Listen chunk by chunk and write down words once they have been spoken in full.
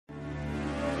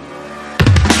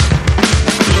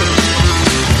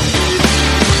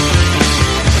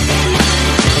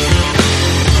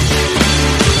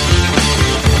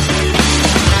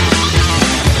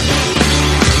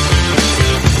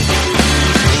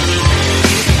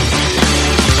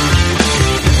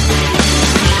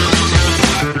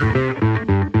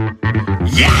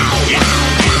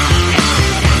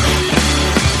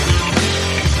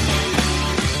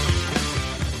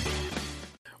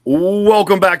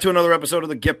Welcome back to another episode of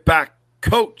the Get Back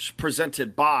Coach,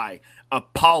 presented by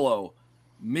Apollo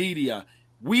Media.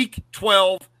 Week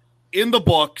 12 in the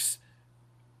books.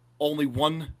 Only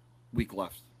 1 week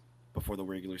left before the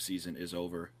regular season is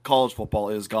over. College football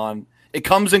is gone. It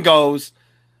comes and goes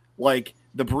like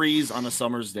the breeze on a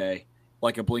summer's day,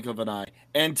 like a blink of an eye.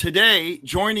 And today,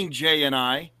 joining Jay and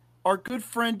I, our good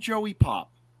friend Joey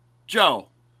Pop. Joe,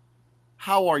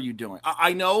 how are you doing?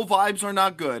 I know vibes are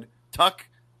not good. Tuck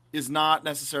is not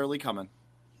necessarily coming,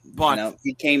 but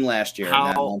he came last year.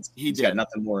 He's got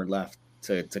nothing more left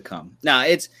to come. No,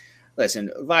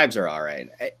 listen, vibes are all right.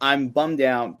 I'm bummed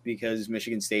out because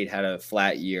Michigan State had a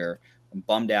flat year. I'm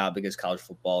bummed out because college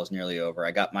football is nearly over.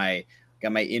 I got my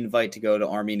invite to go to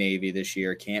Army Navy this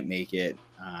year. Can't make it,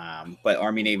 but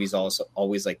Army Navy's also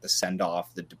always like the send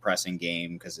off, the depressing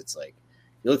game, because it's like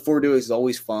you look forward to it. It's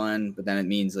always fun, but then it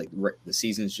means like the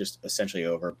season's just essentially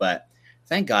over. But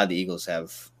thank God the Eagles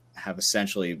have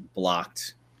essentially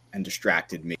blocked and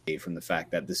distracted me from the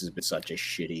fact that this has been such a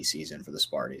shitty season for the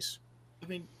Sparties. I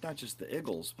mean, not just the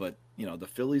Eagles, but the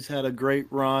Phillies had a great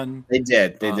run. They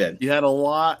did. You had a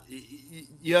lot.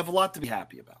 You have a lot to be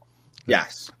happy about.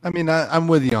 Yes. I mean, I'm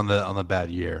with you on the bad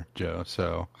year, Joe.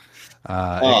 So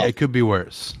it could be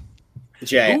worse.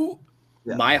 Jay,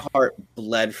 my heart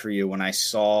bled for you when I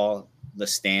saw the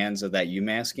stands of that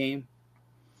UMass game.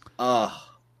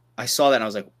 I saw that and I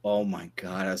was like, oh my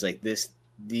God. I was like,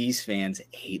 these fans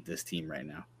hate this team right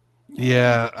now.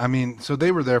 Yeah, I mean, so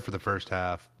they were there for the first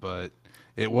half, but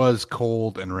it was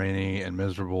cold and rainy and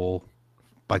miserable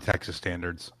by Texas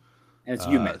standards. And it's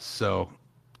UMass. It's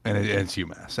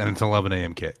UMass, and it's an 11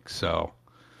 a.m. kick. So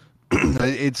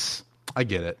I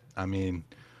get it. I mean,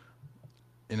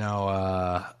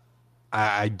 I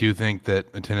do think that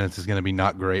attendance is going to be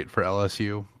not great for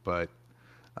LSU, but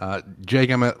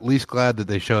Jake, I'm at least glad that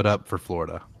they showed up for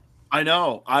Florida. I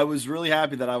know. I was really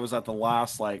happy that I was at the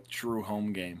last true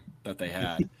home game that they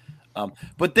had.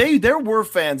 But there were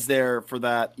fans there for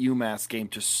that UMass game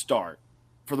to start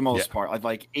for the most part.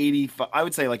 Like 85, I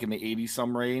would say in the 80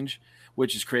 some range,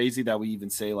 which is crazy that we even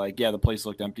say the place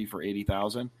looked empty for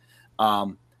 80,000.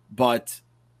 But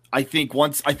I think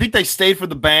they stayed for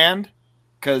the band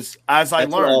because as I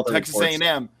learned, Texas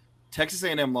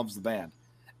A&M loves the band.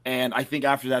 And I think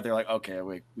after that, they're like, okay,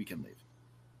 we can leave.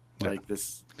 Like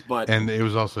this, and it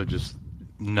was also just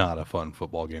not a fun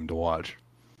football game to watch.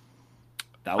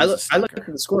 I looked at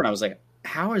the score and I was like,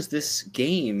 how is this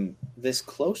game this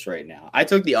close right now? I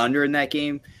took the under in that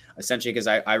game essentially because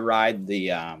I ride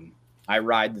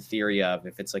the theory of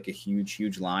if it's like a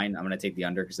huge line, I'm going to take the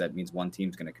under because that means one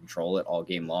team's going to control it all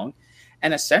game long.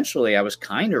 And essentially, I was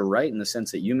kind of right in the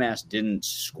sense that UMass didn't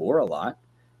score a lot.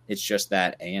 It's just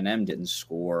that A&M didn't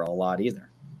score a lot either.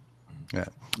 Yeah,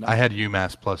 no. I had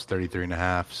UMass plus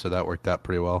 33.5, so that worked out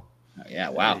pretty well. Oh, yeah,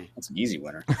 wow, that's an easy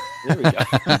winner. There we go.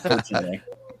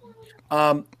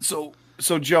 So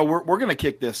Joe, we're gonna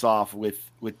kick this off with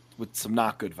some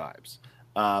not good vibes.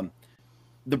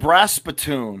 The brass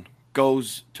spittoon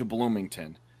goes to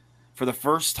Bloomington for the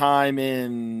first time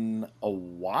in a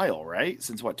while, right?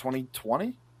 Since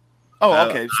 2020? Oh,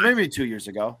 okay, so maybe 2 years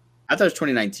ago. I thought it was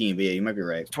 2019, but yeah, you might be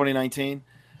right. 2019.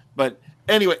 But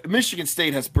anyway, Michigan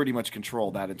State has pretty much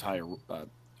controlled that entire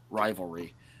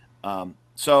rivalry.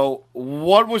 So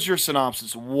what was your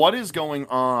synopsis? What is going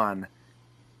on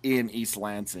in East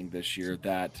Lansing this year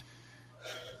that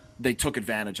they took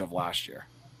advantage of last year?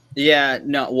 Yeah,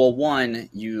 no. Well, one,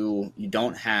 you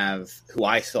don't have who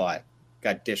I thought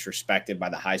got disrespected by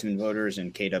the Heisman voters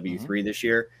in KW3 this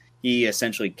year. He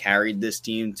essentially carried this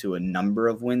team to a number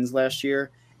of wins last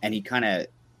year. And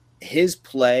his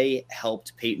play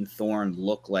helped Peyton Thorne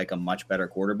look like a much better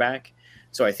quarterback.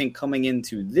 So I think coming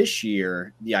into this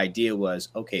year, the idea was,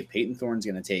 okay, Peyton Thorne's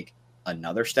going to take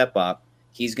another step up.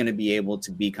 He's going to be able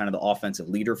to be kind of the offensive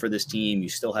leader for this team. You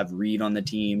still have Reed on the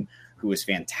team, who was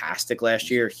fantastic last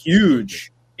year,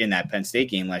 huge in that Penn State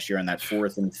game last year on that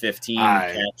 4th and 15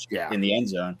 catch in the end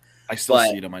zone. I still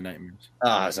see it in my nightmares.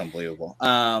 Oh, it's unbelievable.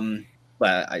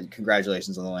 But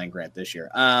congratulations on the land grant this year.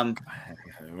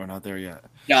 We're not there yet.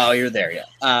 No, you're there yet.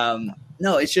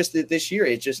 No, it's just that this year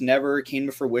it just never came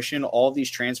to fruition. All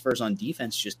these transfers on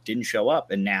defense just didn't show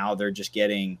up, and now they're just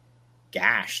getting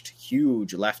gashed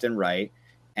huge left and right.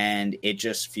 And it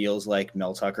just feels like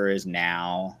Mel Tucker is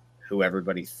now who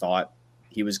everybody thought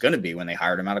he was going to be when they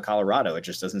hired him out of Colorado. It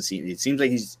just doesn't seem – it seems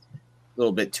like he's a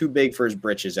little bit too big for his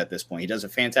britches at this point. He does a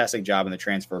fantastic job in the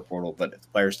transfer portal, but if the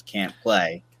players can't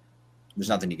play, there's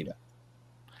nothing you can do.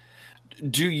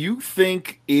 Do you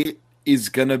think it is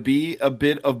going to be a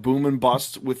bit of boom and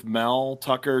bust with Mel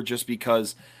Tucker just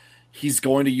because he's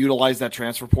going to utilize that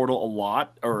transfer portal a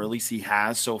lot, or at least he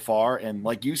has so far. And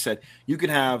like you said, you could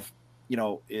have,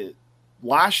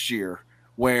 last year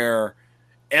where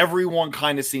everyone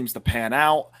kind of seems to pan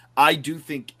out. I do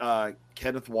think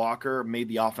Kenneth Walker made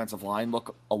the offensive line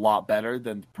look a lot better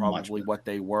than probably what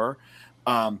they were.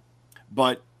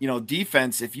 But,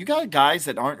 defense, if you got guys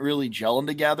that aren't really gelling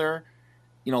together,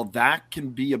 that can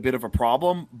be a bit of a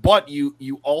problem. But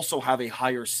you also have a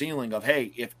higher ceiling of,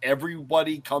 hey, if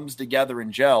everybody comes together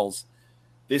and gels,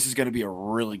 this is going to be a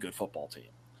really good football team.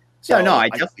 So, yeah, no, I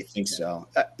definitely think so.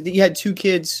 You had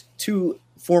two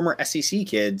former SEC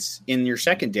kids in your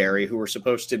secondary who were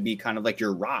supposed to be kind of like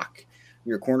your rock,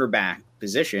 your cornerback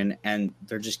position, and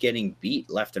they're just getting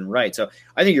beat left and right. So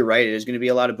I think you're right. It is going to be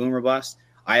a lot of boom or bust.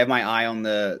 I have my eye on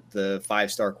the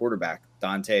 5-star quarterback,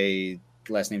 Dante,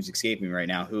 last name's escaping me right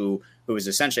now, who was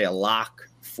essentially a lock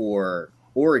for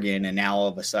Oregon, and now all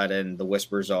of a sudden the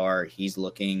whispers are he's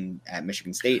looking at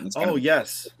Michigan State. And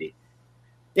yes.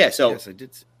 Yeah, so yes, I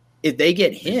did. If they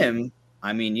get him,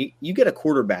 I mean, you get a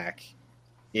quarterback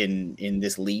in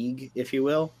this league, if you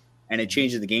will, and it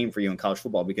changes the game for you in college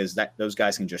football because those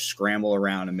guys can just scramble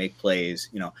around and make plays.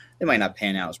 They might not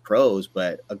pan out as pros,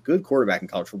 but a good quarterback in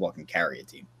college football can carry a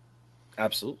team.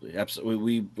 Absolutely.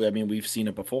 We've seen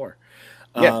it before.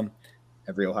 Yeah.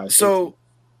 Every Ohio State. So,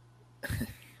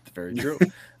 very true.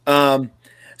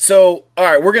 So, all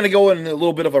right, we're going to go in a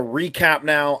little bit of a recap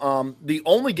now. The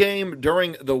only game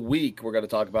during the week we're going to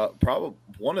talk about, probably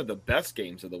one of the best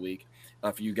games of the week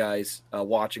for you guys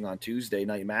watching on Tuesday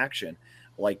night action,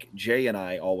 like Jay and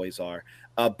I always are.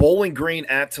 Bowling Green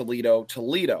at Toledo.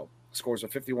 Toledo scores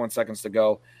with 51 seconds to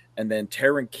go, and then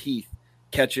Taryn Keith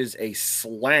catches a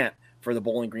slant for the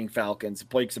Bowling Green Falcons.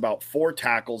 Breaks about 4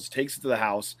 tackles, takes it to the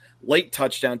house, late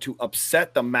touchdown to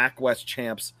upset the MAC West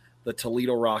champs, the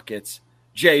Toledo Rockets.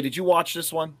 Jay, did you watch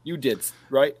this one? You did,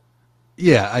 right?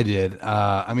 Yeah, I did.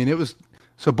 It was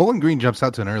so Bowling Green jumps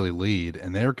out to an early lead,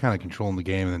 and they were kind of controlling the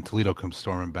game, and then Toledo comes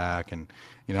storming back, and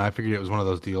I figured it was one of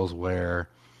those deals where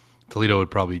Toledo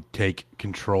would probably take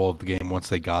control of the game once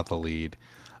they got the lead,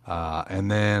 and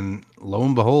then lo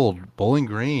and behold, Bowling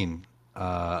Green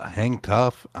hang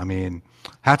tough. I mean,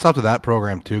 hats off to that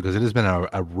program too, because it has been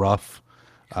a rough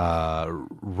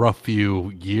few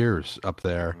years up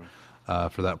there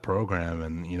for that program,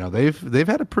 and they've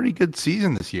had a pretty good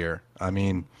season this year. I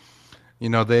mean,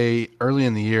 they early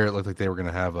in the year it looked like they were going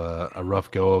to have a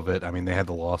rough go of it. I mean, they had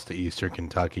the loss to Eastern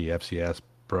Kentucky FCS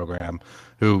program,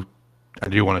 who I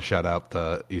do want to shout out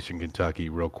the Eastern Kentucky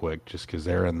real quick, just because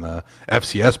they're in the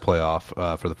FCS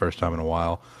playoff for the first time in a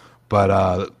while.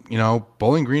 But,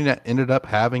 Bowling Green ended up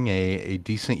having a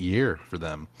decent year for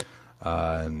them.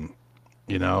 And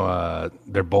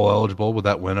they're bowl eligible with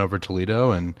that win over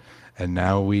Toledo. And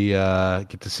now we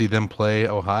get to see them play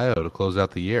Ohio to close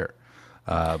out the year.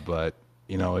 But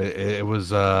it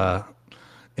was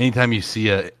anytime you see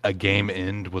a game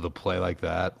end with a play like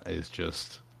that, it's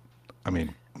just,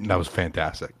 that was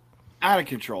fantastic. Out of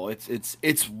control.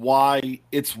 It's why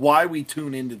we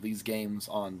tune into these games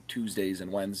on Tuesdays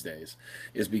and Wednesdays,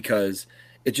 is because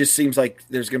it just seems like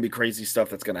there's going to be crazy stuff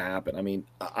that's going to happen. I mean,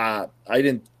 I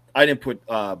didn't put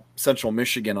Central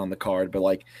Michigan on the card, but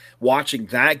like watching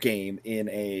that game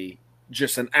in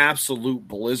just an absolute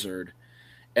blizzard,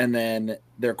 and then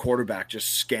their quarterback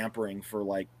just scampering for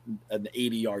like an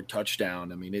 80-yard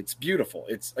touchdown. I mean, it's beautiful.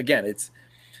 It's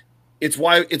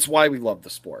why we love the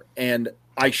sport. And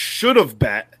I should have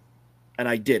bet, and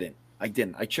I didn't.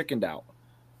 I chickened out.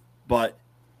 But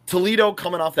Toledo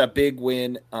coming off that big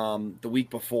win the week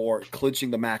before,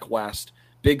 clinching the MAC West,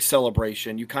 big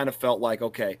celebration. You kind of felt like,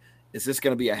 okay, is this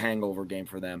going to be a hangover game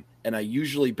for them? And I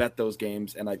usually bet those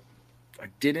games, and I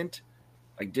didn't.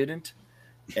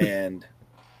 And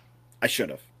I should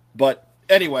have. But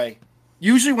anyway,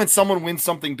 usually when someone wins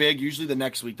something big, usually the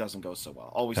next week doesn't go so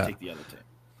well. Always take the other team.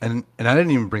 And I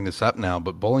didn't even bring this up now,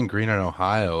 but Bowling Green and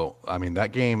Ohio, I mean,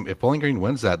 that game, if Bowling Green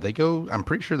wins that, I'm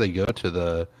pretty sure they go to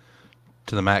the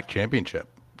MAC championship.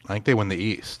 I think they win the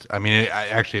East. I mean,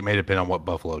 it may depend on what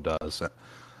Buffalo does.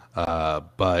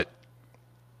 But,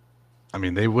 I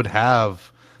mean, they would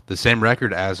have the same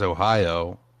record as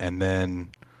Ohio, and then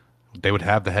they would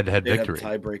have the head-to-head victory.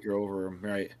 Have a tiebreaker over them,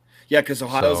 right? Yeah, because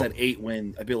Ohio's at 8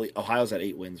 wins. I believe Ohio's at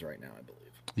 8 wins right now, I believe.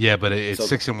 Yeah, but it's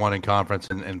 6-1 in conference,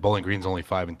 and Bowling Green's only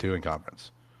 5-2 in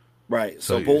conference. Right.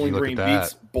 So Bowling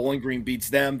Green beats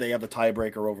them. They have the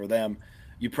tiebreaker over them.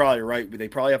 You're probably right. But they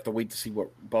probably have to wait to see what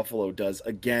Buffalo does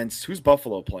against. Who's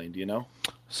Buffalo playing? Do you know?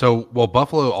 So,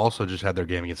 Buffalo also just had their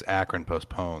game against Akron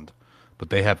postponed, but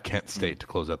they have Kent State to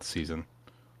close out the season.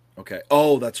 Okay.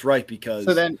 Oh, that's right. Because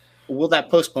so then, will that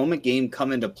postponement game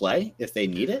come into play if they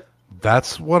need it?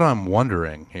 That's what I'm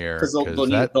wondering here. Because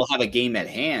they'll have a game at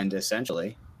hand,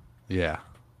 essentially. Yeah.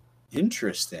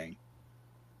 Interesting.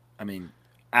 I mean,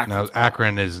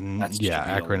 Akron is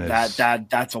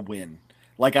that's a win.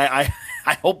 Like I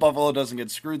hope Buffalo doesn't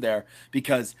get screwed there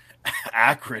because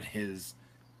Akron's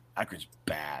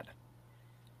bad.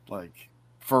 Like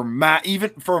even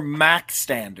for MAC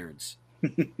standards,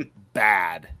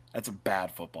 bad. That's a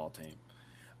bad football team.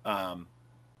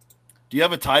 Do you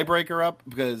have a tiebreaker up?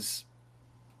 Because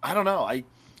I don't know.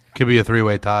 Could be a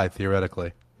 3-way tie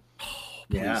theoretically.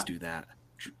 Please do that.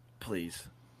 Please.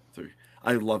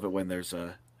 I love it when there's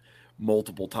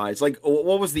multiple ties. Like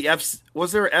what was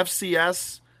was there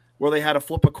FCS where they had to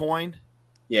flip a coin?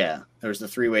 Yeah, there was the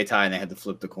 3-way tie and they had to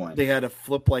flip the coin. They had to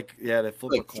flip a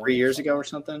coin 3 years ago or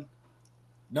something.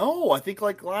 No, I think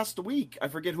like last week. I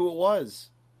forget who it was.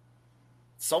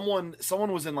 Someone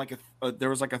was in like there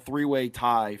was like a 3-way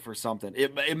tie for something.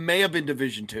 It may have been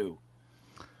Division II.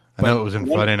 I know it was in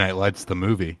Friday Night Lights, the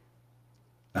movie,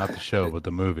 not the show, but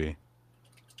the movie.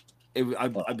 I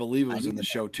believe it was in the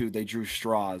show too. They drew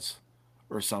straws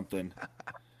or something.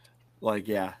 Like,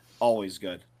 yeah, always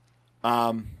good.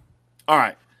 All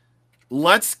right,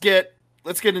 let's get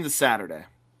into Saturday.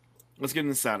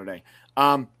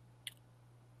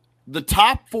 The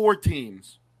top 4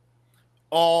 teams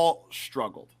all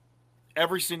struggled.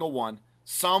 Every single one.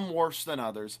 Some worse than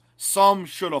others. Some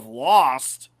should have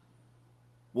lost.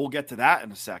 We'll get to that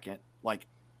in a second. Like,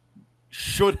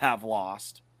 should have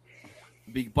lost.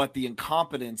 But the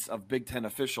incompetence of Big Ten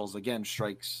officials again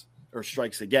strikes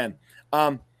again.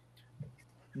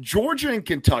 Georgia and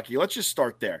Kentucky. Let's just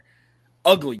start there.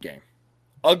 Ugly game.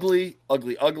 Ugly.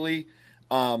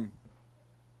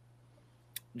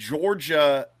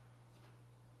 Georgia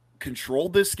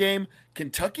controlled this game.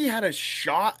 Kentucky had a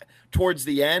shot towards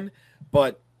the end,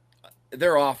 but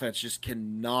their offense just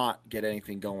cannot get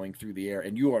anything going through the air,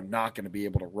 and you are not going to be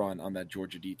able to run on that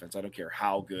Georgia defense. I don't care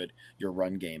how good your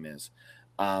run game is.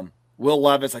 Will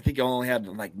Levis, I think he only had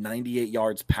like 98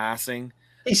 yards passing.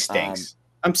 He stinks.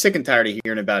 I'm sick and tired of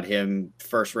hearing about him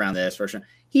first round.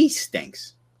 He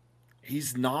stinks.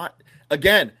 He's not –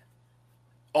 again,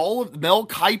 all of Mel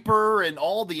Kiper and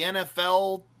all the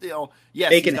NFL, yes,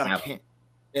 they can have him.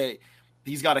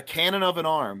 He's got a cannon of an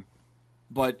arm,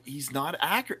 but he's not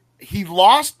accurate. He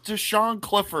lost to Sean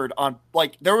Clifford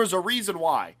there was a reason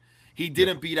why he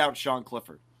didn't beat out Sean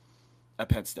Clifford at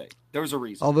Penn State. There was a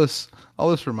reason. All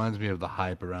this reminds me of the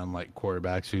hype around like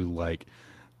quarterbacks who like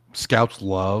scouts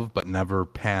love but never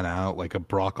pan out, like a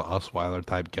Brock Osweiler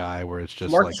type guy where it's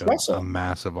just a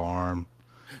massive arm.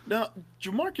 No,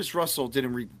 Jamarcus Russell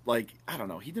didn't read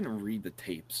he didn't read the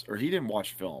tapes or he didn't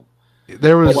watch film.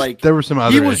 There were some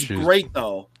other issues. He was great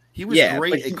though. He was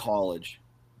great in college.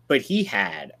 But you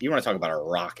want to talk about a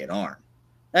rocket arm.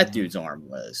 That dude's arm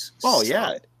was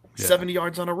solid. 70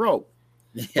 yards on a rope.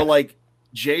 Yeah. But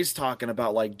Jay's talking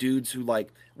about dudes who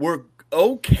were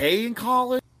okay in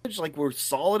college, were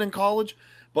solid in college,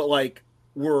 but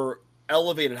were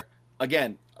elevated.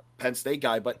 Again, Penn State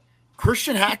guy, but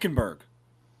Christian Hackenberg.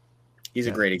 He's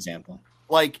a great example.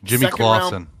 Jimmy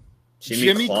Clausen.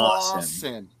 Jimmy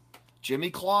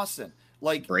Clausen.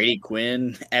 Brady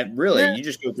Quinn. You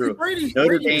just go through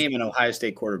Notre Dame and Ohio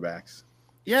State quarterbacks.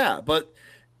 Yeah, but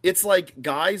it's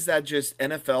guys that just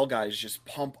NFL guys just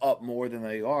pump up more than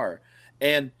they are.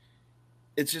 And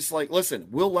it's just listen,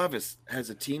 Will Levis has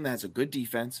a team that has a good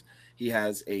defense. He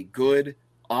has a good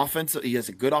offensive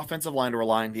line to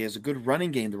rely on. He has a good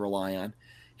running game to rely on.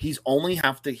 He only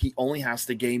has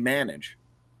to game manage.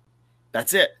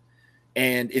 That's it.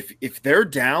 And if they're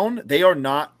down, they are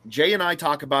not. Jay and I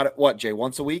talk about it, Jay,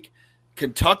 once a week?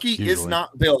 Kentucky is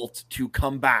not built to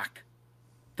come back.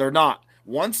 They're not.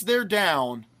 Once they're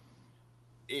down,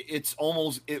 it's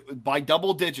almost by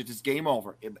double digits, it's game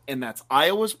over. And that's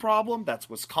Iowa's problem. That's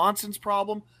Wisconsin's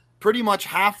problem. Pretty much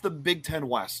half the Big Ten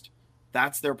West.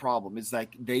 That's their problem, is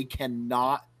they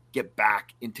cannot get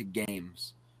back into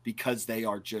games because they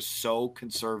are just so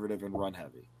conservative and run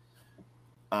heavy.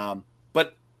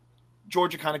 But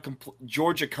Georgia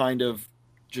kind of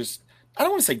just, I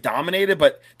don't want to say dominated,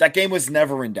 but that game was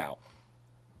never in doubt.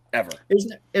 Ever.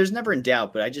 It was never in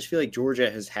doubt, but I just feel like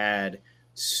Georgia has had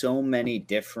so many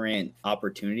different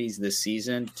opportunities this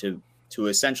season to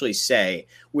essentially say,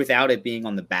 without it being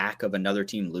on the back of another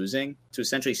team losing, to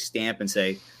essentially stamp and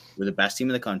say, we're the best team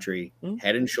in the country,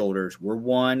 head and shoulders. We're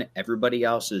 1, everybody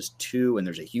else is 2, and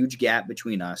there's a huge gap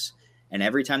between us. And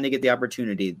every time they get the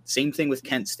opportunity, same thing with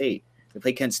Kent State. They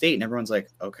play Kent State, and everyone's like,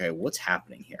 okay, what's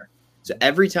happening here? So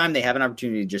every time they have an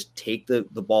opportunity to just take the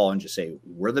ball and just say,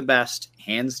 we're the best,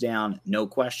 hands down, no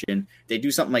question, they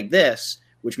do something like this,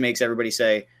 which makes everybody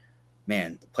say,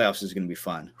 man, the playoffs is going to be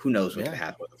fun. Who knows what could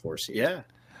happen with the 4 seed? Yeah.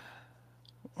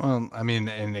 Well, I mean,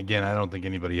 and again, I don't think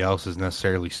anybody else has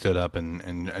necessarily stood up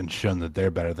and shown that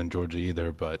they're better than Georgia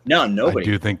either. But no, nobody.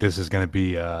 I do think this is going to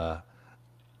be.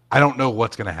 I don't know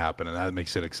what's going to happen, and that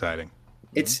makes it exciting.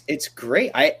 It's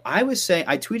great. I was saying,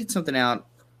 I tweeted something out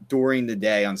during the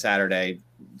day on Saturday,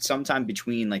 sometime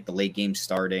between like the late game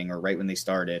starting or right when they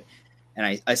started, and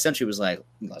I essentially was like,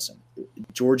 listen,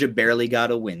 Georgia barely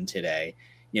got a win today.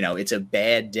 It's a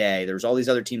bad day. There's all these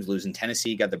other teams losing.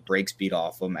 Tennessee got the brakes beat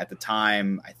off them. At the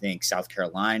time, I think South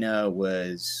Carolina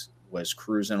was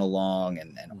cruising along,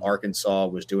 and Arkansas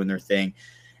was doing their thing.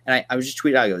 And I was just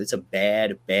tweeting out, I go, it's a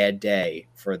bad day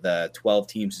for the 12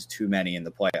 teams is too many in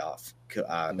the playoff,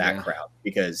 that crowd.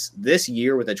 Because this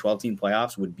year with the 12-team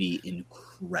playoffs would be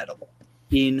incredible.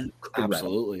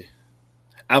 Incredible.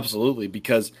 Absolutely.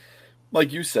 Because,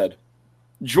 like you said,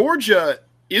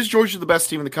 is Georgia the best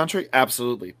team in the country?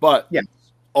 Absolutely. But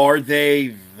are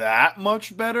they that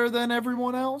much better than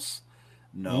everyone else?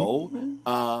 No.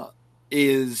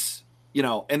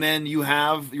 And then you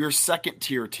have your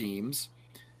second-tier teams,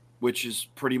 which is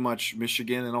pretty much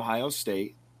Michigan and Ohio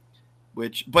State,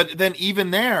 but then even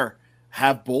there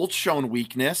have both shown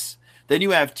weakness. Then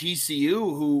you have TCU,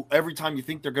 who every time you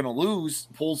think they're going to lose,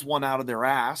 pulls one out of their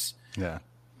ass. Yeah.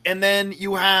 And then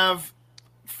you have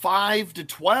 5 to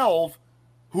 12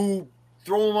 who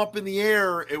throw them up in the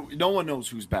air. No one knows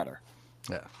who's better.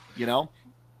 Yeah.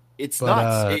 It's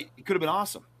nuts. It could have been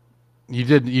awesome. You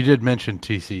did mention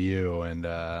TCU, and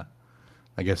I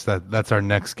guess that's our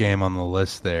next game on the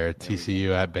list there, TCU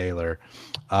at Baylor.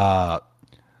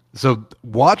 So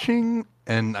watching,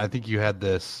 and I think you had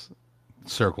this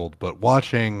circled, but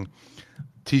watching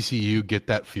TCU get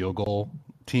that field goal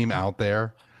team out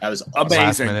there, that was amazing.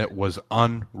 Last minute was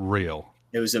unreal.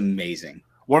 It was amazing.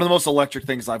 One of the most electric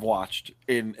things I've watched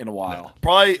in a while. Yeah.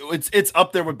 Probably it's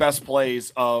up there with best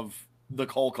plays of the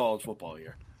whole college football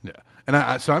year. Yeah,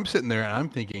 and so I'm sitting there and I'm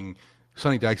thinking,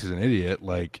 Sonny Dykes is an idiot.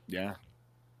 Like, yeah.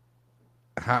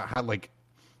 How like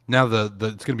now the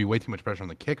it's going to be way too much pressure on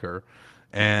the kicker,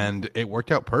 and it worked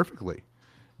out perfectly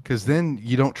because then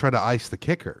you don't try to ice the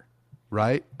kicker,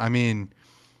 right? I mean,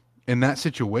 in that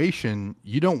situation,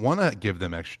 you don't want to give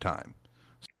them extra time,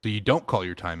 so you don't call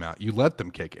your timeout. You let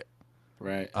them kick it,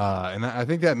 right? And I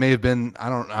think that may have been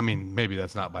maybe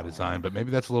that's not by design, but maybe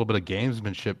that's a little bit of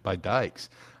gamesmanship by Dykes.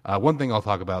 One thing I'll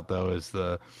talk about though is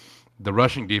the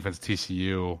rushing defense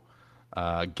TCU.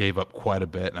 Gave up quite a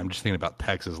bit, and I'm just thinking about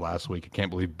Texas last week. I can't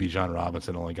believe Bijan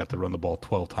Robinson only got to run the ball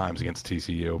 12 times against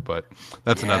TCU, but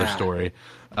that's another story.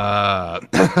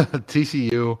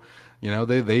 TCU,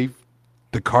 they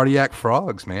the cardiac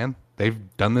frogs, man. They've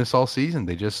done this all season.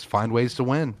 They just find ways to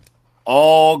win.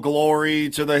 All glory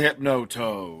to the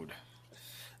Hypnotoad.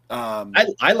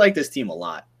 I like this team a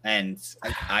lot, and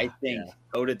I think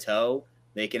toe-to-toe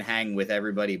they can hang with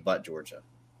everybody but Georgia.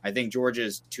 I think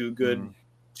Georgia's too good.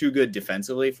 Too good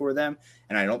defensively for them,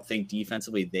 and I don't think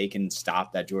defensively they can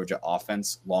stop that Georgia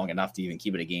offense long enough to even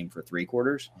keep it a game for 3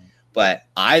 quarters. But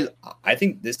I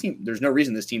think this team, there's no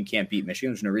reason this team can't beat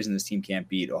Michigan. There's no reason this team can't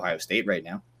beat Ohio State right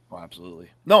now. Oh, absolutely.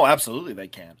 No, absolutely they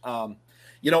can.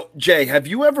 Jay, have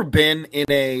you ever been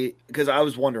because I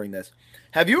was wondering this,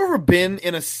 have you ever been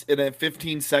in a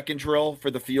 15-second drill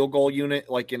for the field goal unit,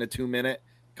 like in a 2-minute?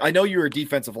 I know you're a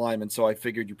defensive lineman, so I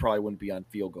figured you probably wouldn't be on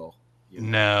field goal.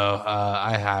 No,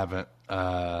 I haven't.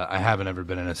 I haven't ever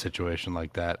been in a situation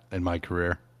like that in my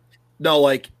career. No,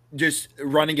 like just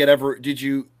running it ever. Did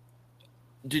you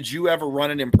ever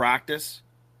run it in practice?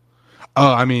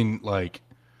 Oh, I mean, like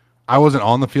I wasn't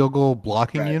on the field goal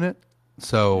blocking unit,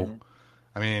 so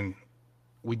I mean,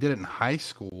 we did it in high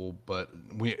school, but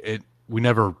we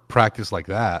never practiced like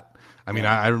that. I mean,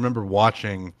 I remember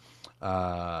watching.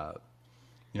 I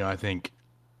think.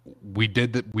 We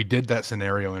did that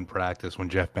scenario in practice when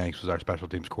Jeff Banks was our special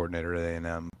teams coordinator at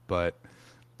A&M, but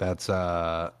that's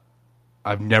I've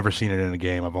never seen it in a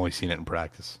game. I've only seen it in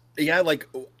practice. Yeah, like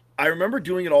I remember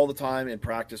doing it all the time in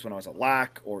practice when I was at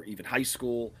LAC or even high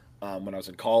school. When I was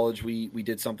in college, we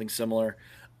did something similar.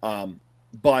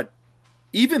 But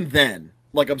even then,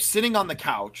 like I'm sitting on the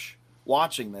couch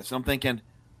watching this, and I'm thinking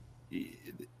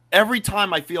every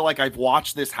time I feel like I've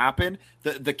watched this happen,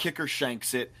 the kicker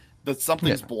shanks it. That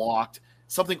something's blocked,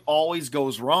 something always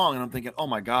goes wrong, and I'm thinking, oh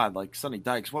my god, like Sonny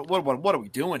Dykes, what are we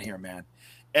doing here, man?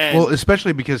 And well,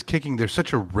 especially because kicking, there's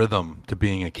such a rhythm to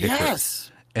being a kicker,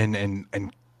 yes,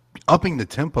 and upping the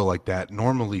tempo like that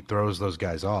normally throws those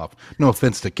guys off. No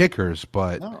offense to kickers,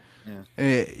 but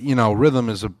rhythm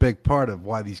is a big part of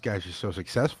why these guys are so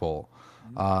successful.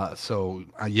 I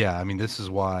mean, this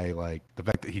is why like the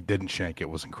fact that he didn't shank it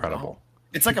was incredible.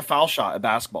 It's like a foul shot in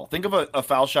basketball. Think of a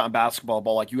foul shot in basketball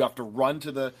ball. Like you have to run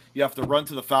to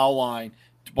the foul line,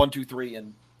 1, 2, 3,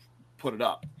 and put it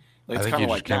up. Like, I think you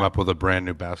just came up with a brand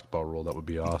new basketball rule. That would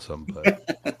be awesome. But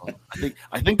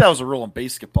I think that was a rule in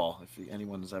basketball. If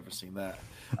anyone has ever seen that.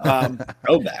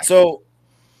 Throwback. So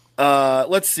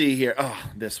let's see here. Oh,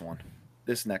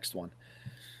 this next one.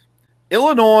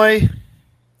 Illinois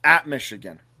at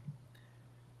Michigan.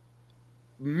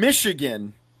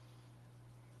 Michigan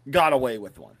got away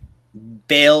with one.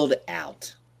 Bailed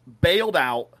out.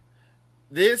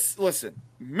 Listen,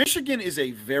 Michigan is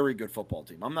a very good football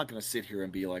team. I'm not going to sit here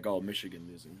and be like, oh, Michigan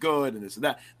isn't good and this and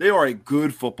that. They are a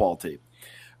good football team.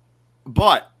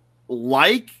 But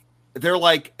they're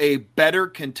like a better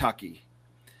Kentucky.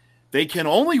 They can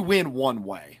only win one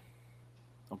way.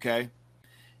 Okay?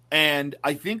 And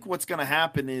I think what's going to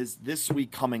happen is this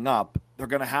week coming up, they're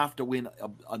going to have to win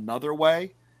another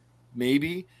way,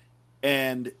 maybe.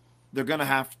 And they're going to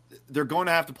have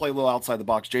to play a little outside the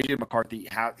box. J.J. McCarthy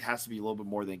has to be a little bit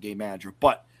more than a game manager.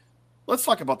 But let's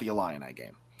talk about the Illini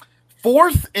game.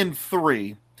 4th and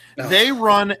 3, they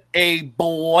run a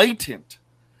blatant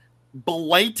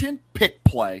pick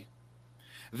play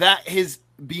that has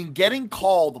been getting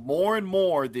called more and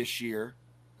more this year.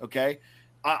 Okay,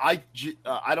 I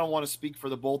don't want to speak for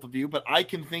the both of you, but I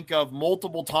can think of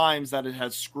multiple times that it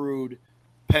has screwed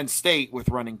Penn State with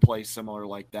running plays similar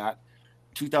like that.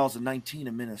 2019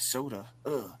 in Minnesota,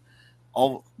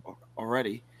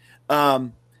 already,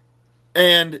 and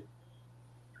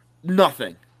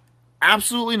nothing,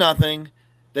 absolutely nothing.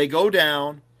 They go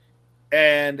down,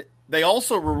 and they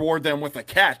also reward them with a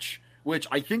catch, which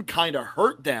I think kind of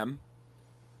hurt them.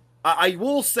 I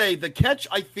will say the catch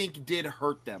I think did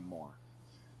hurt them more.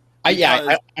 I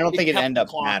don't think it ended up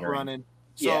mattering. Running.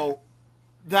 So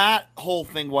that whole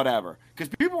thing, whatever, because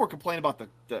people were complaining about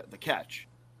the catch.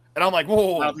 And I'm like,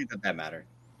 whoa. I don't think that mattered.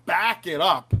 Back it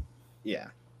up. Yeah.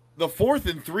 The 4th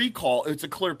and 3 call, it's a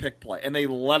clear pick play, and they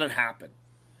let it happen.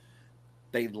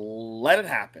 Big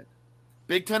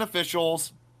Ten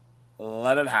officials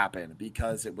let it happen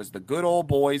because it was the good old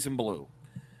boys in blue.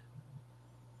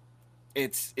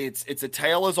 It's a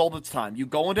tale as old as time. You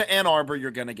go into Ann Arbor,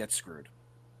 you're going to get screwed.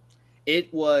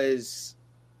 It was,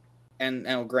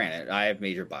 and granted, I have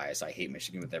major bias. I hate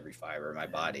Michigan with every fiber in my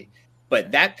body.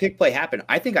 But that pick play happened.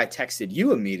 I think I texted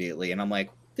you immediately, and I'm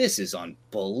like, this is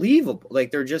unbelievable.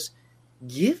 Like, they're just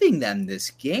giving them this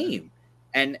game.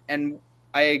 And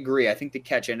I agree. I think the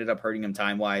catch ended up hurting them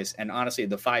time-wise. And honestly,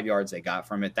 the 5 yards they got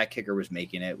from it, that kicker was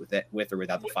making it with or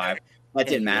without the 5. That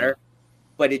didn't matter.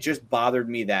 But it just bothered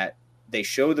me that they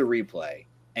show the replay,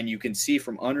 and you can see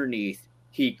from underneath,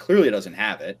 he clearly doesn't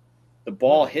have it. The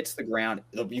ball hits the ground.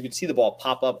 You can see the ball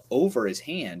pop up over his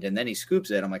hand, and then he scoops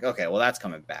it. I'm like, okay, well, that's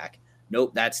coming back.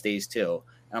 Nope, that stays too.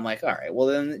 And I'm like, all right, well,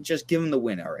 then just give him the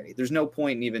win already. There's no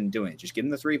point in even doing it. Just give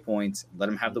him the 3 points, let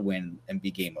him have the win, and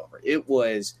be game over. It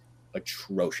was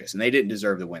atrocious, and they didn't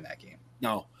deserve to win that game.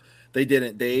 No, they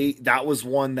didn't. That was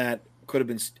one that could have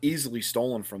been easily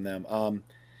stolen from them.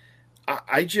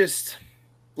 I just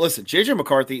 – listen, J.J.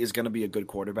 McCarthy is going to be a good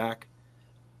quarterback,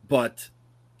 but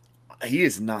he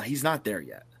is not – he's not there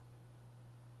yet.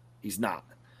 He's not.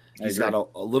 He's got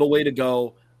a little way to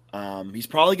go. He's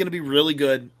probably going to be really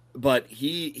good, but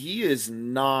he is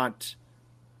not.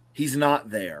 He's not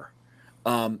there.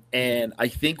 And I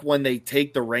think when they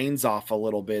take the reins off a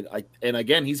little bit, and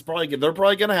again, they're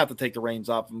probably going to have to take the reins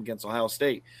off him against Ohio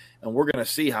State, and we're going to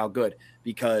see how good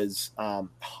because I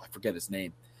forget his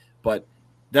name, but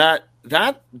that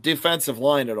defensive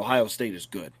line at Ohio State is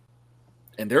good,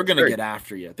 and they're going to get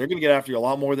after you. They're going to get after you a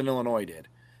lot more than Illinois did.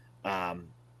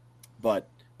 But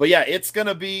yeah, it's going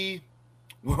to be.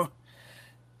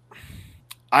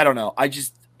 I don't know. It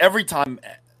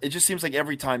just seems like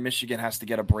every time Michigan has to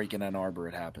get a break in Ann Arbor,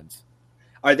 it happens.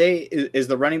 Is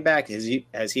the running back, has he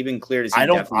been cleared? I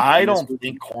don't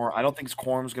think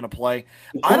Corum's going to play.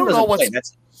 I don't know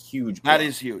that's huge. That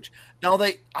is huge. Now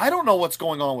I don't know what's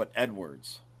going on with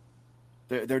Edwards.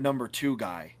 Their number 2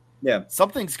 guy. Yeah.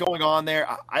 Something's going on there.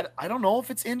 I don't know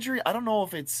if it's injury. I don't know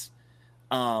if it's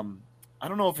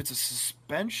a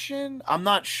suspension. I'm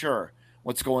not sure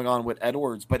what's going on with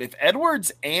Edwards. But if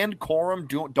Edwards and Corum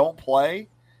don't play,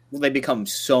 they become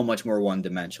so much more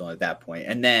one-dimensional at that point.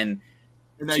 And then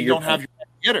you don't have your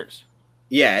hitters.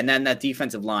 Yeah, and then that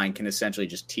defensive line can essentially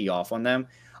just tee off on them.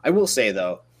 I will say,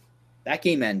 though, that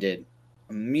game ended.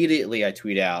 Immediately I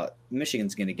tweet out,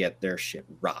 Michigan's going to get their shit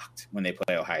rocked when they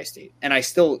play Ohio State. And I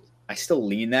still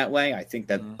lean that way. I think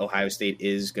that Ohio State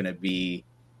is going to be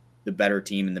the better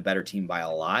team and the better team by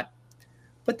a lot.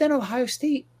 But then Ohio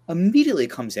State immediately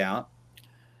comes out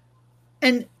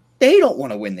and they don't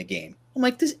want to win the game. I'm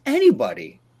like, does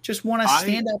anybody just want to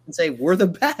stand up and say we're the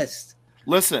best?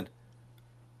 Listen,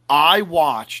 I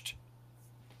watched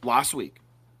last week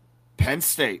Penn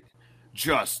State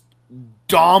just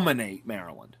dominate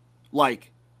Maryland.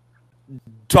 Like,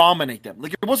 dominate them.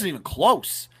 Like, it wasn't even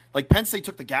close. Like, Penn State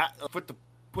took the gas, put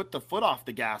the foot off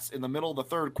the gas in the middle of the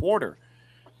third quarter.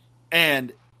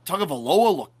 And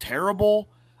Tagovailoa looked terrible.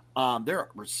 Their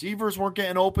receivers weren't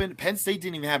getting open. Penn State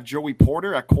didn't even have Joey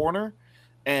Porter at corner.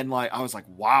 And, like, I was like,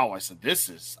 wow. I said,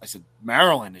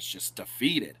 Maryland is just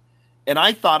defeated. And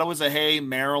I thought it was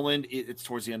Maryland, it's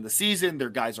towards the end of the season. Their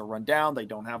guys are run down. They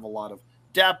don't have a lot of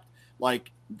depth.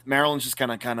 Like, Maryland's just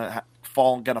going to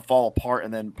fall apart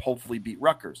and then hopefully beat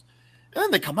Rutgers. And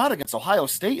then they come out against Ohio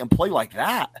State and play like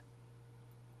that.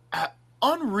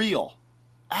 Unreal.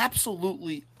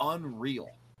 Absolutely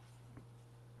unreal.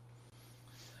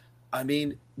 I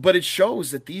mean, but it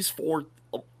shows that these four,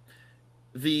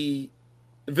 the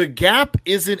gap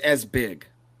isn't as big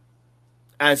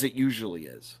as it usually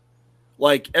is.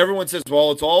 Like, everyone says,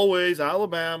 well, it's always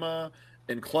Alabama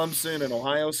and Clemson and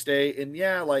Ohio State. And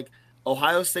yeah, like,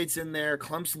 Ohio State's in there.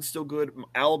 Clemson's still good.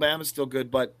 Alabama's still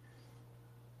good, but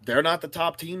they're not the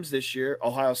top teams this year.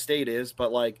 Ohio State is,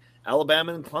 but, like,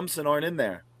 Alabama and Clemson aren't in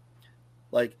there.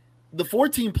 Like, the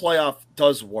 14 playoff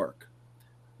does work,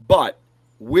 but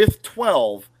with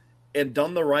 12 and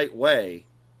done the right way,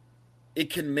 it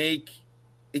can make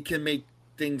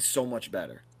things so much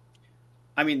better.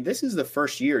 I mean, this is the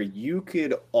first year you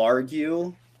could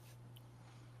argue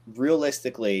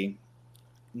realistically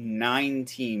 9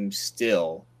 teams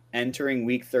still entering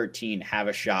week 13 have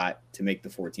a shot to make the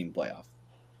 14 playoff.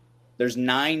 There's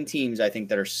 9 teams, I think,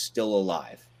 that are still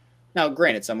alive. Now,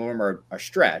 granted, some of them are a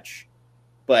stretch,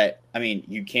 but I mean,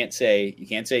 you can't say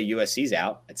USC's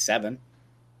out at 7.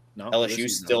 No,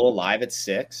 LSU's still alive at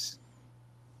 6.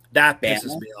 That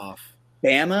pisses me off.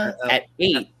 Bama at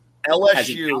 8. LSU has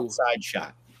an outside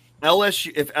shot.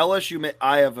 If LSU,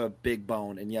 I have a big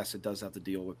bone, and yes, it does have to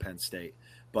deal with Penn State.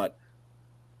 But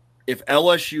if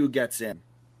LSU gets in,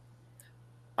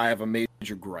 I have a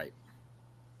major gripe.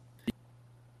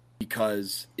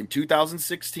 Because in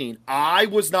 2016, I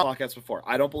was not podcasts before.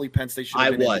 I don't believe Penn State should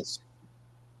have been in.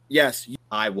 Yes.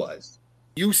 I was.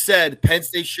 You said Penn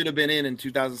State should have been in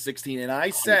 2016. And I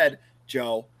said,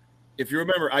 Joe, if you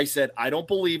remember, I said, I don't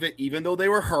believe it, even though they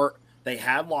were hurt. They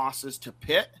had losses to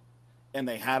Pitt, and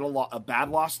they had a bad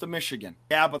loss to Michigan.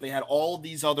 Yeah, but they had all of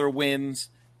these other wins.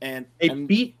 And they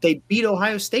beat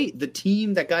Ohio State, the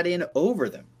team that got in over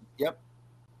them. Yep.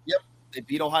 They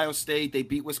beat Ohio State. They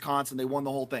beat Wisconsin. They won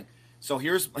the whole thing. So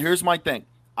here's my thing.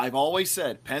 I've always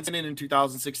said Penn State in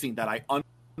 2016 that I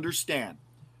understand.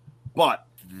 But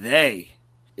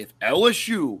if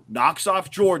LSU knocks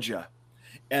off Georgia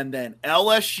and then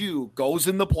LSU goes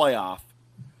in the playoff,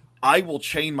 I will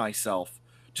chain myself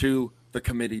to the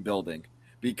committee building,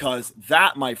 because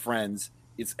that, my friends,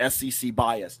 is SEC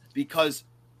bias. Because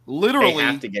literally, they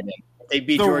have to get in. If they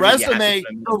beat the Georgia,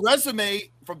 resume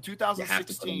from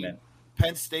 2016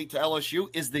 Penn State to LSU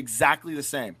is exactly the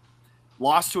same.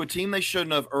 Lost to a team they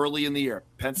shouldn't have early in the year.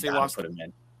 Penn State lost to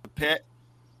Pitt.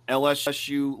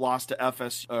 LSU lost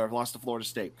to lost to Florida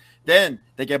State. Then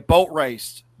they get boat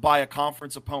raced by a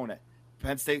conference opponent.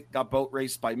 Penn State got boat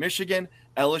raced by Michigan.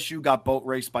 LSU got boat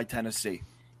raced by Tennessee.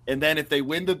 And then if they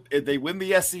win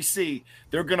the SEC,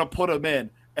 they're gonna put them in,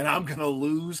 and I'm gonna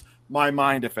lose my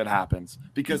mind if it happens.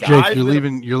 Because Jake, you're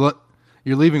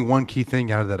leaving one key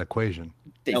thing out of that equation.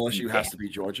 LSU has to be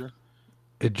Georgia.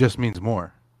 It just means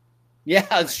more. Yeah,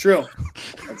 that's true.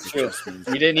 That's true.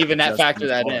 You didn't even factor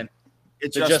that in.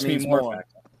 It just means more.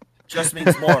 Just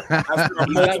means more. After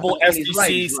multiple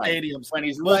SEC stadiums,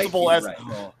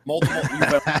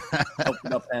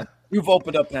 you've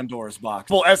opened up Pandora's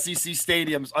box. Multiple SEC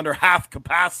stadiums under half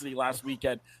capacity last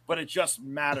weekend, but it just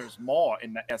matters more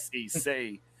in the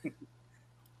SEC.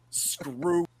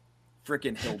 Screw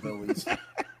freaking hillbillies.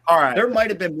 All right. There might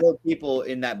have been more people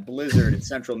in that blizzard in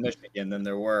Central Michigan than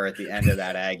there were at the end of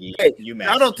that Aggie.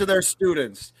 Shout out to their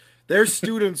students. Their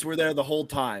students were there the whole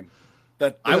time.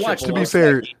 I watched. To be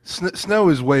fair, snow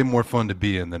is way more fun to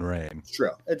be in than rain. True.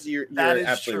 That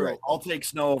is true. Right. I'll take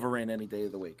snow over rain any day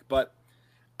of the week. But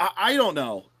I don't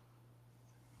know.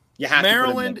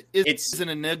 Maryland is an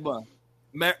enigma.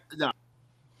 No,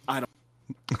 I don't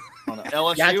know.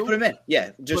 LSU? You have to put them in.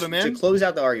 Yeah, just to close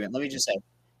out the argument, let me just say,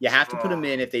 you have to put them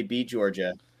in if they beat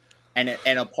Georgia. And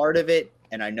a part of it,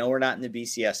 and I know we're not in the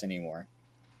BCS anymore,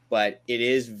 but it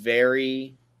is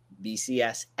very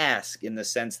BCS-esque in the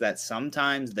sense that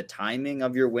sometimes the timing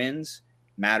of your wins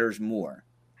matters more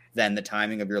than the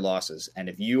timing of your losses. And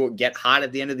if you get hot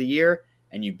at the end of the year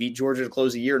and you beat Georgia to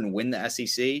close the year and win the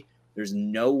SEC, There's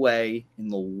no way in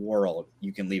the world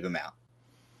you can leave him out.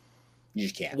 You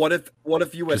just can't. What if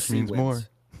USC Just means wins? more.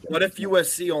 What if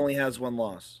USC only has one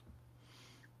loss?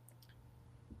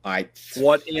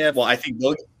 What if? Well, I think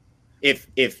if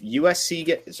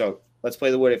USC so let's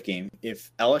play the what if game.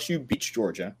 If LSU beats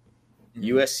Georgia,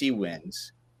 USC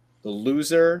wins. The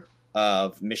loser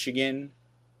of Michigan,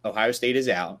 Ohio State is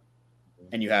out,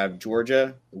 and you have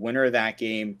Georgia, the winner of that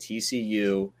game,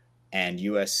 TCU, and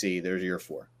USC. There's your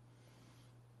 4,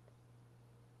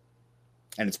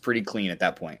 and it's pretty clean at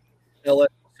that point. So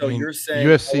you're saying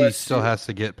USC LSU still has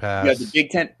to get past. Yeah,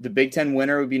 the Big Ten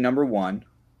winner would be number 1.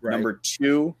 Right. Number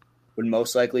 2 would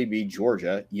most likely be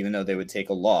Georgia, even though they would take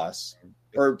a loss,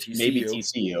 or TCU. Maybe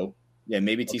TCU. Yeah,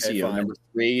 maybe TCU. Okay, number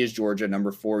 3 is Georgia.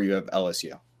 Number 4, you have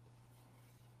LSU.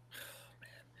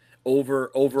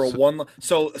 Over one.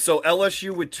 So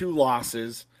LSU with 2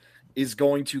 losses is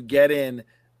going to get in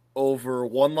over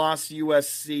 1 loss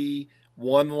USC,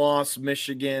 1 loss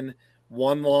Michigan,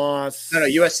 1 loss. No,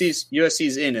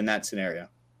 USC's in that scenario.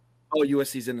 Oh,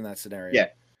 USC's in that scenario. Yeah.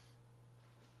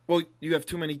 Well, you have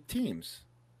too many teams.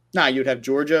 No, you'd have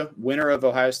Georgia, winner of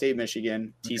Ohio State,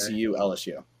 Michigan, TCU,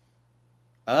 LSU.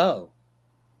 Oh.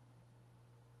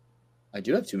 I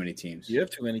do have too many teams. You have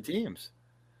too many teams.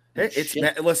 Hey,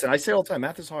 listen, I say all the time,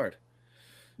 math is hard.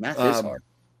 Math is hard.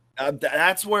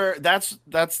 That's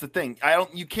the thing.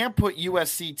 You can't put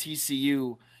USC,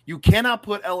 TCU. You cannot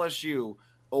put LSU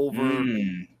over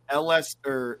you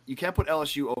can't put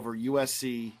LSU over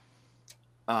USC.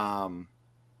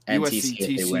 And USC,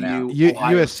 TCU,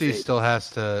 USC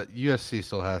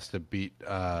still has to beat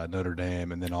Notre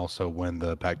Dame and then also win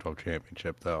the Pac-12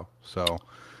 championship, though. So,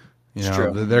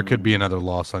 there could be another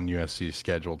loss on USC's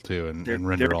schedule too, and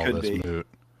render all this moot.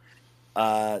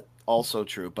 Also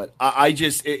true, but I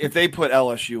just if they put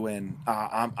LSU in,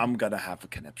 I'm gonna have a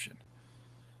conniption.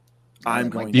 I'm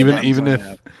going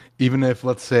even if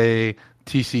let's say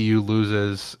TCU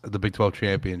loses the Big 12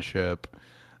 championship.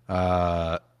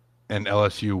 And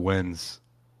LSU wins,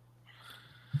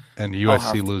 and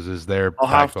USC loses their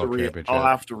Pac-12 championship. I'll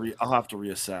have to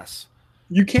reassess.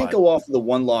 You can't go off the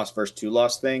 1 loss versus 2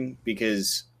 loss thing,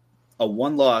 because a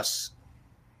 1 loss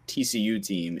TCU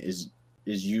team is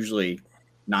usually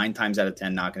 9 times out of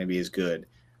 10 not going to be as good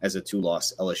as a 2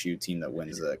 loss LSU team that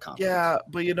wins the conference. Yeah,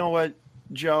 but you know what,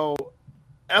 Joe?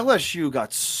 LSU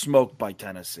got smoked by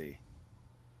Tennessee.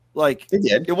 Like they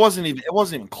did. It wasn't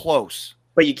even close.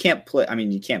 But you can't play. I mean,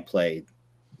 you can't play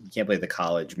the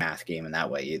college math game in that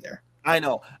way either. I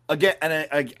know. Again,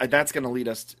 and I that's going to lead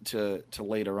us to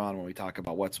later on when we talk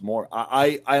about what's more.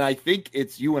 I think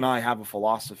it's you and I have a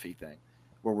philosophy thing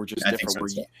where we're just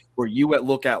different. Where you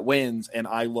look at wins and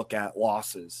I look at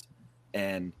losses,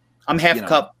 and I'm half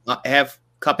cup.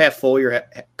 Cup half full, your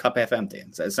cup half empty.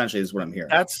 So essentially, is what I'm hearing.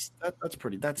 That's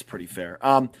pretty fair.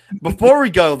 Before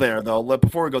we go there,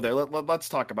 let's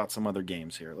talk about some other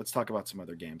games here. Let's talk about some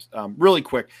other games. Really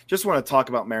quick, just want to talk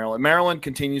about Maryland. Maryland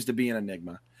continues to be an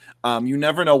enigma. You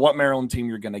never know what Maryland team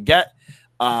you're going to get.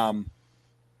 Some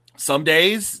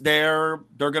days they're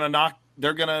going to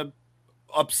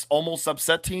almost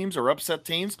upset teams or upset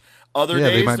teams. Other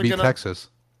days they might beat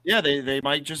Texas. Yeah, they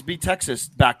might just beat Texas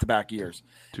back-to-back years.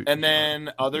 And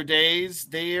then other days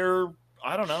they're,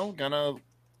 I don't know, going to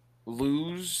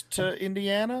lose to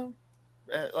Indiana.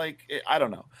 I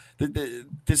don't know.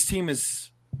 This team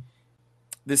is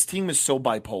so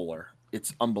bipolar.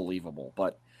 It's unbelievable.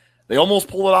 But they almost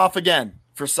pulled it off again.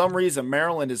 For some reason,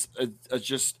 Maryland is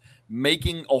just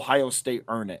making Ohio State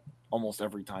earn it almost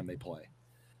every time they play.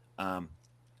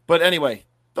 But anyway,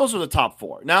 those are the top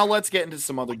 4. Now let's get into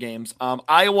some other games.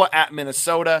 Iowa at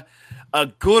Minnesota, a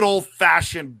good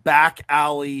old-fashioned back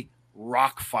alley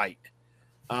rock fight.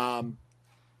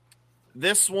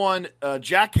 This one,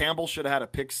 Jack Campbell should have had a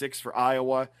pick 6 for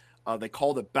Iowa. They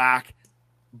called it back.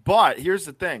 But here's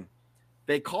the thing.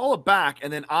 They call it back,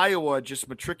 and then Iowa just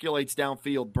matriculates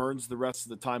downfield, burns the rest of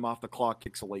the time off the clock,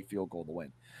 kicks a late field goal to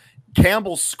win.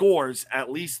 Campbell scores at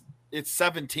least it's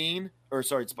 17, or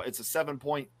sorry, it's a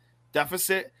 7-point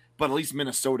deficit, but at least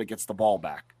Minnesota gets the ball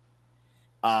back.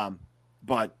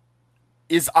 But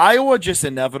is Iowa just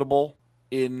inevitable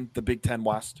in the Big Ten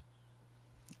West?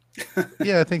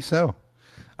 Yeah, I think so.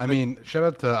 I mean, shout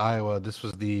out to Iowa. This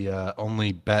was the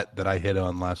only bet that I hit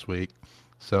on last week.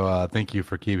 So thank you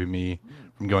for keeping me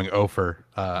from going over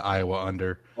Iowa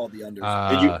under. All the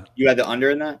unders. You had the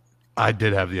under in that? I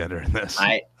did have the under in this.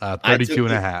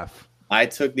 32.5. I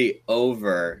took the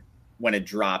over when it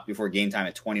dropped before game time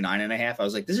at 29.5. I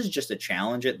was like, this is just a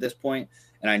challenge at this point,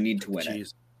 and I need to win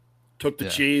it. Took the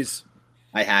cheese.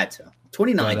 I had to.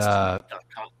 29.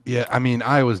 Yeah, I mean,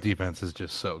 Iowa's defense is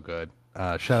just so good.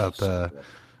 Shout out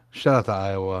Shout out to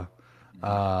Iowa.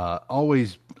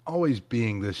 Always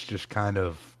being this just kind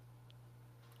of,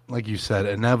 like you said,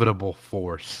 inevitable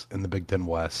force in the Big Ten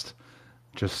West.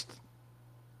 Just,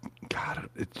 God,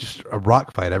 it's just a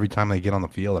rock fight every time they get on the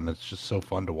field, and it's just so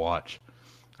fun to watch.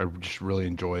 I just really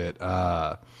enjoy it.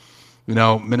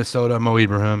 Minnesota, Mo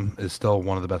Ibrahim is still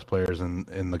one of the best players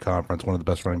in the conference, one of the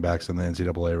best running backs in the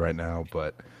NCAA right now.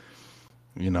 But,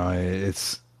 you're not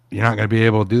going to be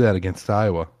able to do that against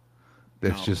Iowa.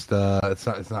 It's just it's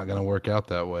not going to work out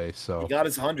that way. So he got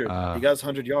his 100. He got his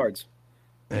 100 yards.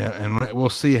 Yeah, and we'll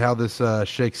see how this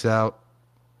shakes out.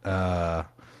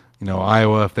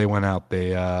 Iowa, if they went out,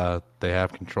 they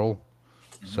have control.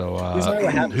 So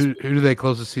who do they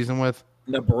close the season with?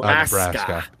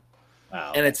 Nebraska.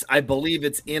 Wow. And I believe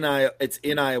it's in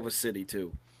Iowa City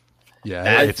too.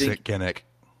 Yeah, it's at Kinnick.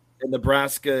 And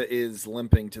Nebraska is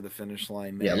limping to the finish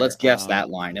line there. Yeah, let's guess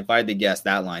that line. If I had to guess,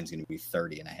 that line's going to be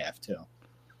 30.5 too.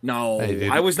 No, hey,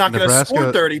 dude, I was not going to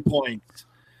score 30 points.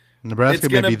 Nebraska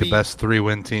may be the best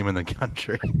 3-win team in the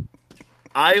country.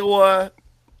 Iowa,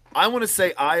 I want to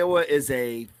say Iowa is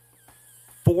a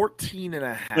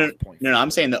 14.5 point. No,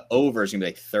 I'm saying the over is going to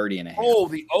be like 30.5. Oh,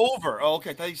 the over. Oh, okay.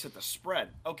 I thought you said the spread.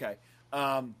 Okay.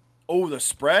 The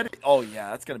spread? Oh, yeah.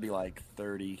 That's going to be like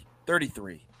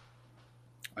 33.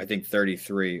 I think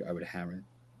 33. I would hammer it.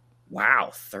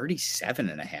 Wow,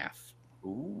 37.5.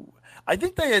 Ooh. I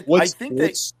think they had.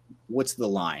 What's the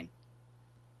line?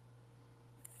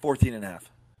 14.5.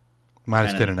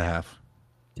 Minus 10.5.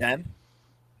 10?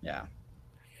 Yeah.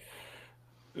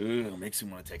 Ooh, makes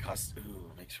me want to take Huskers.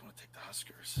 Ooh, makes me want to take the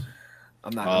Huskers.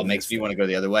 I'm not. Oh, it makes me want to go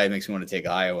the other way. It makes me want to take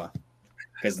Iowa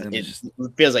because it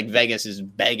feels like Vegas is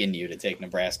begging you to take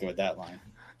Nebraska with that line.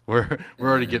 We're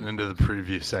already getting into the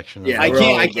preview section. Yeah, I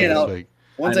can't help.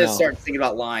 Once I start thinking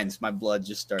about lines, my blood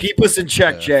just starts. Keep us in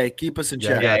check, Jay. Keep us in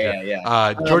check.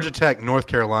 Yeah. Georgia Tech, North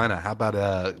Carolina. How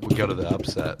about we go to the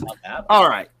upset? All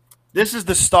right. This is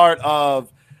the start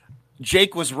of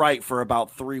Jake was right for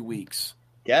about 3 weeks.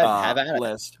 Yeah, have at it.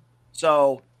 List.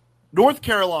 So, North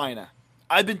Carolina.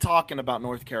 I've been talking about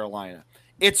North Carolina.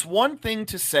 It's one thing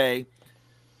to say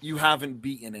you haven't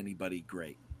beaten anybody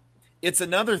great. It's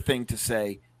another thing to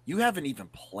say you haven't even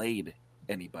played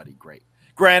anybody great.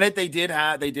 Granted, they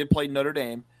did play Notre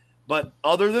Dame, but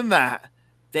other than that,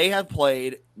 they have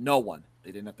played no one.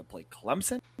 They didn't have to play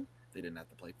Clemson. They didn't have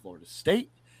to play Florida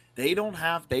State. They didn't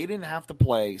have to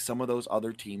play some of those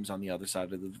other teams on the other side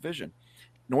of the division.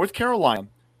 North Carolina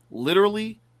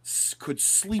literally could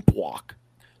sleepwalk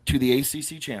to the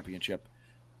ACC championship,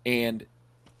 and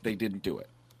they didn't do it.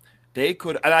 They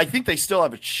could, and I think they still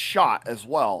have a shot as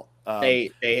well. They're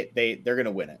going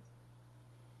to win it.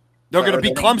 They're going to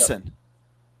beat Clemson.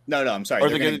 No, I'm sorry.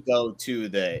 They're going to go to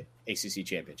the ACC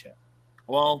championship.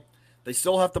 Well, they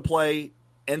still have to play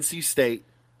NC State,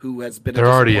 who has been. They're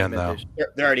already in though.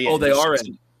 They're already in. Oh, they are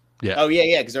in. Yeah. Oh,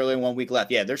 yeah, because there's only 1 week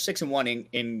left. Yeah, they're 6-1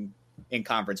 in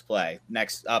conference play.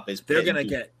 Next up is they're going to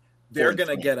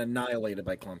get annihilated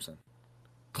by Clemson.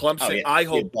 Clemson.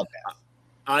 Oh,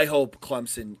 I hope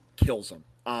Clemson kills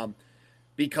them.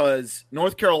 Because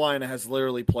North Carolina has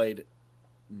literally played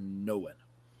no one.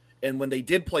 And when they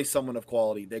did play someone of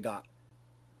quality, they got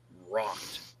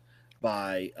rocked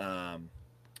by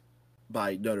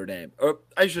Notre Dame. Or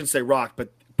I shouldn't say rocked, but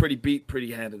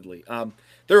pretty handedly.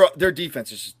 Their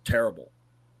defense is just terrible.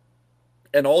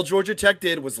 And all Georgia Tech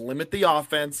did was limit the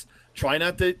offense, try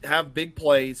not to have big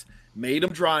plays, made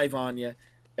them drive on you,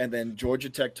 and then Georgia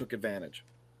Tech took advantage.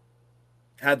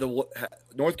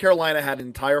 North Carolina had an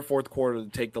entire fourth quarter to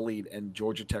take the lead, and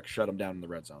Georgia Tech shut them down in the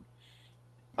red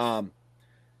zone.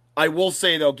 I will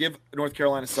say, though, give North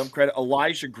Carolina some credit.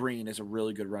 Elijah Green is a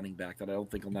really good running back that I don't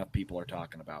think enough people are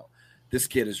talking about. This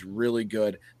kid is really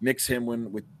good. Mix him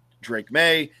with Drake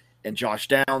May and Josh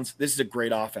Downs. This is a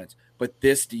great offense. But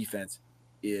this defense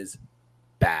is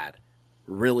bad,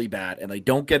 really bad. And they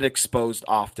don't get exposed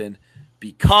often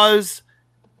because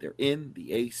they're in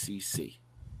the ACC.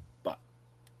 But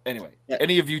anyway,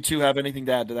 any of you two have anything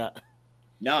to add to that?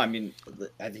 No, I mean,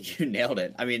 I think you nailed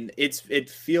it. I mean, it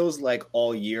feels like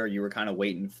all year you were kind of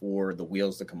waiting for the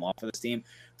wheels to come off of this team.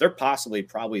 They're probably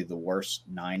the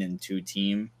worst 9-2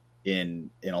 team in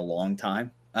a long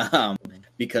time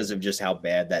because of just how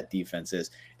bad that defense is.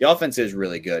 The offense is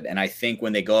really good, and I think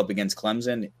when they go up against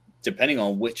Clemson, depending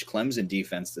on which Clemson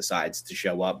defense decides to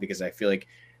show up, because I feel like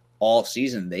all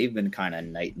season they've been kind of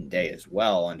night and day as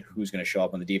well, and who's going to show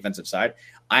up on the defensive side,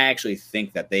 I actually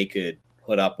think that they could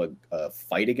put up a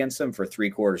fight against them for 3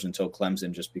 quarters until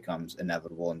Clemson just becomes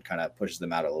inevitable and kind of pushes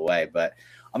them out of the way. But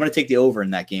I'm going to take the over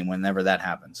in that game whenever that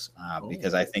happens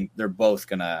because I think they're both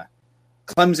going to –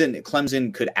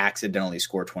 Clemson could accidentally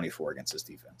score 24 against this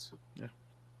defense. Yeah.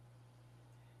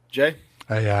 Jay?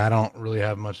 Yeah, I don't really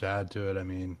have much to add to it. I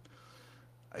mean,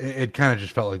 it kind of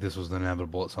just felt like this was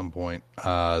inevitable at some point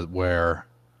where,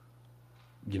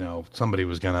 somebody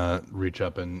was going to reach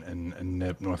up and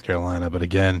nip North Carolina. But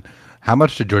again, how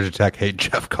much did Georgia Tech hate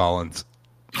Jeff Collins?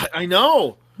 I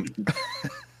know.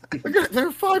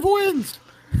 They're 5 wins.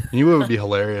 You know what would be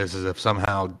hilarious is if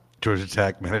somehow Georgia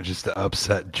Tech manages to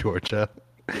upset Georgia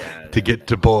to get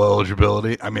to bowl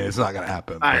eligibility. I mean, it's not going to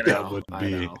happen. But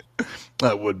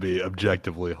that would be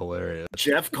objectively hilarious.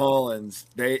 Jeff Collins,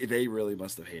 they really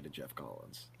must have hated Jeff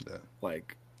Collins. Yeah.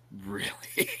 Like,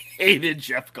 really hated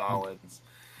Jeff Collins.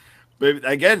 But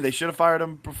again, they should have fired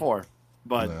him before.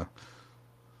 But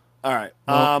all right.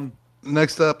 Well,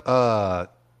 next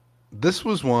up, this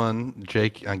was one,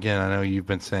 Jake. Again, I know you've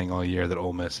been saying all year that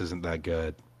Ole Miss isn't that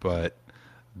good, but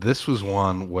this was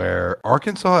one where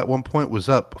Arkansas at one point was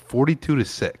up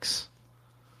 42-6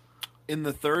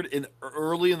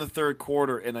 early in the third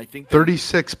quarter, and I think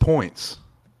 36 points.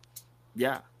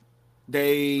 Yeah,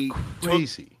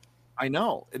 crazy. I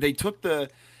know they took Pittman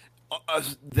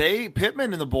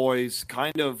and the boys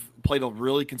kind of played a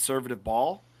really conservative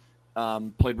ball,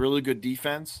 played really good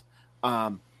defense.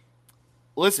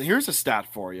 Listen, here's a stat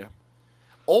for you.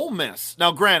 Ole Miss.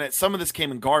 Now, granted, some of this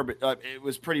came in garbage.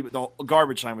 The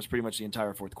garbage time was pretty much the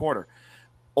entire fourth quarter.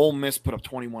 Ole Miss put up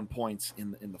 21 points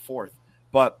in the fourth,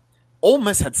 but Ole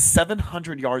Miss had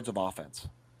 700 yards of offense.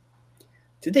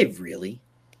 Did they really?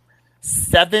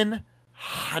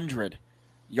 700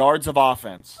 yards of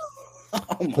offense.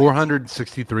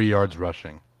 463 yards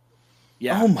rushing.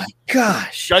 Yeah. Oh my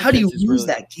gosh! How do you lose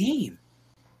that game?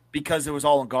 Because it was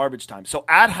all in garbage time. So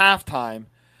at halftime,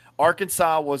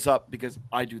 Arkansas was up because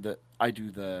I do the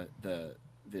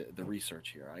research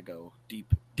here. I go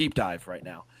deep dive right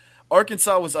now.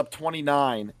 Arkansas was up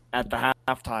 29 at the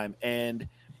halftime, and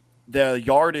the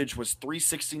yardage was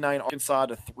 369 Arkansas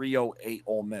to 308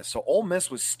 Ole Miss. So Ole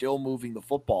Miss was still moving the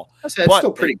football. That's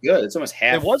still pretty good. It's almost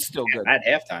half. It was still good at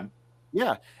halftime.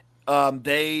 Yeah,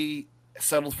 they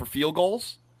settled for field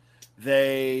goals.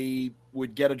 They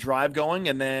would get a drive going,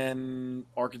 and then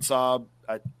Arkansas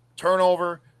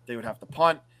turnover. They would have to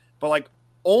punt. But like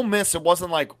Ole Miss, it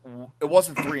wasn't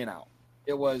 3 and out.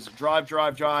 It was drive.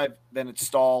 Then it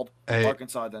stalled.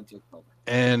 Arkansas then took over.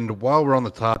 And while we're on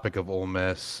the topic of Ole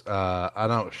Miss,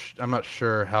 I'm not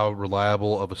sure how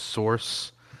reliable of a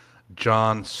source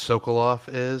John Sokoloff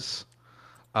is,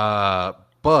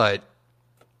 but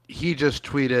he just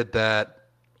tweeted that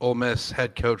Ole Miss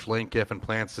head coach Lane Kiffin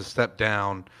plans to step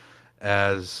down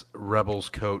as Rebels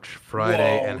coach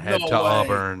Friday and head to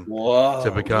Auburn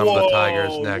to become the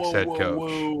Tigers' next head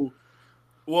coach.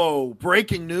 Whoa.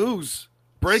 Breaking news.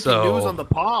 News on the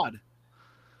pod.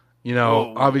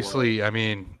 Obviously, I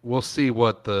mean, we'll see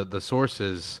what the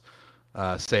sources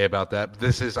say about that.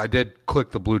 I did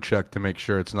click the blue check to make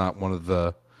sure it's not one of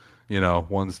the,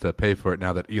 ones that pay for it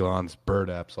now that Elon's Bird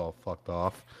app's all fucked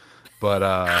off.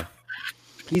 But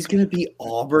he's going to be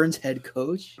Auburn's head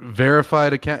coach?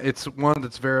 Verified account. It's one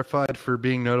that's verified for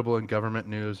being notable in government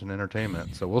news and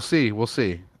entertainment. So we'll see.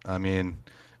 I mean,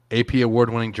 AP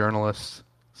award-winning journalist.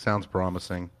 Sounds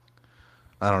promising.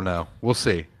 I don't know. We'll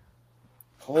see.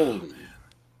 Holy.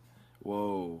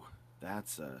 Whoa.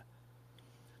 That's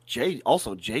Jay.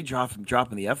 Also, Jay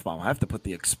dropping the F-bomb. I have to put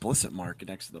the explicit mark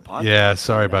next to the podcast. Yeah,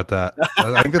 sorry about that.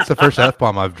 I think that's the first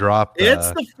F-bomb I've dropped.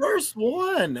 It's the first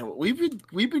one.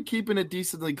 We've been keeping it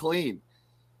decently clean.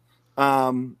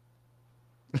 No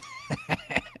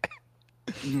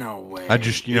way. I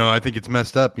just, I think it's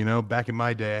messed up. Back in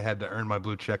my day, I had to earn my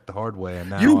blue check the hard way, and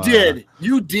now you did.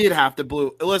 You did have to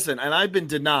blue. Listen, and I've been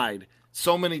denied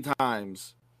so many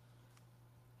times.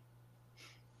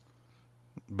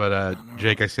 But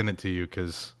Jake, I sent it to you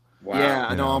because yeah,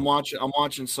 I know. I'm watching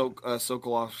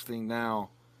Sokolov's thing now.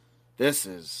 This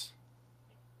is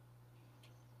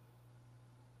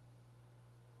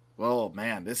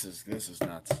this is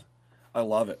nuts. I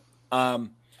love it.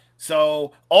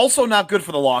 So also not good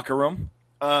for the locker room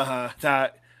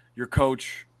that your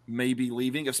coach may be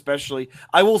leaving. Especially,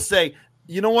 I will say,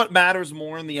 you know what matters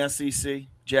more in the SEC,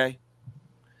 Jay?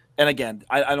 And again,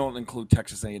 I don't include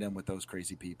Texas A&M with those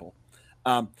crazy people.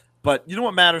 But you know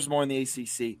what matters more in the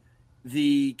ACC?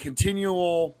 The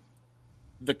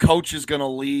coach is going to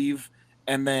leave,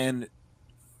 and then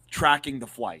tracking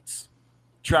flights.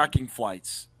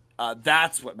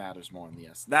 That's what matters more in the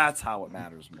S. That's how it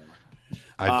matters more.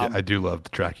 I do love the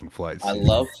tracking flights. I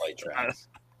love flight tracks.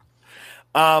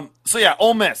 So yeah,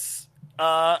 Ole Miss,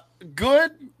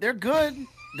 good. They're good.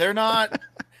 They're not.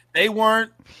 They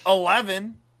weren't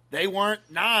 11. They weren't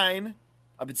 9.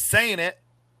 I've been saying it.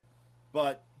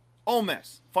 But Ole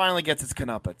Miss finally gets its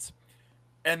comeuppance.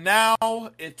 And now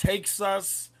it takes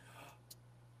us,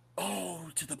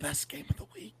 to the best game of the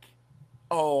week.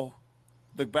 Oh,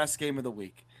 the best game of the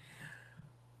week.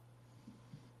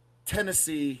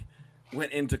 Tennessee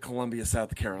went into Columbia,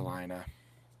 South Carolina.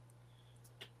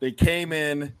 They came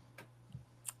in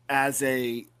as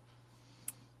a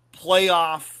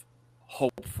playoff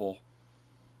hopeful,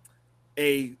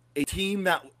 a team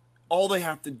that all they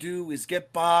have to do is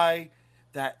get by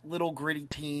that little gritty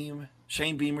team,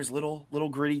 Shane Beamer's little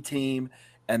gritty team,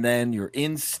 and then you're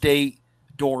in-state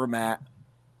doormat,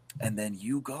 and then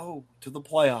you go to the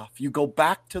playoff. You go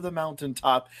back to the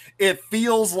mountaintop. It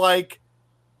feels like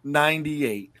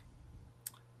 98.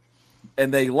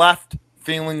 And they left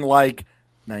feeling like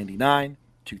 99,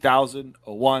 2000,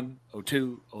 01,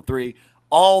 02, 03,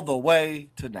 all the way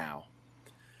to now.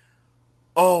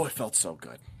 Oh, it felt so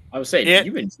good. I was saying,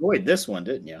 you enjoyed this one,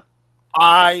 didn't you?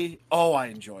 I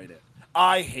enjoyed it.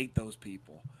 I hate those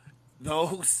people.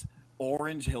 Those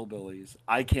orange hillbillies.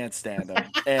 I can't stand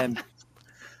them.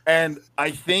 And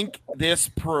I think this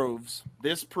proves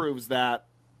that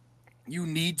you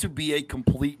need to be a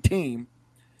complete team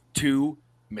to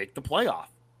make the playoff.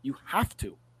 You have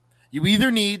to. You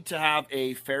either need to have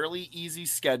a fairly easy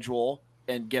schedule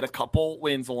and get a couple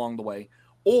wins along the way,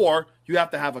 or you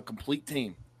have to have a complete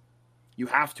team. You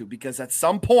have to, because at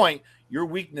some point your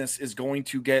weakness is going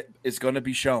to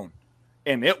be shown.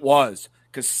 And it was,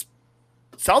 because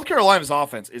South Carolina's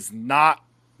offense is not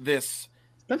this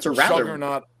Spencer Rattler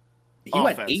juggernaut. He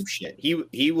went ape shit.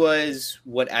 He was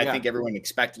what I think everyone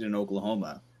expected in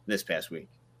Oklahoma this past week.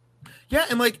 Yeah,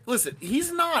 and listen,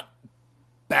 he's not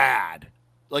bad.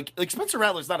 Like Spencer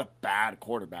Rattler's not a bad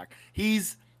quarterback.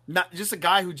 He's not just a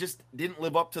guy who just didn't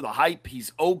live up to the hype.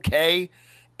 He's okay.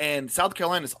 And South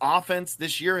Carolina's offense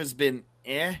this year has been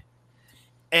and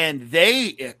they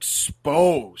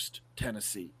exposed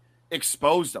Tennessee.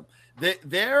 Exposed them.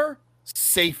 Their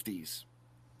safeties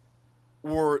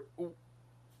were,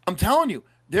 I'm telling you,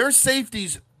 their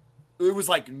safeties, it was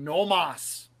like no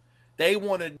mas. They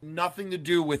wanted nothing to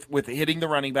do with hitting the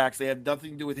running backs. They had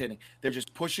nothing to do with hitting. They're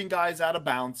just pushing guys out of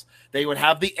bounds. They would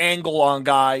have the angle on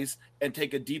guys and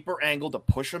take a deeper angle to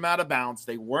push them out of bounds.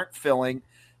 They weren't filling.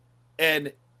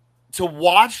 And to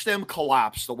watch them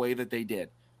collapse the way that they did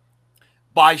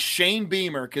by Shane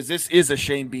Beamer, because this is a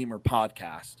Shane Beamer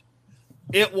podcast,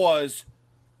 it was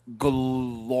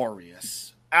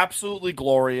glorious. Absolutely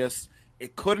glorious.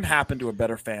 It couldn't happen to a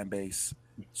better fan base.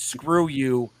 Screw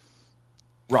you.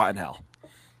 Rotten hell.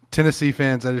 Tennessee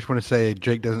fans, I just want to say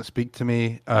Jake doesn't speak for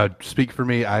me.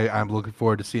 I'm looking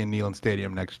forward to seeing Neyland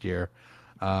Stadium next year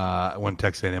when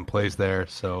Texas A&M plays there.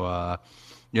 So,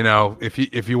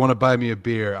 if you want to buy me a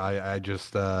beer, I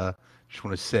just want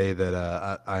to say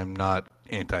that I'm not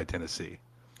anti-Tennessee.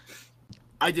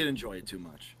 I did enjoy it too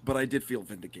much, but I did feel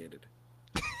vindicated.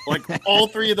 Like all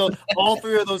three of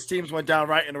those teams went down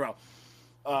right in a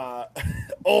row.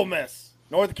 Ole Miss,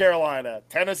 North Carolina,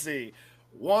 Tennessee,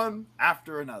 one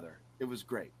after another. It was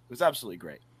great. It was absolutely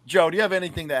great. Joe, do you have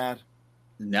anything to add?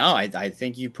 No, I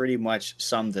think you pretty much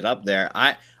summed it up there.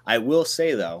 I will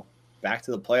say, though, back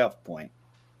to the playoff point,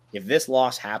 if this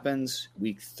loss happens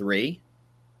week 3,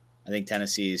 I think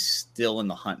Tennessee is still in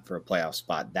the hunt for a playoff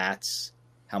spot. That's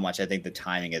how much I think the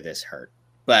timing of this hurt.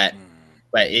 But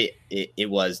it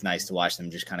was nice to watch them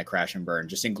just kind of crash and burn,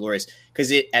 just inglorious.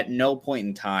 Because at no point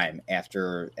in time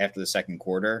after the second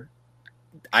quarter,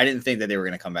 I didn't think that they were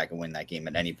going to come back and win that game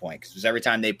at any point. Because every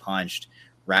time they punched,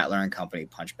 Rattler and company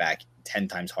punched back 10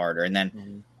 times harder. And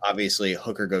then obviously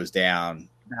Hooker goes down,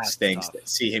 stinks.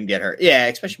 See him get hurt. Yeah,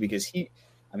 especially because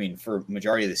for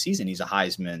majority of the season, he's a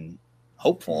Heisman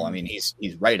hopeful. I mean, he's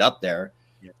right up there.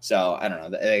 Yeah. So I don't know.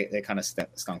 They kind of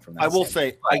stung from that. I will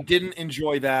say I didn't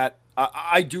enjoy that.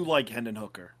 I do like Hendon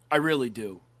Hooker. I really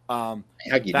do. How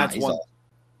can you not? He's awesome.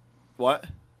 What?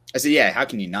 I said, yeah. How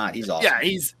can you not? He's awesome. Yeah,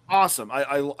 he's awesome.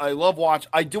 I love watch.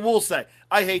 Will say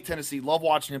I hate Tennessee. Love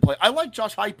watching him play. I like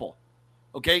Josh Heupel.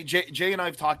 Okay, Jay and I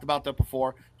have talked about that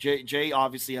before. Jay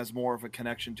obviously has more of a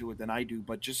connection to it than I do,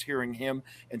 but just hearing him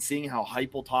and seeing how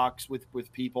Heupel talks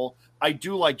with people, I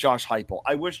do like Josh Heupel.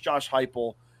 I wish Josh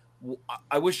Heupel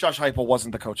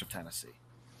wasn't the coach of Tennessee.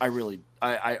 I really,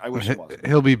 I wish he wasn't.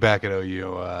 He'll be back at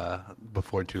OU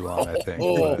before too long, I think.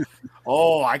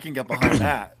 I can get behind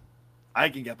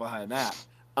that.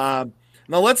 Now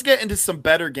let's get into some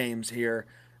better games here.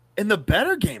 And the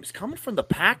better games coming from the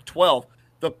Pac-12.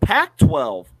 The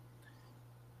Pac-12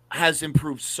 has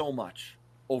improved so much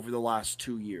over the last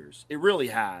 2 years. It really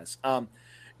has.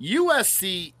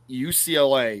 USC,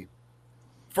 UCLA,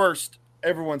 first,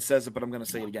 everyone says it, but I'm going to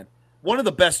say it again. one of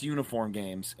the best uniform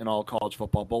games in all college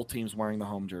football. Both teams wearing the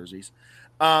home jerseys.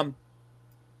 But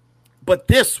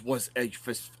this was a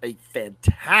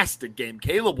fantastic game.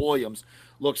 Caleb Williams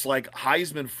looks like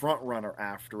Heisman front runner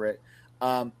after it.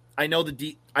 I know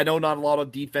not a lot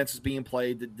of defense is being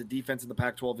played. The defense in the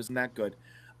Pac-12 isn't that good.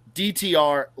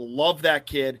 DTR, love that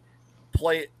kid.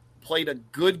 Played a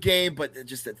good game, but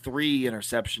just at 3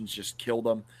 interceptions just killed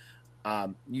him.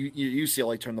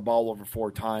 UCLA turned the ball over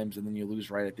 4 times, and then you lose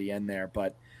right at the end there.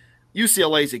 But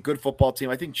UCLA is a good football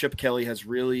team. I think Chip Kelly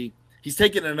he's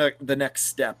taken the next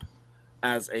step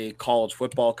as a college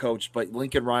football coach. But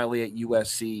Lincoln Riley at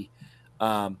USC,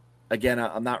 again,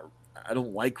 I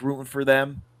don't like rooting for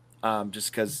them,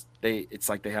 just because it's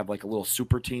like they have like a little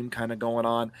super team kind of going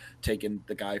on, taking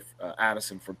the guy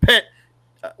Addison from Pitt,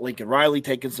 Lincoln Riley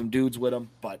taking some dudes with him.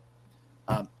 But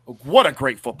what a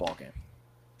great football game.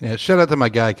 Yeah, shout out to my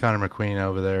guy Connor McQueen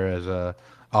over there as a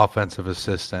offensive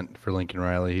assistant for Lincoln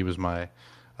Riley. He was my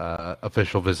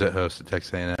official visit host at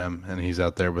Texas A&M, and he's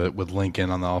out there with Lincoln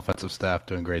on the offensive staff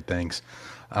doing great things.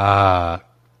 I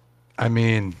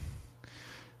mean,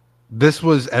 this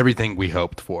was everything we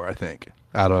hoped for, I think,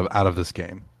 out of this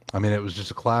game. I mean, it was just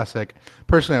a classic.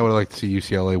 Personally, I would like to see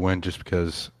UCLA win just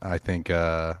because I think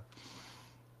it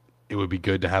would be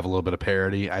good to have a little bit of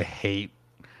parity. I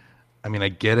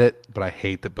get it, but I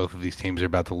hate that both of these teams are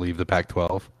about to leave the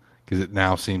Pac-12 because it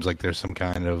now seems like there's some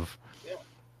kind of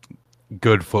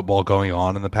good football going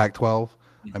on in the Pac-12.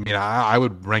 I mean, I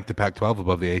would rank the Pac-12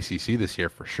 above the ACC this year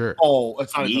for sure. Oh,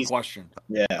 that's not even a question.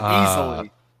 Yeah,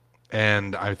 easily.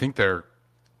 And I think they're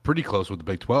pretty close with the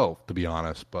Big 12, to be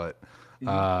honest. But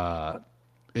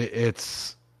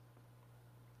it's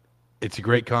a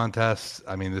great contest.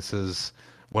 I mean, this is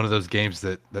one of those games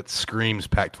that screams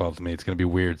Pac-12 to me. It's going to be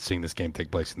weird seeing this game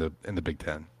take place in the Big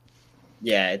Ten.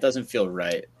 Yeah, it doesn't feel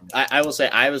right. I will say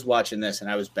I was watching this and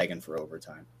I was begging for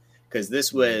overtime because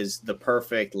this was the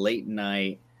perfect late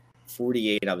night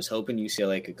 48. I was hoping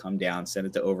UCLA could come down, send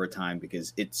it to overtime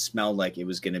because it smelled like it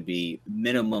was going to be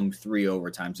minimum 3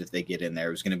 overtimes if they get in there.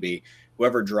 It was going to be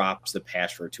whoever drops the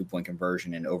pass for a 2-point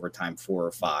conversion in overtime 4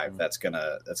 or 5. That's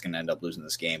gonna end up losing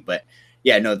this game. But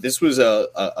yeah, no, this was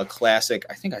a classic.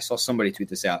 I think I saw somebody tweet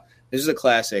this out. This is a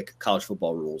classic college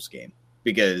football rules game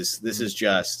because this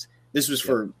was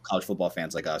for college football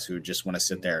fans like us who just want to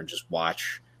sit there and just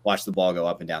watch the ball go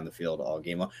up and down the field all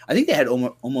game long. I think they had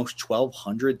almost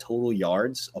 1,200 total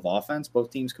yards of offense,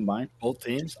 both teams combined. Both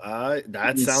teams?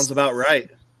 That sounds about right.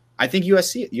 I think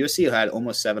USC had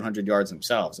almost 700 yards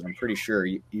themselves, and I'm pretty sure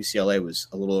UCLA was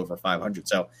a little over 500.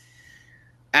 So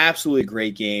absolutely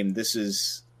great game. This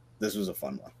was a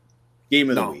fun one. Game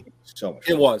of the week. So much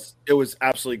fun. It was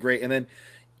absolutely great. And then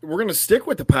we're going to stick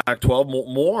with the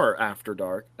Pac-12 more after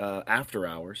dark, after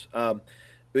hours.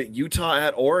 Utah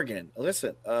at Oregon.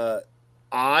 Listen,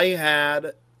 I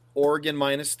had Oregon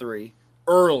 -3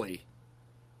 early.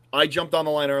 I jumped on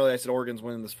the line early. I said Oregon's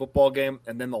winning this football game,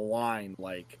 and then the line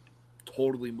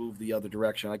totally moved the other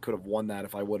direction. I could have won that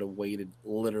if I would have waited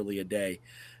literally a day.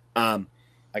 I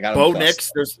got Bo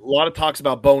Nix. There's a lot of talks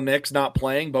about Bo Nix not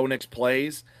playing. Bo Nix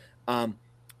plays.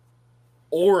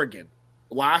 Oregon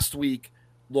last week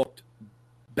looked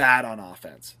bad on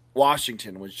offense.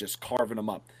 Washington was just carving them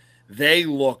up. They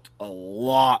looked a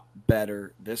lot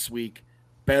better this week.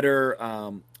 Better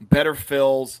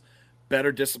fills,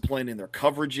 better discipline in their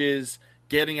coverages,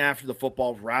 getting after the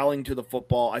football, rallying to the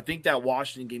football. I think that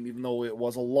Washington game, even though it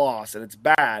was a loss and it's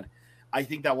bad, I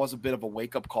think that was a bit of a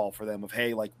wake-up call for them of,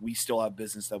 hey, we still have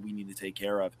business that we need to take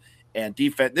care of. And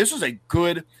defense, this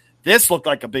looked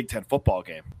like a Big Ten football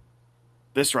game.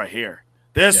 This right here.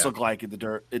 This looked like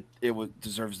it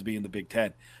deserves to be in the Big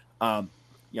Ten.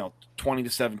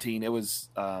 20-17. It was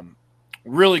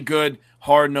really good,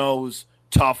 hard-nosed,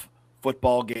 tough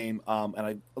football game, and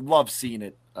I love seeing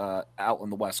it out on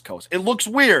the West Coast. It looks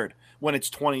weird when it's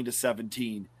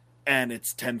 20-17 and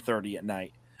it's 10:30 at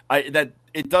night.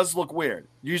 It does look weird.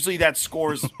 Usually that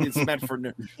scores is meant for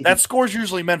noon. That score's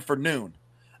usually meant for noon.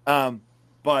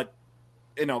 But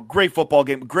great football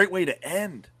game, great way to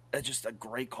end. It's just a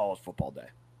great college football day.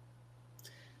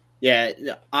 Yeah,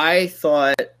 I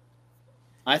thought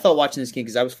watching this game,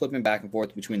 because I was flipping back and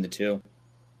forth between the two,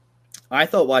 I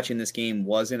thought watching this game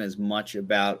wasn't as much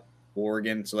about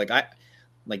Oregon. So,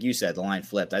 like you said, the line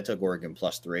flipped. I took Oregon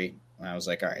 +3, and I was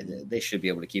like, all right, they should be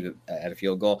able to keep it at a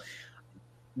field goal.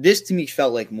 This, to me,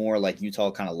 felt like more like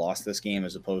Utah kind of lost this game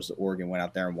as opposed to Oregon went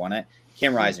out there and won it.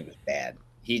 Cam Rising was bad.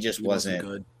 He just wasn't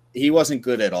good. He wasn't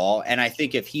good at all. And I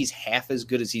think if he's half as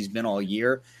good as he's been all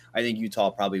year, I think Utah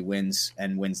probably wins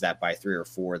that by 3 or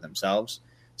 4 themselves.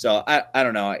 So I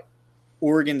don't know.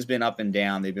 Oregon's been up and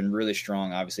down. They've been really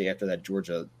strong, obviously, after that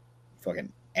Georgia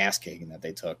fucking ass kicking that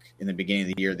they took in the beginning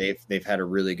of the year. They've had a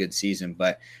really good season,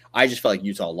 but I just felt like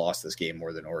Utah lost this game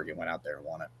more than Oregon went out there and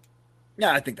won it.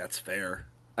 Yeah, I think that's fair.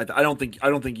 I don't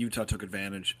think Utah took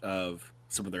advantage of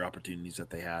some of their opportunities that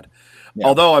they had. Yeah.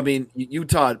 Although, I mean,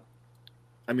 Utah,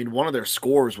 one of their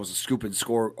scores was a scoop and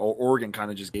score. Oregon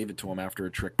kind of just gave it to them after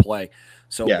a trick play.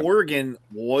 So Oregon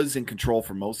was in control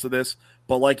for most of this.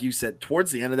 But like you said,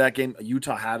 towards the end of that game,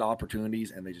 Utah had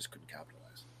opportunities and they just couldn't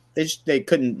capitalize. They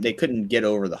couldn't get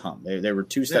over the hump. They were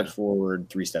 2 steps forward,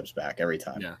 3 steps back every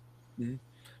time. Yeah. Mm-hmm.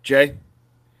 Jay?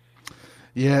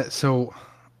 Yeah, so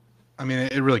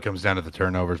it really comes down to the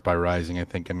turnovers by Rising. I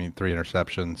think 3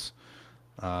 interceptions.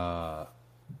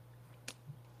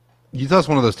 Utah's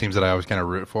one of those teams that I always kind of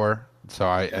root for. So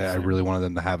I really wanted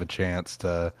them to have a chance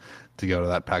to go to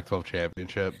that Pac-12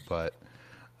 championship. But,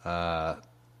 hats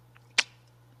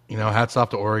off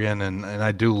to Oregon. And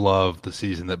I do love the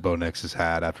season that Bo Nix has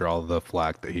had after all the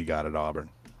flack that he got at Auburn.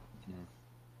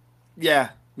 Yeah,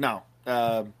 no.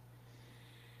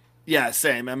 Yeah,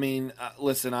 same.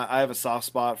 Listen, I have a soft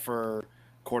spot for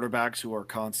quarterbacks who are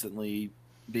constantly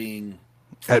being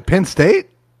at Penn State.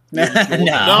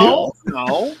 No.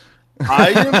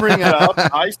 I didn't bring it up.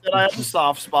 I said I have a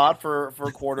soft spot for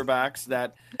quarterbacks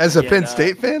that. As a Penn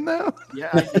State fan, though. Yeah,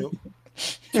 I do.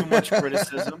 Too much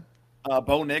criticism.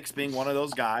 Bo Nix being one of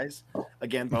those guys.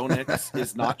 Again, Bo Nix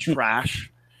is not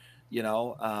trash.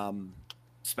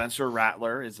 Spencer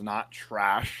Rattler is not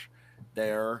trash.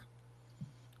 They're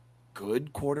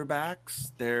good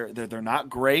quarterbacks. They're not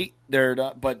great. They're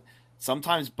not, but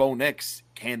sometimes Bo Nix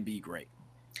can be great.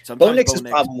 Bo Nix's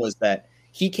problem was that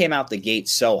he came out the gate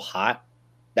so hot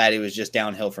that it was just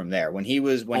downhill from there. When he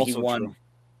won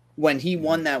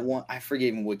that one, I forget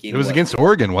even what game it was against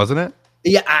Oregon, wasn't it?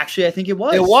 Yeah, actually, I think it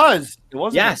was. It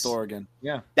was against Oregon.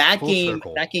 Yeah, that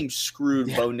game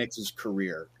screwed Bo Nix's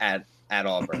career at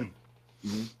Auburn.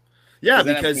 Mm-hmm. Yeah,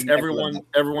 because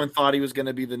everyone thought he was going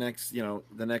to be the next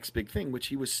big thing, which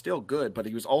he was still good, but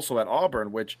he was also at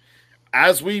Auburn, which,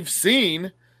 as we've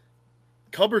seen,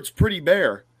 cupboard's pretty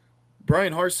bare.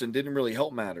 Brian Harsin didn't really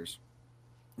help matters.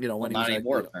 When he was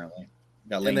anymore, apparently.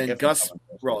 And then Gus,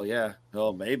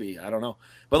 maybe, I don't know.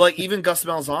 But even Gus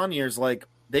Malzahn years,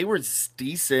 they were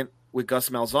decent with Gus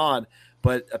Malzahn,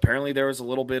 but apparently there was a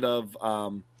little bit of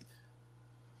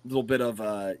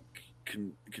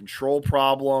control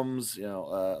problems.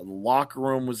 The locker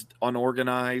room was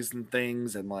unorganized and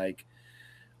things, and I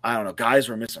don't know, guys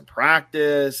were missing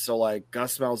practice, so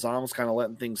Gus Malzahn was kind of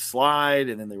letting things slide,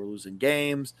 and then they were losing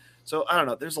games. So I don't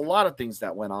know. There's a lot of things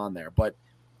that went on there, but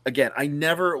again, I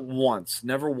never once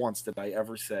did I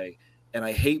ever say, and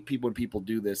I hate when people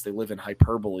do this. They live in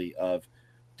hyperbole of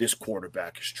this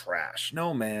quarterback is trash.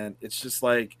 No, man, it's just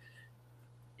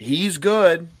he's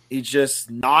good. He's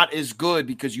just not as good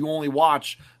because you only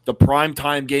watch the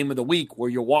primetime game of the week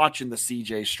where you're watching the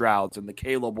CJ Strouds and the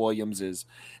Caleb Williamses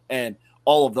and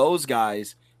all of those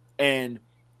guys, and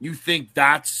you think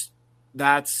that's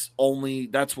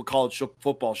what college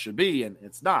football should be, and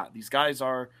it's not. These guys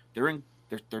they're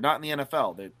not in the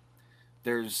NFL.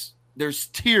 There's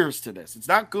tiers to this. It's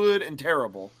not good and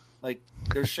terrible.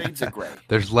 There's shades of gray.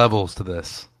 There's levels to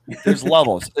this. There's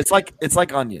levels. It's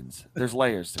like onions. There's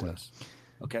layers to this.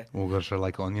 Okay. Well, those are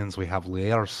like onions. We have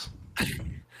layers.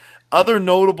 Other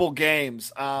notable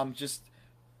games. Just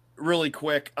really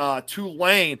quick.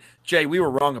 Tulane. Jay, we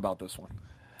were wrong about this one.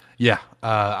 Yeah,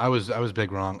 I was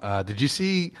big wrong. Did you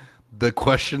see the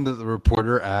question that the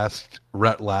reporter asked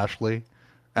Rhett Lashley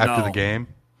after the game?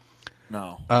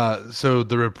 No. So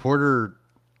the reporter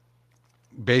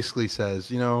basically says,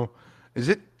 is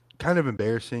it kind of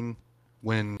embarrassing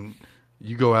when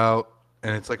you go out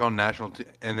and it's on national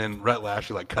and then Rhett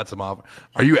Lashley cuts him off?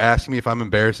 Are you asking me if I'm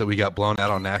embarrassed that we got blown out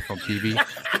on national TV?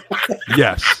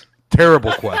 Yes.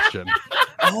 Terrible question.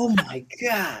 Oh my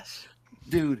gosh.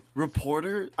 Dude,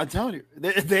 reporter, I'm telling you,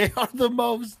 they are the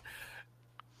most,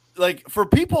 for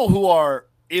people who are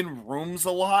in rooms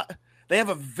a lot, they have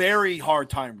a very hard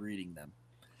time reading them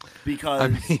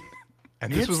because.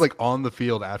 And this was on the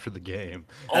field after the game.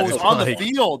 Oh, it's on the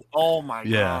field. Oh my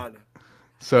God.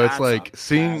 So it's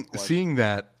seeing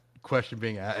that question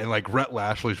being asked and Rhett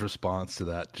Lashley's response to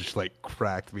that just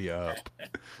cracked me up.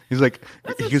 He's am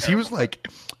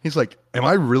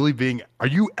I really are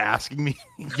you asking me?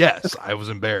 Yes, I was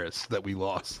embarrassed that we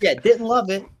lost. Yeah, didn't love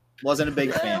it. Wasn't a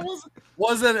big fan.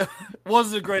 Wasn't a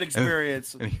great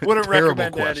experience. Wouldn't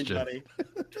recommend to anybody.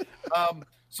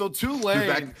 So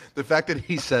Tulane. The fact that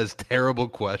he says terrible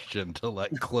question to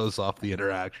close off the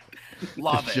interaction.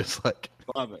 Love it. Just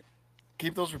love it.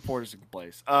 Keep those reporters in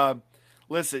place.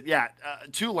 Listen, yeah,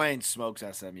 Tulane smokes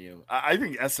SMU. I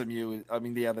think SMU. I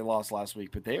mean, yeah, they lost last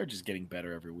week, but they are just getting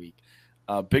better every week.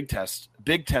 Big test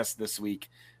this week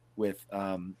with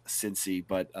Cincy,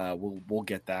 but we'll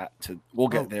get there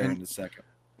in a second.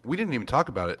 We didn't even talk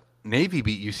about it. Navy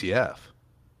beat UCF.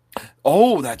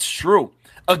 Oh, that's true.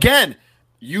 Again,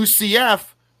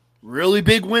 UCF, really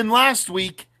big win last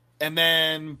week, and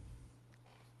then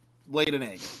laid an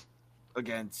egg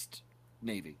against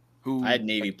Navy. Who I had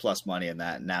Navy plus money in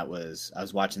that, and I was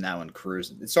watching that one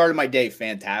cruising. It started my day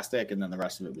fantastic, and then the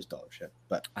rest of it was dog shit.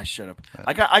 But I should have.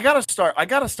 I gotta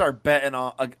start betting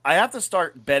on. I have to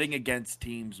start betting against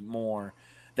teams more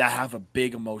that have a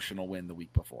big emotional win the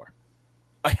week before.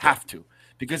 I have to,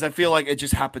 because I feel like it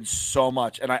just happens so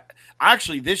much. And I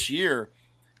actually this year,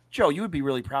 Joe, you would be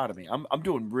really proud of me. I'm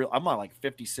on like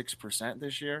 56%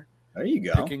 this year. There you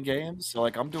go. Picking games, so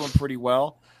like I'm doing pretty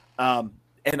well.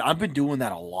 And I've been doing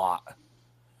that a lot.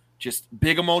 Just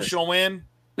big emotional win,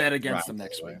 bet against them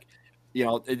next week. You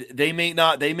know, they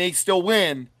may still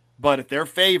win, but if they're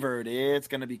favored, it's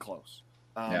going to be close.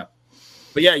 But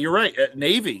yeah, you're right.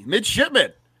 Navy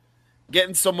midshipmen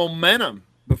getting some momentum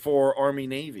before Army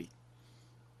Navy.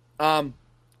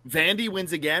 Vandy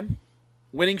wins again,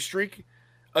 winning streak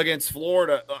against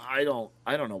Florida. I don't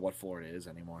know what Florida is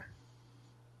anymore.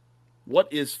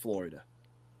 What is Florida?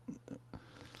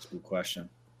 That's a good question.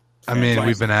 I mean,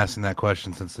 we've been asking that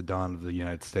question since the dawn of the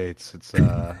United States. It's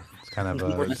kind of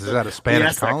is that a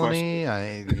Spanish colony?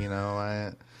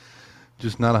 I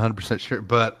just not 100% sure,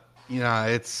 but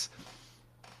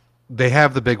they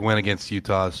have the big win against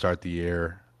Utah to start the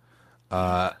year,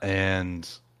 and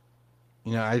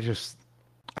I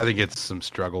think it's some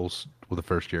struggles with a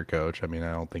first-year coach. I mean,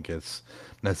 I don't think it's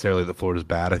necessarily that Florida's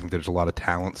bad. I think there's a lot of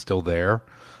talent still there.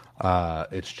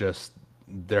 It's just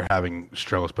they're having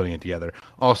struggles putting it together.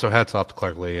 Also, hats off to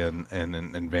Clark Lee and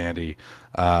Vandy.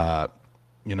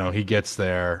 He gets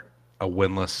there, a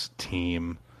winless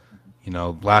team.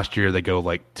 Last year they go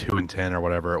like 2-10 or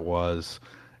whatever it was.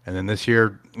 And then this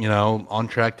year, on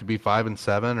track to be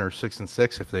 5-7 or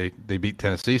 6-6 if they beat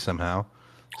Tennessee somehow.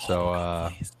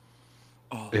 So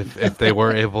if they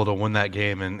were able to win that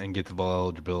game and get the bowl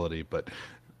eligibility. But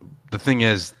the thing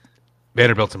is,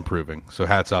 Vanderbilt's improving, so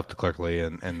hats off to Clark Lee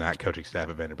and that coaching staff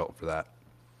at Vanderbilt for that.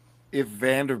 If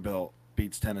Vanderbilt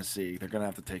beats Tennessee, they're gonna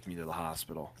have to take me to the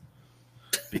hospital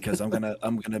because I'm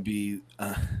gonna be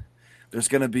there's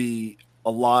gonna be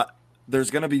blood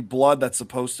that's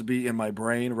supposed to be in my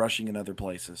brain rushing in other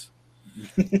places.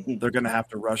 They're gonna have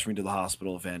to rush me to the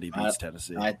hospital if Vandy beats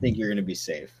Tennessee. I think you're gonna be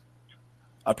safe.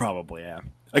 I probably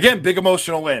am. Again, big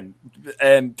emotional win,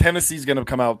 and Tennessee's going to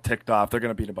come out ticked off. They're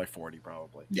going to beat it by 40,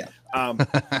 probably. Yeah.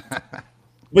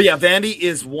 But yeah, Vandy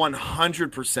is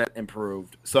 100%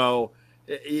 improved. So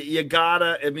you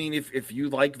gotta. I mean, if you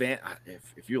like Vandy,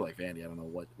 I don't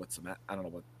know what's the matter. I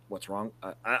don't know what's wrong.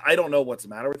 I don't know what's the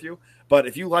matter with you. But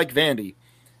if you like Vandy,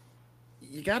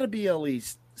 you got to be at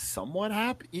least somewhat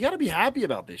happy. You got to be happy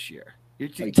about this year. You're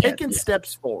taking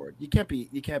steps forward. You can't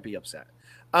be upset.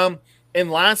 And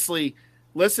lastly,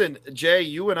 listen, Jay,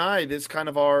 you and I, this kind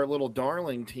of our little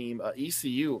darling team,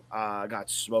 ECU, got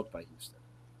smoked by Houston.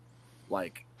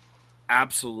 Like,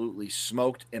 absolutely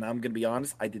smoked. And I'm going to be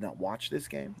honest, I did not watch this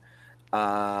game.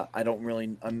 I don't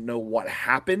really know what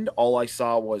happened. All I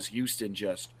saw was Houston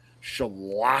just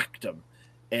shellacked them.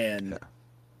 And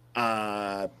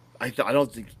I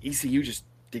don't think ECU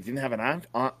they didn't have an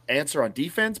answer on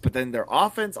defense, but then their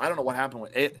offense, I don't know what happened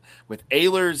with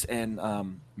Ehlers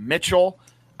and Mitchell.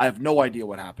 I have no idea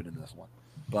what happened in this one.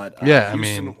 But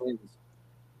Houston wins.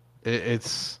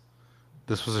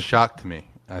 This was a shock to me.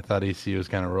 I thought ECU was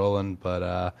kind of rolling, but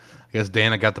I guess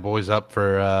Dana got the boys up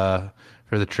for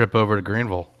the trip over to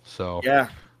Greenville. So yeah,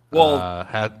 well,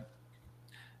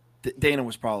 Dana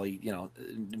was probably,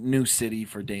 new city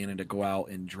for Dana to go out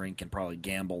and drink and probably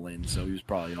gamble in. So he was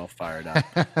probably all fired up.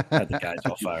 Had the guys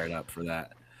all fired up for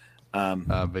that.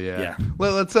 But yeah.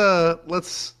 Well,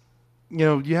 let's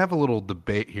you have a little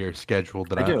debate here scheduled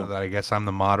that I guess I'm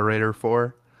the moderator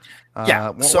for.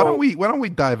 So why don't we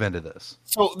dive into this?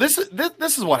 So this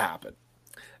is what happened.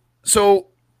 So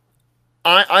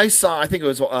I saw, I think it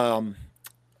was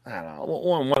I don't know,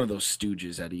 one of those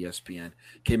stooges at ESPN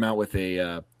came out with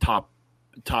a top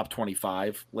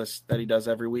 25 list that he does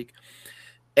every week,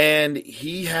 and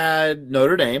he had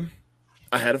Notre Dame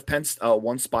ahead of Penn,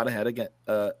 one spot ahead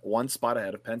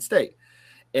of Penn State,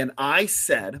 and I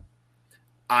said,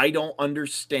 I don't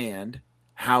understand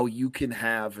how you can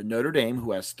have Notre Dame,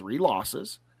 who has 3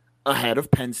 losses, ahead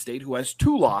of Penn State, who has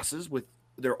 2 losses. With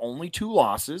their only 2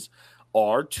 losses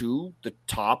are to the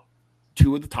top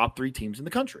 2 of the top 3 teams in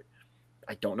the country.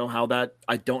 I don't know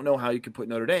how you could put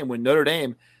Notre Dame when Notre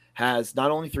Dame has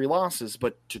not only 3 losses,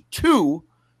 but to 2,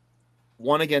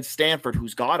 one against Stanford,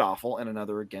 who's god-awful, and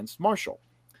another against Marshall.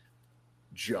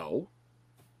 Joe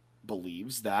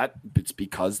believes that it's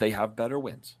because they have better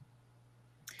wins.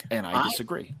 And I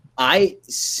disagree. I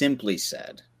simply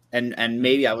said, and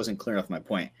maybe I wasn't clear enough my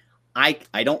point, I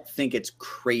don't think it's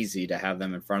crazy to have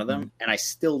them in front of them, and I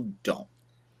still don't,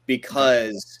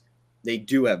 because they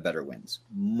do have better wins,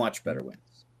 much better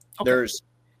wins. Okay.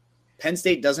 Penn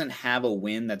State doesn't have a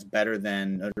win that's better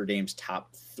than Notre Dame's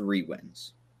top 3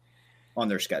 wins on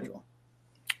their schedule.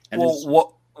 And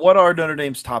what are Notre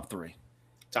Dame's top 3?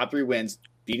 Top 3 wins: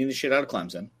 beating the shit out of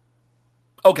Clemson.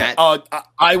 Okay,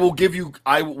 I will give you.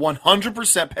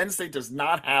 100%. Penn State does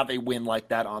not have a win like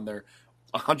that on their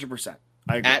 100%.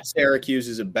 I agree. At Syracuse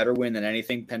is a better win than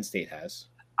anything Penn State has.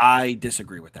 I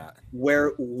disagree with that.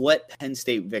 What Penn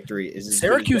State victory is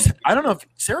Syracuse? I don't know if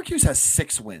Syracuse has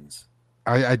 6 wins.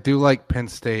 I do like Penn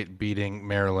State beating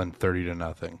Maryland 30-0.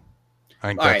 I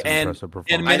think that's an impressive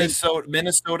performance. And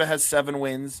Minnesota has 7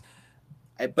 wins.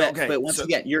 But once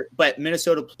again,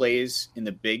 Minnesota plays in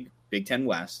the Big Ten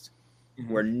West,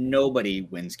 where nobody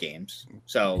wins games.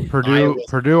 So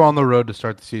Purdue on the road to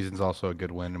start the season is also a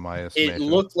good win in my estimation. It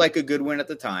looked like a good win at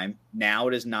the time. Now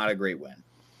it is not a great win.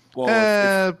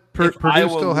 Well, Purdue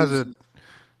still has a.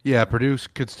 Yeah, Purdue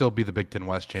could still be the Big Ten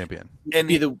West champion. And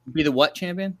be the what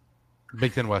champion?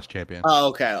 Big Ten West champion. Oh,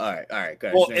 okay. All right.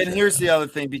 Good. Well, and here's the other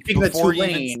thing. Before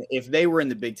Tulane, if they were in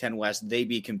the Big Ten West, they'd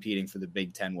be competing for the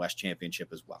Big Ten West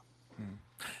championship as well.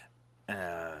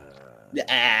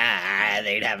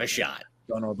 They'd have a shot.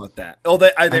 Don't know about that. Oh,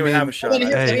 they would have a shot. Let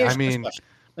me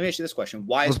ask you this question.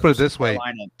 Why? Let's put it this way: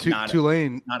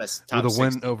 Tulane not a top with a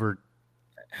win over.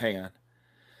 Hang on.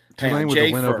 Tulane with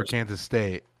a win over Kansas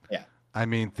State. Yeah. I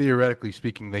mean, theoretically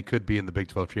speaking, they could be in the Big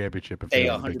 12 championship if they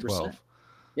were in the Big 12.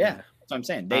 Yeah, that's what I'm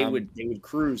saying. They would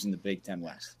cruise in the Big Ten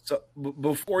West. So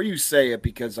before you say it,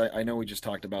 because I know we just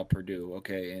talked about Purdue,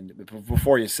 okay, and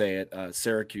before you say it,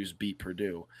 Syracuse beat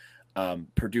Purdue.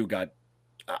 Purdue got.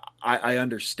 I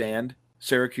understand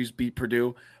Syracuse beat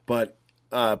Purdue, but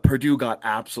Purdue got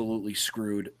absolutely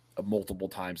screwed multiple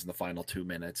times in the final 2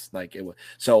 minutes. Like it was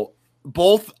so.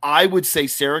 Both, I would say,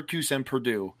 Syracuse and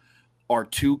Purdue are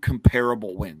 2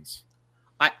 comparable wins.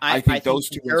 I think those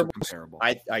 2 wins are comparable.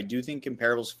 I do think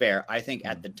comparable is fair. I think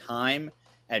at the time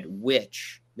at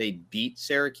which they beat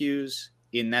Syracuse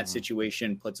in that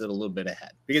situation puts it a little bit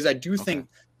ahead. Because I do think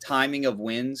timing of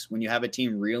wins, when you have a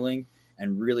team reeling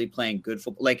and really playing good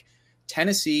football, like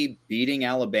Tennessee beating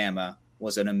Alabama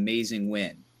was an amazing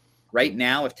win. Right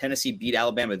now, if Tennessee beat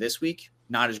Alabama this week,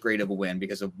 not as great of a win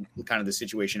because of kind of the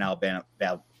situation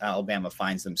Alabama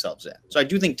finds themselves in. So I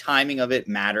do think timing of it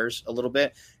matters a little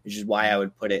bit, which is why I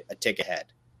would put it a tick ahead.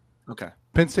 Okay.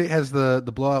 Penn State has the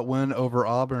blowout win over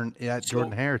Auburn at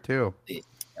Jordan Hare too.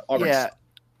 Yeah.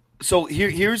 So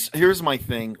here's my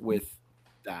thing with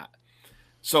that.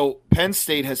 So Penn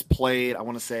State has played, I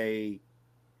want to say,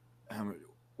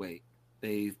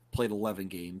 they've played 11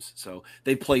 games. So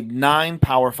they've played 9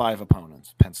 Power 5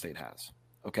 opponents, Penn State has.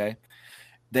 Okay.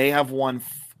 They have won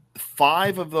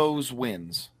 5 of those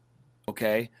wins,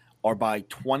 okay, are by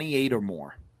 28 or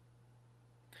more.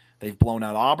 They've blown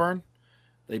out Auburn.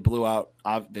 They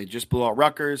just blew out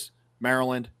Rutgers,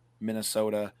 Maryland,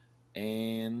 Minnesota,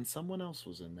 and someone else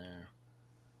was in there.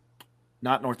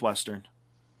 Not Northwestern.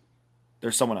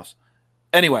 There's someone else.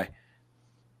 Anyway,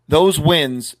 those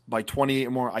wins by 28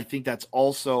 or more, I think that's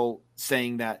also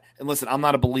saying that, and listen, I'm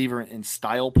not a believer in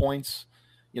style points.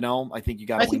 You know, I think you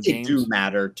got to win games. I think they do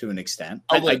matter to an extent.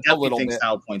 I definitely think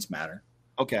style points matter.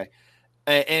 Okay.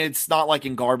 And it's not like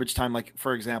in garbage time. Like,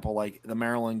 for example, like the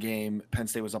Maryland game, Penn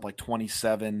State was up like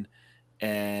 27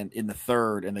 and in the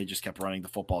third, and they just kept running the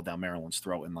football down Maryland's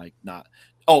throat and like not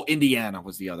 – Indiana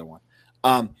was the other one.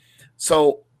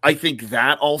 So I think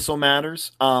that also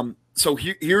matters. So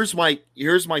here's my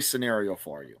scenario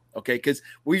for you, okay? Because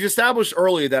we've established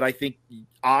earlier that I think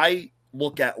I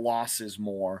look at losses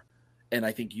more and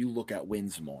I think you look at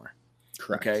wins more.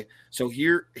 Correct. Okay. So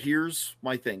here's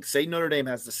my thing. Say Notre Dame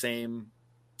has the same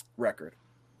record.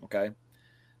 Okay.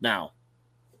 Now,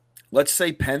 let's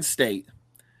say Penn State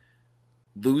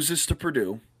loses to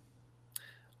Purdue.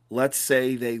 Let's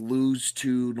say they lose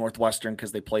to Northwestern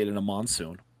because they played in a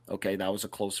monsoon. Okay. That was a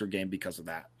closer game because of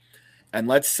that. And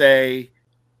let's say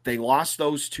they lost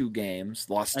those 2 games,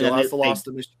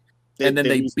 and then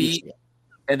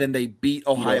they beat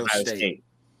Ohio State.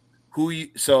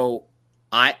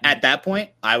 At that point,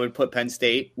 I would put Penn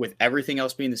State, with everything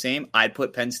else being the same, I'd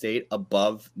put Penn State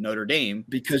above Notre Dame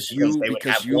because they would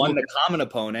have won the common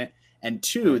opponent And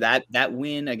two, that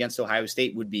win against Ohio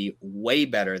State would be way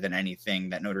better than anything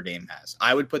that Notre Dame has.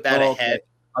 I would put that ahead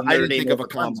of Notre Dame. Think of a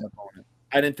common opponent.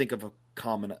 I didn't think of a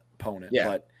common opponent,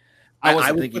 but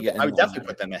I would definitely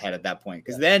put them ahead at that point,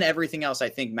 because then everything else I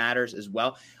think matters as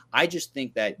well. I just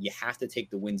think that you have to take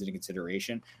the wins into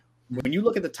consideration. When you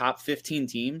look at the top 15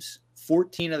 teams,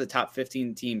 14 of the top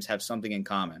 15 teams have something in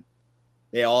common.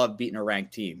 They all have beaten a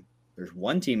ranked team. There's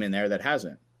one team in there that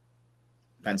hasn't.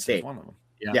 Penn State. One of them.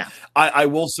 Yeah. I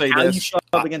will say how this. You show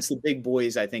up against the big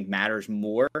boys, I think, matters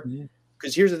more.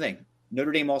 Because here's the thing.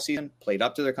 Notre Dame all season played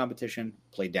up to their competition,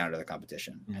 played down to their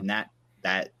competition. And that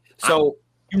so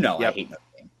I hate Notre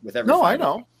Dame with every I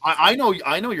know. I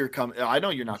know you're coming. I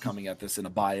know you're not coming at this in a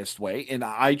biased way, and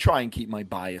I try and keep my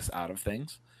bias out of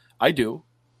things. I do.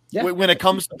 Yeah. When it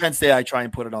comes to Penn State, I try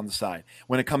and put it on the side.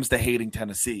 When it comes to hating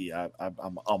Tennessee,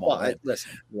 I'm all in.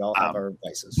 Listen, we all have our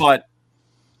vices. But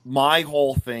my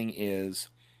whole thing is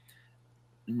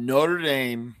Notre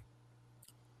Dame,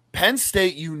 Penn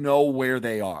State, you know where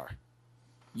they are.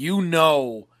 You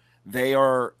know they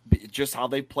are just how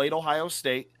they played Ohio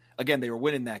State. Again, they were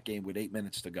winning that game with 8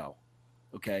 minutes to go.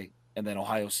 Okay? And then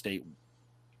Ohio State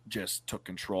just took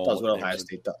control. That's what Ohio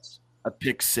State does. A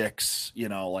pick six,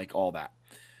 like all that.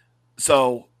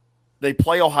 So they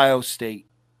play Ohio State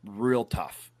real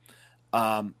tough.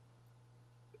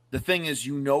 The thing is,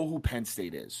 you know who Penn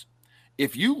State is.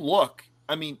 If you look,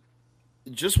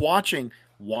 just watching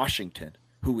Washington,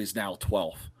 who is now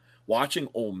 12th, watching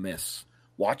Ole Miss,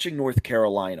 watching North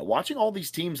Carolina, watching all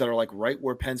these teams that are like right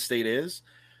where Penn State is,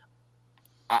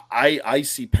 I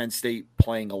see Penn State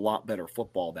playing a lot better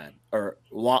football a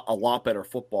lot better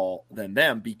football than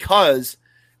them, because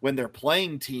when they're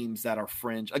playing teams that are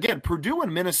fringe, again, Purdue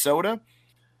and Minnesota,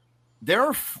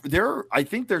 I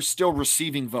think they're still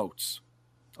receiving votes.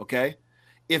 Okay.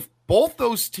 If both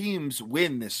those teams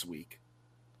win this week,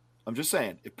 I'm just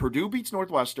saying, if Purdue beats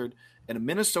Northwestern and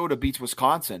Minnesota beats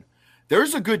Wisconsin,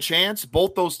 there's a good chance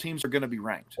both those teams are going to be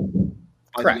ranked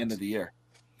by the end of the year.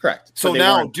 Correct. So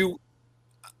now do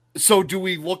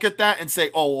we look at that and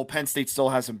say, oh, well, Penn State still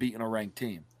hasn't beaten a ranked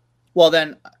team? Well,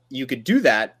 then you could do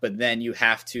that, but then you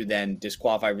have to then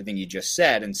disqualify everything you just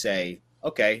said and say,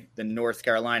 okay, then North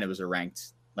Carolina was a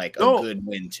ranked, good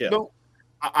win too. No,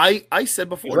 I said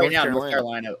before. Right now, North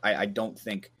Carolina, I don't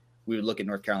think we would look at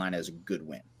North Carolina as a good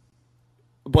win.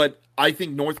 But I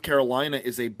think North Carolina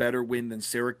is a better win than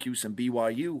Syracuse and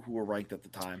BYU, who were ranked at the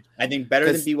time. I think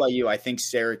better than BYU. I think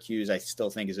Syracuse, I still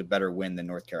think, is a better win than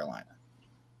North Carolina.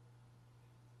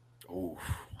 Oh,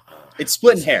 it's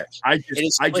splitting hairs. I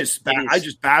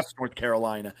just bashed North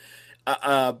Carolina.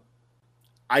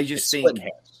 I just think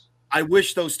I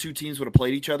wish those two teams would have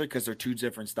played each other, because they're two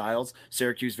different styles.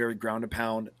 Syracuse very ground and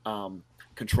pound,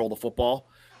 control the football,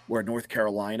 where North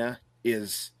Carolina they're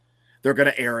going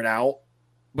to air it out.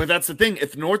 But that's the thing.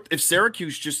 If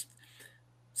Syracuse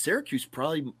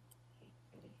probably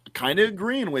kind of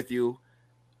agreeing with you.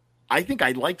 I think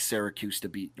I'd like Syracuse to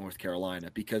beat North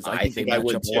Carolina, because I think they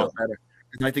match up a lot better.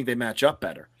 I think they match up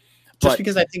better. Just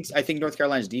because I think North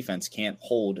Carolina's defense can't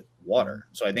hold water.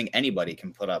 So I think anybody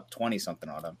can put up 20-something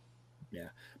on them. Yeah.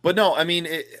 But no,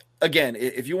 again,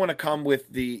 if you want to come with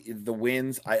the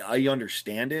wins, I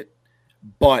understand it.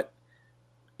 But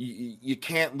you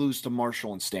can't lose to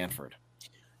Marshall and Stanford.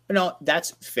 No,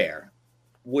 that's fair.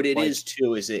 What it is,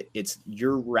 too, is it's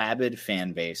your rabid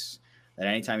fan base that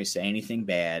anytime you say anything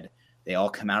bad, they all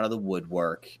come out of the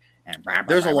woodwork. And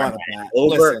there's a lot of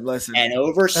that. Listen. And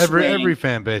over every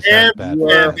fan base has bad.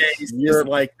 You're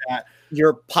like that.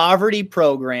 Your poverty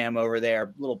program over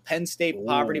there, little Penn State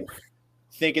poverty,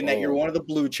 thinking that you're one of the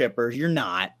blue chippers. You're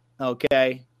not,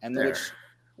 okay? And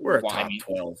we're a top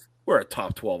 12. We're a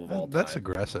top 12 of all time. That's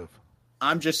aggressive.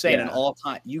 I'm just saying, an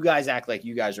all-time. You guys act like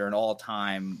you guys are an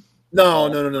all-time. No.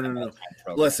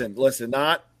 Listen.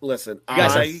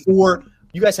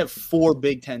 You guys have 4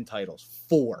 Big Ten titles.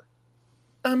 4.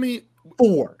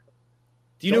 4.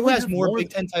 Do you know who has more Big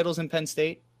Ten titles than Penn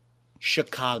State?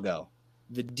 Chicago.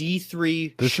 The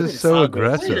D3. This is so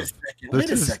aggressive. Wait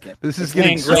a second. This is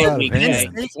getting so out of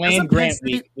hand. It's land grant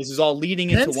week. This is all leading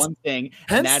into one thing.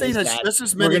 Penn State has just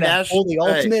as many national. The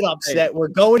ultimate upset. We're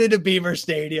going into Beaver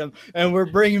Stadium and we're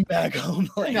bringing back home.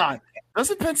 Hang on.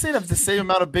 Doesn't Penn State have the same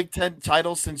amount of Big Ten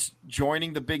titles since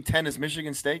joining the Big Ten as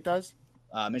Michigan State does?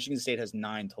 Michigan State has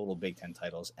 9 total Big Ten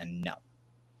titles, and no.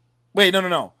 Wait,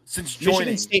 no. Since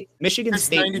joining, Michigan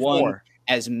State won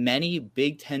as many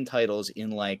Big Ten titles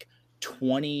in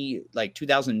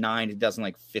 2009,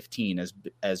 2015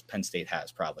 as Penn State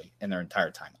has probably in their entire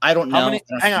time. I don't know.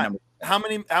 How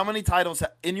many titles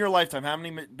in your lifetime? How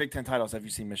many Big Ten titles have you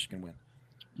seen Michigan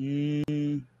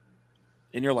win?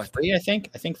 in your lifetime? 3, I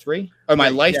think 3. Or my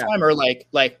Right, lifetime, or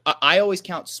I always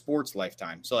count sports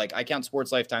lifetime. So like I count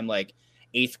sports lifetime like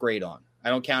 8th grade on. I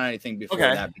don't count anything before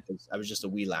that because I was just a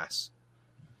wee lass.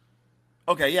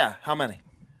 Okay, yeah. How many?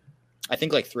 I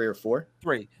think like 3 or 4.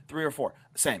 3 or 4.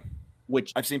 Same.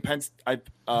 Which I've seen Penn.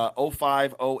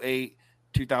 05, 08,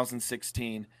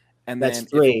 2016, and that's then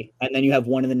 3, and then you have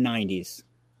one in the 90s.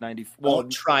 90. Well,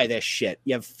 try this shit.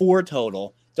 You have 4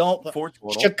 total. Don't 4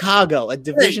 total. Chicago, a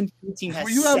Division 3 team has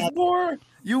you 7. have 4.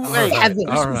 You All wait. right, Michigan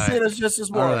all right. State is just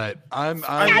as more. All right, I'm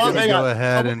I love. gonna go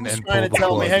ahead and pull the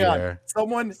plug here.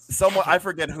 Someone. I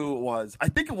forget who it was. I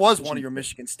think it was one of your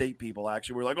Michigan State people.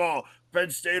 Actually, we're like, oh, Penn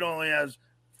State only has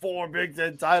 4 Big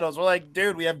Ten titles. We're like,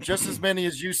 dude, we have just as many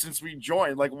as you since we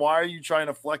joined. Like, why are you trying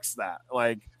to flex that?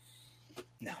 Like,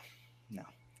 no.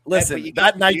 Listen,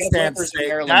 that nightstand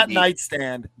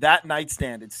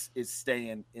is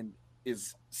staying in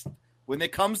is. When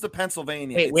it comes to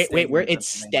Pennsylvania, wait, where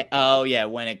it's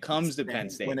when it comes to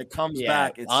Penn State. When it comes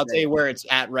back, I'll tell you where it's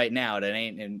at right now. That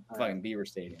ain't in fucking Beaver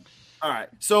Stadium. All right.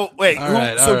 So wait,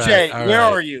 Jay, where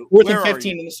are you? 4th and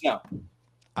 15 in the snow.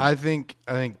 I think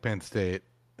Penn State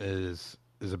is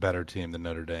a better team than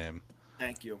Notre Dame.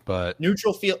 Thank you. But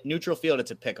neutral field,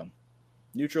 it's a pick 'em.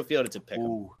 Neutral field, it's a pick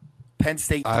 'em. Penn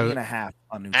State 3.5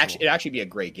 on neutral. It'd actually be a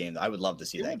great game. I would love to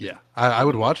see that game. Yeah, I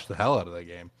would watch the hell out of that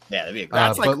game. Yeah, that'd be a great.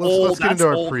 That's but let's get into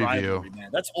our preview.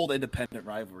 Man. That's old independent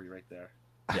rivalry right there.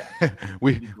 Yeah,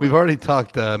 we've already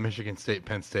talked Michigan State,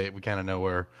 Penn State. We kind of know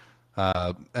where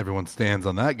everyone stands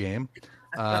on that game.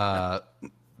 The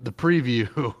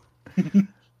preview.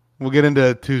 We'll get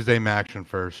into Tuesday action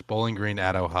first. Bowling Green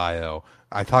at Ohio.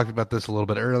 I talked about this a little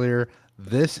bit earlier.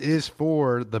 This is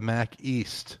for the MAC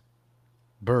East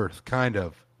berth, kind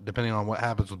of, depending on what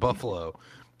happens with Buffalo.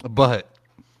 But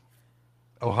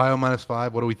Ohio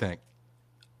 -5, what do we think?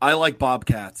 I like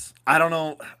Bobcats. I don't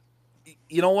know.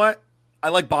 You know what? I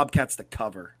like Bobcats to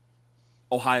cover.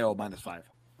 Ohio -5.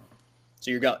 So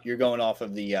you're going off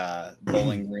of the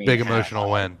Bowling Green. Big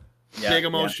emotional win. Yeah, big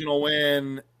emotional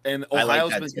win. And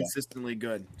Ohio's been too. consistently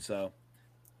good. So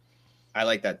I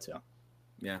like that too.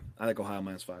 Yeah, I like Ohio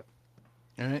 -5.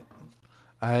 All right.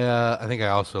 I think I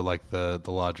also like the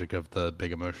logic of the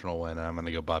big emotional win. I'm going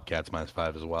to go Bobcats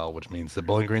 -5 as well, which means that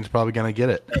Bowling Green's probably going to get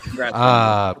it.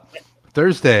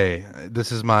 Thursday,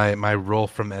 this is my roll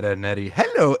from Ed and Eddie.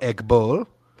 Hello, Egg Bowl.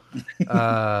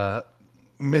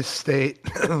 Miss State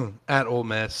at Ole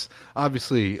Miss.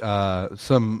 Obviously,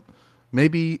 some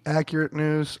maybe accurate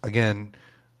news. Again,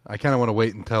 I kind of want to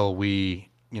wait until we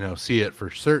see it for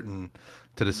certain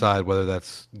to decide whether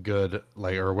that's good,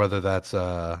 or whether that's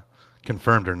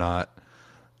confirmed or not.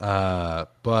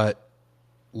 But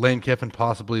Lane Kiffin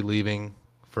possibly leaving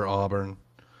for Auburn.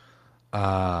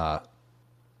 I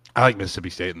like Mississippi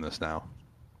State in this now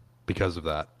because of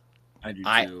that. I do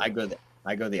too.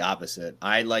 I go the opposite.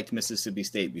 I liked Mississippi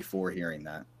State before hearing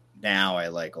that. Now I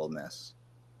like Ole Miss.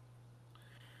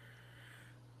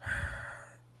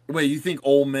 Wait, you think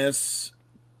Ole Miss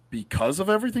because of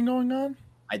everything going on?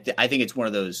 I think it's one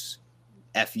of those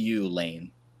FU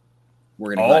Lane.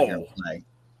 We're gonna go out here and play.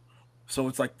 So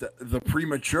it's like the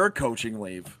premature coaching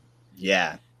wave.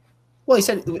 Yeah. Well, he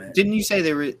said. Didn't you say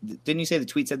the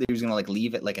tweet said that he was gonna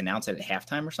leave it, announce it at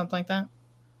halftime or something like that?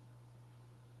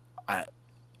 I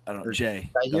don't know,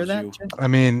 Jay. Did I hear that? You? I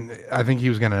mean, I think he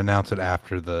was going to announce it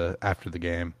after the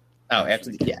game. Oh,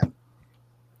 yeah.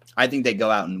 I think they go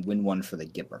out and win one for the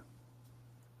Gipper.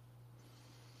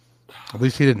 At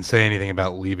least he didn't say anything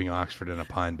about leaving Oxford in a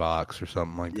pine box or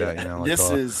something like that.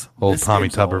 This Tommy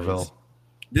Tuberville.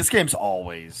 This game's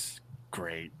always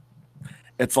great.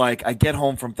 It's like I get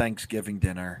home from Thanksgiving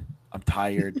dinner. I'm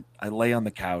tired. I lay on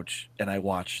the couch and I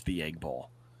watch the Egg Bowl.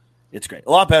 It's great.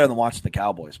 A lot better than watching the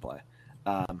Cowboys play.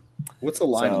 What's the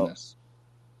line on this?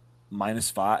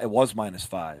 -5. It was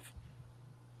 -5.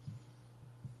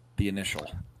 The initial.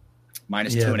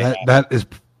 -2.5. That is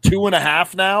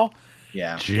 2.5 now.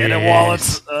 Yeah. Get it while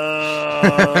it's.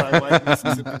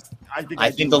 I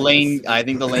think the lane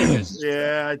is.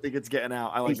 Yeah, I think it's getting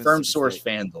out. I like confirmed source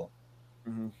FanDuel.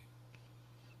 Mm-hmm.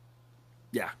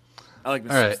 Yeah, I like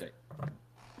Mississippi State.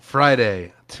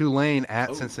 Friday, Tulane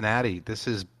at Cincinnati. This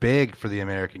is big for the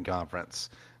American Conference.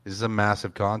 This is a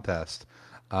massive contest.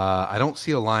 I don't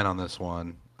see a line on this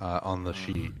one on the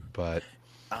sheet, but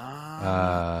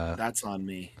that's on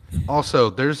me. Also,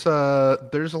 there's a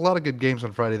lot of good games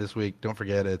on Friday this week. Don't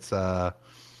forget, it's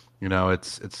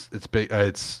big.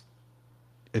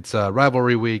 It's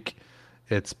rivalry week.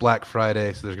 It's Black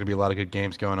Friday, so there's going to be a lot of good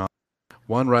games going on.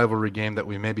 One rivalry game that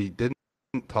we maybe didn't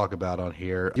talk about on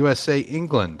here: USA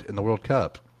England in the World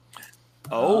Cup.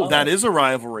 Oh, that is a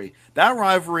rivalry. That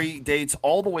rivalry dates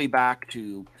all the way back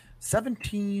to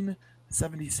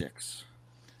 1776,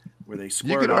 where they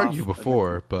squared You could off. argue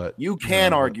before, but you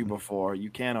can argue before. You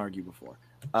can argue before.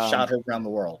 Shot heard around the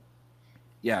world.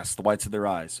 Yes, the whites of their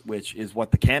eyes, which is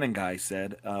what the cannon guy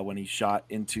said when he shot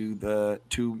into the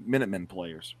 2 Minutemen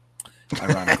players.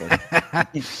 Ironically,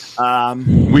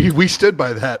 we stood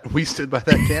by that. We stood by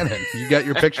that cannon. You got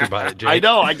your picture by it, Jake. I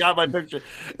know. I got my picture.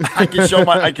 I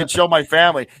can show my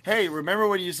family. Hey, remember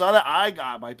when you saw that? I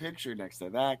got my picture next to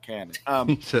that cannon.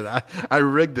 He said I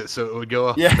rigged it so it would go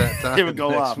off. Yeah, that time it would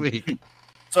go next off. week.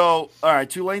 So, all right,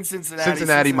 Tulane, Cincinnati.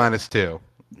 Cincinnati -2.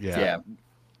 Yeah.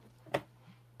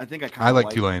 I think I like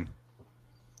Tulane.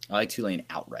 I like Tulane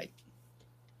outright.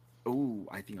 Ooh,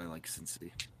 I think I like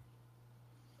Cincy.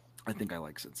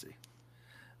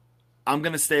 I'm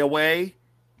gonna stay away,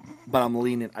 but I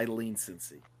lean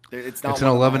Cincy. It's an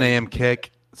 11 a.m.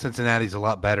 kick. Cincinnati's a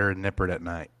lot better than Nippert at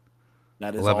night.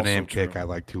 That is 11 a.m. true. kick. I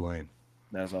like Tulane.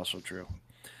 That is also true.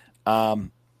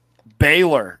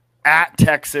 Baylor at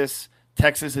Texas.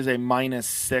 Texas is a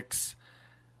 -6.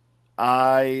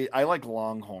 I like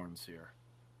Longhorns here.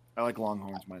 I like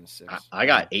Longhorns -6. I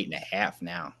got 8.5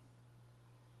 now.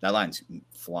 That line's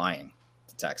flying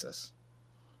to Texas.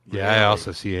 Yeah, really? I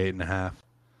also see 8.5.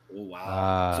 Oh,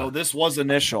 wow. So this was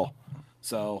initial.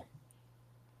 So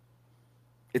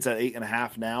it's at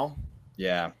 8.5 now.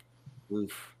 Yeah.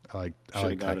 Oof. I like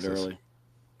got Texas. It early.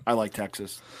 I like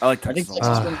Texas.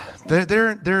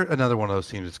 They're another one of those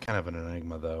teams that's kind of an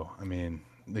enigma, though. I mean,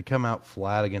 they come out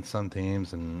flat against some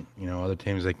teams, and other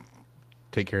teams they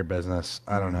take care of business.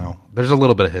 I don't know. There's a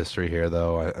little bit of history here,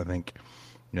 though. I think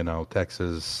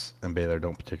Texas and Baylor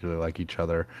don't particularly like each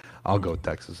other. I'll go with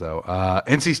Texas, though.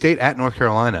 NC State at North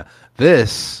Carolina.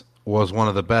 This was one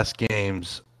of the best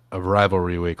games of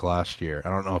rivalry week last year. I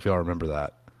don't know if y'all remember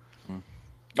that.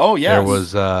 Oh, yes. There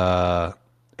was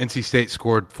NC State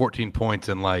scored 14 points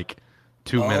in like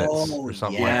 2 minutes or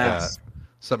something like that.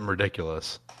 Something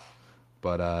ridiculous.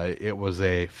 But it was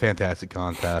a fantastic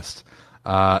contest.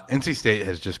 NC State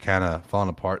has just kind of fallen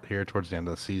apart here towards the end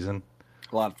of the season.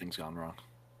 A lot of things gone wrong.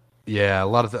 Yeah, a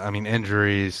lot of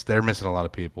injuries. They're missing a lot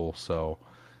of people, so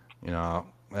it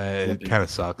kind of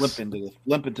sucks. Limp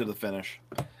into the finish.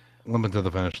 Limp into the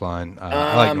finish line.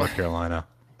 I like North Carolina,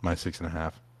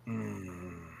 -6.5.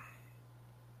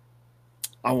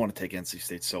 I want to take NC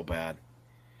State so bad.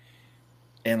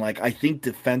 And I think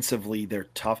defensively they're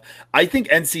tough. I think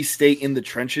NC State in the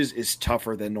trenches is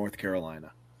tougher than North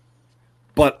Carolina.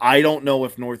 But I don't know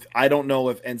if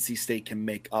NC State can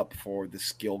make up for the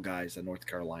skill guys that North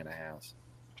Carolina has.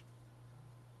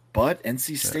 But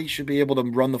NC State should be able to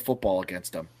run the football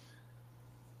against them.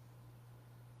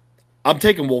 I'm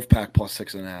taking Wolfpack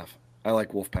 +6.5. I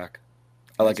like Wolfpack.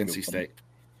 I like NC State.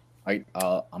 I'm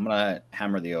gonna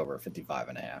hammer the over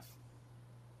 55.5.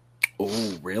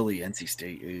 Oh, really? NC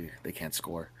State? Ew, they can't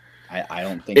score. I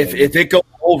don't think if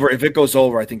it goes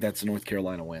over, I think that's a North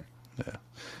Carolina win. Yeah.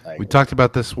 We talked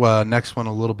about this next one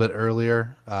a little bit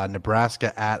earlier.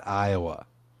 Nebraska at Iowa.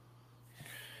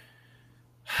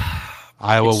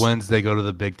 Iowa wins, they go to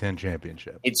the Big Ten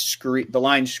championship. The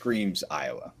line screams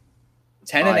Iowa.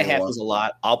 10.5 is a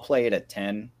lot. I'll play it at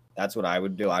 10. That's what I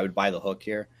would do. I would buy the hook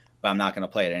here, but I'm not going to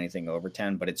play it anything over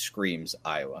 10. But it screams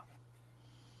Iowa.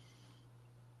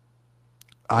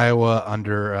 Iowa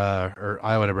under or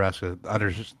Iowa Nebraska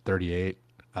under 38.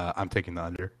 I'm taking the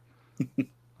under.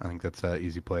 I think that's an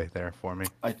easy play there for me.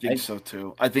 I think so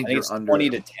too. I think you're it's under 20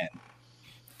 to 10.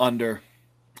 Under.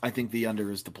 I think the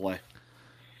under is the play.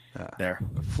 There.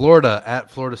 Florida at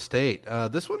Florida State.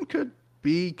 This one could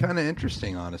be kind of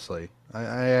interesting, honestly.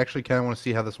 I actually kind of want to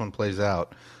see how this one plays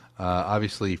out.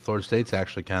 Obviously, Florida State's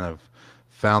actually kind of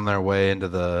found their way into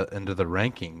the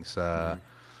rankings.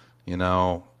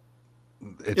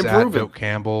 It's at Bill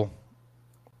Campbell.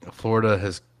 Florida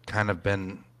has kind of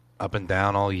been up and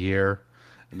down all year.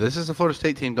 This is the Florida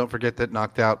State team. Don't forget that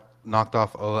knocked off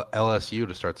LSU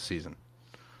to start the season.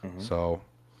 Mm-hmm. So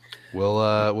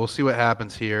we'll see what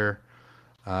happens here.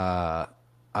 I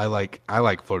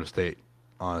like Florida State,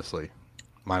 honestly.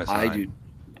 -9.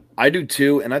 I do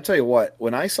too. And I tell you what,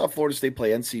 when I saw Florida State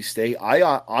play NC State,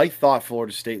 I thought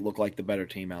Florida State looked like the better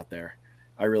team out there.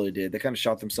 I really did. They kind of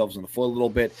shot themselves in the foot a little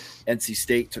bit. NC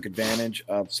State took advantage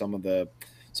of some of the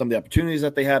opportunities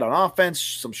that they had on offense,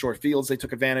 some short fields they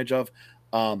took advantage of.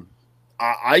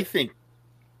 I think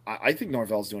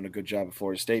Norvell's doing a good job at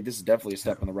Florida State. This is definitely a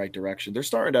step in the right direction. They're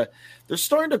starting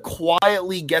to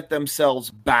quietly get themselves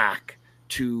back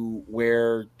to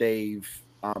where they've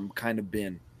kind of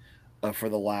been before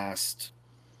the last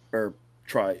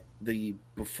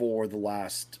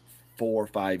 4 or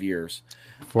 5 years.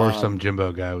 Before some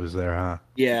Jimbo guy was there, huh?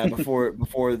 Yeah, before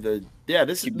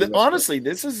honestly,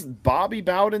 this is Bobby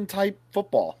Bowden type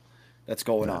football that's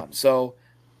going on. So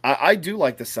I do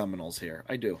like the Seminoles here.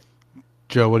 I do.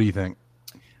 Joe, what do you think?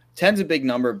 10's a big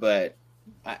number, but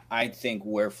I think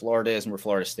where Florida is and where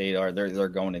Florida State are, they're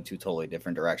going in two totally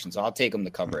different directions. So I'll take them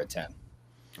to cover at 10.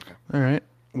 Okay. All right.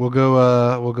 We'll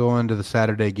go into the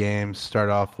Saturday games.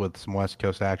 Start off with some West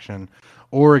Coast action.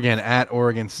 Oregon at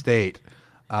Oregon State.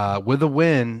 With a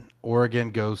win,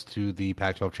 Oregon goes to the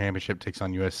Pac-12 championship, takes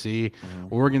on USC.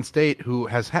 Oregon State, who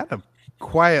has had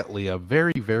quietly a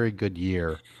very, very good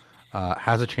year,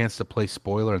 has a chance to play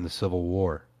spoiler in the Civil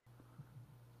War.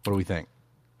 What do we think?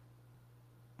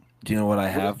 Do you know what I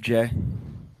have, Jay?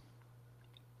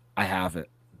 I have it.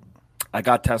 I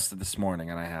got tested this morning,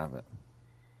 and I have it.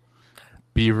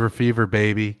 Beaver fever,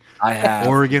 baby. I have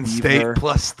Oregon Beaver. State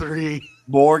 +3.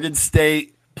 Oregon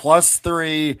State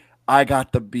 +3. I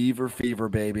got the Beaver fever,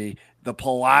 baby. The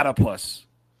platypus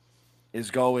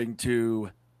is going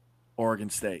to Oregon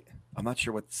State. I'm not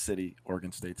sure what city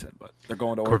Oregon State's in, but they're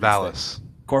going to Oregon Corvallis. State.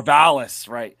 Corvallis,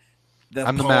 right.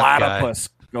 I'm the platypus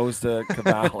goes to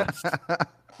Corvallis.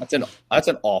 That's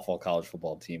an awful college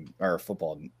football team or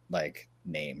football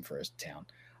name for a town.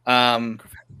 I'm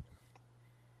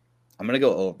gonna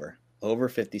go over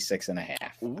 56.5.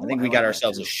 I think we got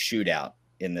ourselves a shootout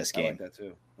in this game. I like that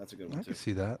too. That's a good one. I can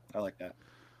see that. I like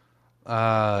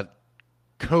that.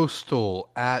 Coastal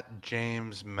at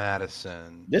James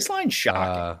Madison. This line's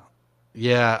shocking.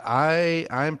 Yeah,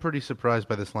 I'm pretty surprised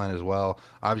by this line as well.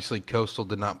 Obviously, Coastal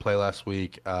did not play last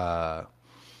week.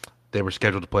 They were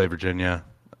scheduled to play Virginia.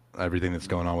 Everything that's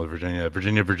going on with Virginia.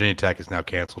 Virginia Tech is now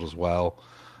canceled as well.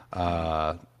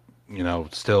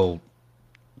 Still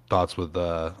thoughts with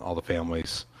all the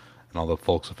families and all the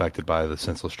folks affected by the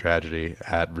senseless tragedy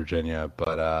at Virginia.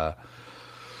 But,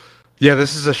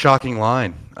 this is a shocking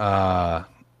line.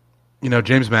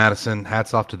 James Madison,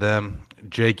 hats off to them.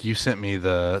 Jake, you sent me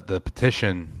the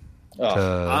petition.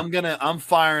 I'm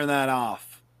firing that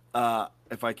off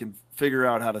if I can figure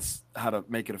out how to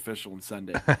make it official and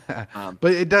send it.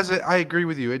 But it doesn't. I agree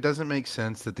with you. It doesn't make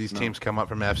sense that these teams come up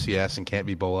from FCS and can't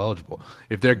be bowl eligible.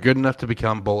 If they're good enough to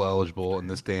become bowl eligible in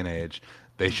this day and age,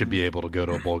 they should be able to go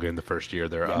to a bowl game the first year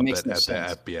they're up at the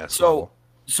FBS level.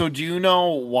 So do you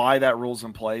know why that rule's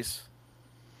in place?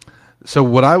 So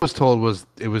what I was told was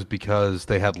it was because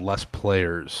they had less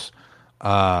players.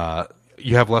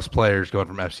 You have less players going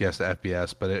from FCS to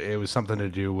FBS, but it was something to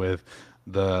do with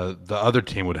the other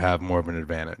team would have more of an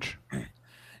advantage.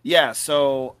 Yeah,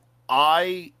 so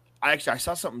I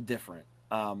saw something different.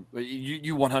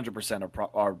 You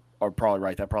 100% are probably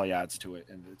right. That probably adds to it,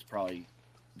 and it's probably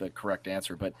the correct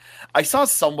answer. But I saw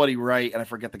somebody write, and I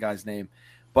forget the guy's name,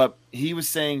 but he was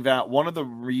saying that one of the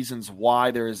reasons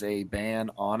why there is a ban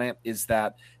on it is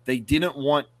that they didn't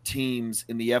want teams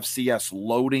in the FCS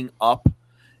loading up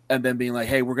and then being like,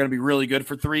 hey, we're going to be really good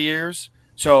for 3 years,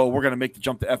 so we're going to make the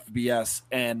jump to FBS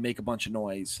and make a bunch of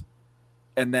noise.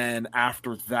 And then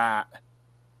after that,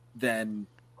 then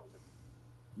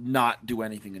not do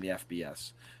anything in the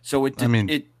FBS. So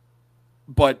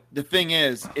but the thing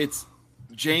is, it's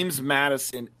James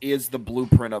Madison is the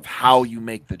blueprint of how you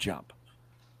make the jump.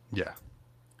 Yeah.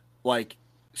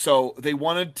 So they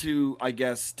wanted to, I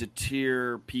guess,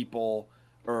 deter people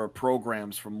or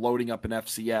programs from loading up an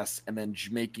FCS and then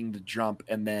making the jump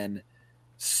and then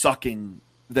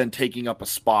taking up a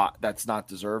spot that's not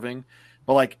deserving.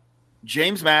 But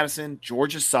James Madison,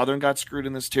 Georgia Southern got screwed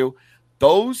in this too.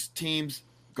 Those teams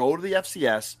go to the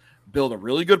FCS, build a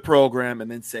really good program, and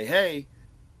then say, hey,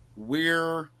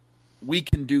 we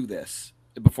can do this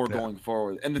before going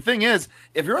forward. And the thing is,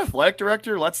 if your athletic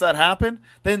director lets that happen,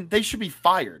 then they should be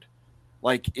fired.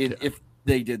 If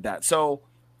they did that. So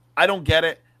I don't get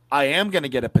it. I am going to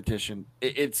get a petition.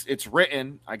 It's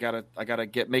written. I gotta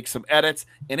make some edits,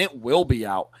 and it will be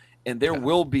out. And there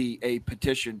will be a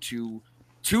petition to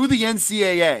the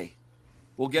NCAA.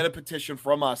 We'll get a petition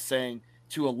from us saying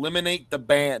to eliminate the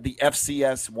ban, the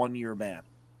FCS 1-year ban.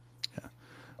 Yeah.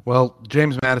 Well,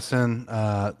 James Madison,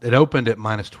 it opened at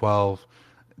 -12.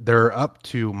 They're up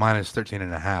to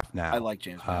 -13.5 now. I like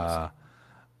James Madison.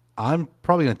 I'm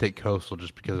probably going to take Coastal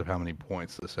just because of how many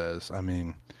points this is. I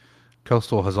mean,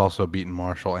 Coastal has also beaten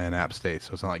Marshall and App State,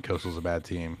 so it's not like Coastal's a bad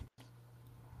team.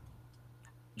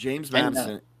 James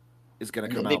Madison is going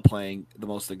to come out playing the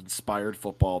most inspired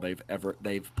football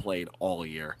they've played all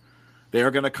year.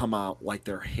 They're going to come out like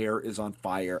their hair is on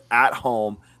fire at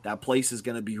home. That place is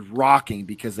going to be rocking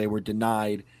because they were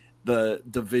denied the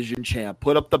division champ.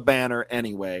 Put up the banner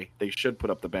anyway. They should put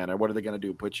up the banner. What are they going to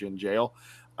do? Put you in jail?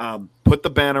 Put the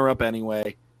banner up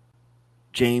anyway.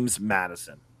 James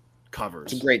Madison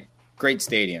covers. It's a great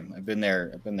stadium. I've been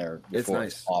there before. It's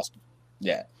nice. It's awesome.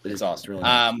 Yeah, it's awesome. It's really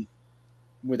nice.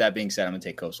 With that being said, I'm going to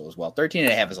take Coastal as well.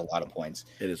 13.5 is a lot of points.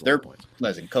 It is a lot of points.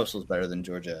 Listen, Coastal's better than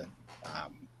Georgia,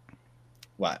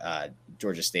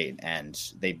 Georgia State, and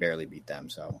they barely beat them.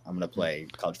 So I'm going to play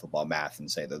college football math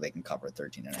and say that they can cover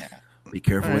 13.5. Be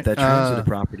careful with that transitive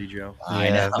property, Joe.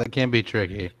 Yeah, that can be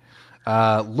tricky.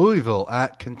 Louisville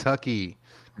at Kentucky.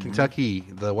 Kentucky,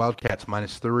 the Wildcats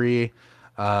 -3.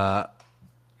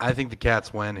 I think the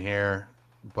Cats win here,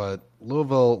 but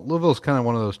Louisville's kind of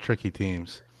one of those tricky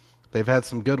teams. They've had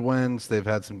some good wins. They've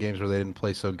had some games where they didn't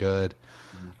play so good.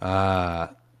 If I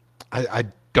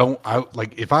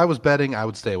was betting, I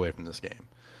would stay away from this game.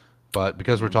 But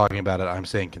because we're talking about it, I'm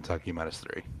saying Kentucky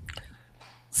 -3.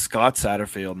 Scott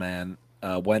Satterfield, man,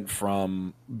 went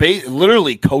from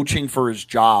literally coaching for his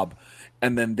job,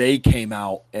 and then they came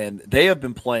out, and they have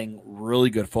been playing really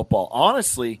good football.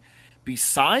 Honestly,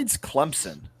 besides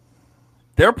Clemson,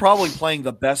 they're probably playing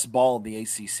the best ball in the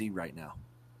ACC right now.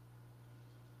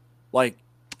 Like,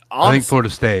 honestly, I think Florida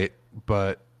State,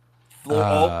 but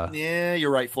yeah,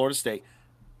 you're right, Florida State.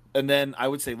 And then I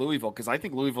would say Louisville, because I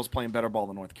think Louisville's playing better ball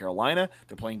than North Carolina.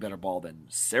 They're playing better ball than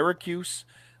Syracuse.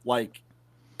 And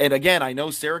again, I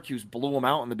know Syracuse blew them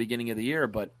out in the beginning of the year,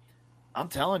 but I'm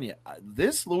telling you,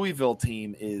 this Louisville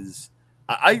team is –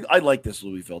 I like this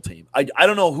Louisville team. I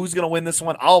don't know who's going to win this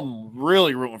one. I'm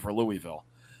really rooting for Louisville.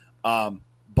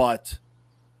 But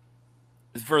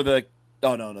for the –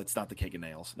 oh, no, it's not the Cake and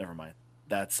Nails. Never mind.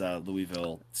 That's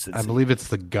Louisville. Cincy. I believe it's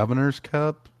the Governor's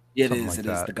Cup. It is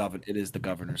the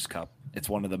Governor's Cup. It's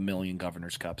one of the million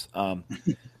Governor's Cups. I'm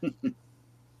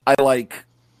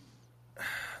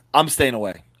staying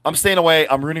away.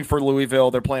 I'm rooting for Louisville.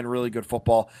 They're playing really good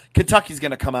football. Kentucky's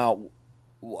going to come out.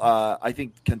 I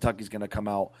think Kentucky's going to come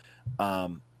out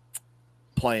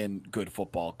playing good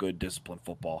football, good disciplined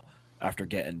football after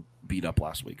getting beat up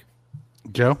last week.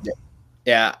 Joe?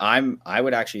 Yeah, I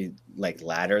would actually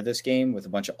ladder this game with a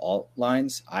bunch of alt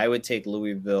lines. I would take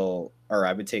Louisville, or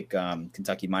I would take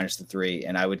Kentucky -3,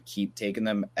 and I would keep taking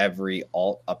them every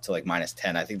alt up to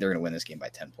 -10. I think they're going to win this game by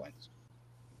 10 points.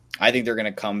 I think they're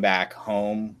going to come back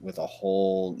home with a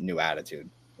whole new attitude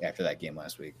after that game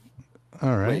last week.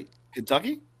 All right. Wait,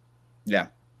 Kentucky? Yeah.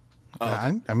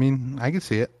 I mean, I can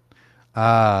see it.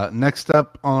 Next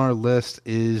up on our list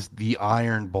is the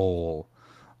Iron Bowl.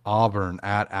 Auburn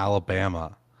at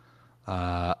Alabama.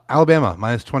 Alabama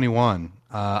 -21.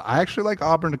 I actually like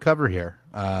Auburn to cover here,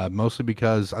 mostly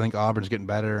because I think Auburn's getting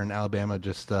better and Alabama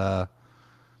just I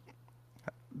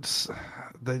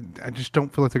just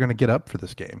don't feel like they're going to get up for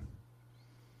this game.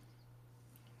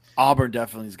 Auburn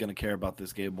definitely is going to care about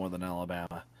this game more than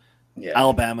Alabama. Yeah.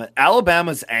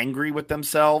 Alabama's angry with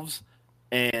themselves,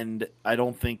 and I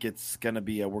don't think it's going to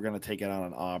be we're going to take it out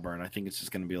on Auburn. I think it's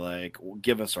just going to be well,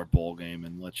 give us our bowl game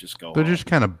and let's just go. They're just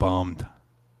kind of bummed.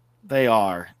 They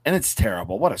are, and it's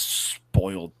terrible. What a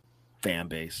spoiled fan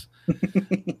base.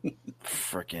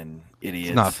 Freaking idiots.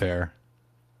 It's not fair.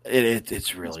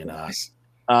 It's really not.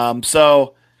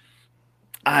 So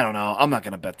I don't know. I'm not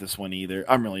going to bet this one either.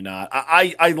 I'm really not.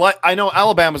 I know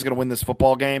Alabama's going to win this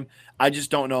football game. I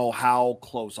just don't know how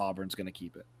close Auburn's going to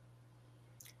keep it.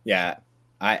 Yeah,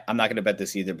 I'm not going to bet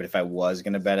this either, but if I was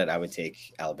going to bet it, I would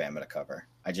take Alabama to cover.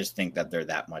 I just think that they're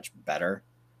that much better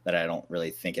that I don't really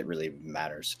think it really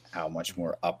matters how much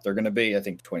more up they're going to be. I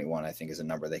think 21, is a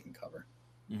number they can cover.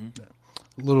 Mm-hmm.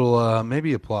 Little,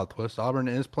 maybe a plot twist. Auburn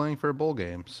is playing for a bowl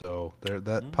game, so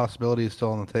that possibility is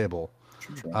still on the table.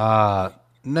 True.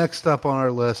 Next up on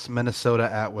our list, Minnesota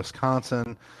at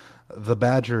Wisconsin. The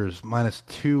Badgers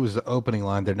 -2 is the opening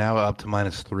line. They're now up to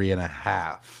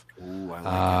 -3.5. Ooh, I like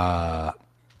that.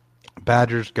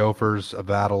 Badgers, Gophers, a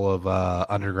battle of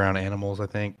underground animals, I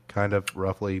think, kind of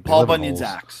roughly. Paul Bunyan's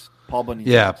axe. Paul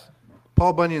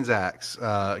Bunyan's axe.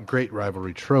 Great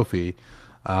rivalry trophy.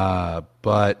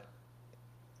 But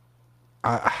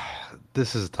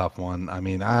this is a tough one. I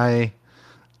mean, I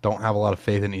don't have a lot of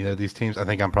faith in either of these teams. I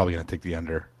think I'm probably going to take the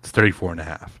under. It's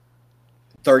 34.5.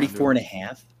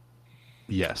 34.5?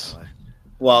 Yes.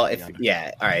 Well, all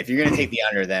right. If you're going to take the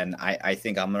under, then I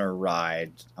think I'm going to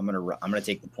ride. I'm going to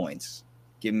take the points.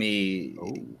 Give me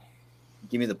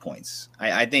the points.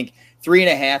 I think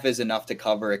 3.5 is enough to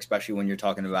cover, especially when you're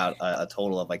talking about a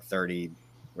total of 30,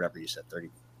 whatever you said,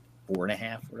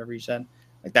 34.5, whatever you said.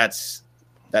 That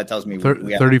tells me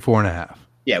 34.5.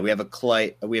 Yeah, we have a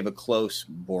close,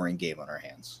 boring game on our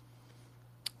hands.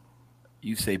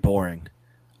 You say boring.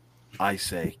 I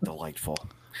say delightful.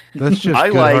 That's just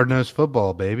good hard-nosed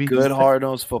football, baby. Good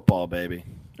hard-nosed football, baby.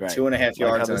 Right. 2.5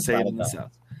 yards. Like how they say it in the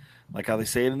South. Like how they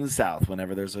say it in the South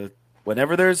whenever there's a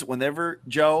Whenever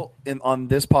Joe on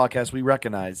this podcast, we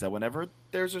recognize that whenever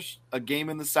there's a game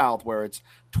in the South where it's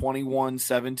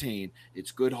 21-17,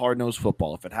 it's good hard-nosed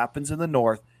football. If it happens in the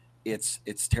North, it's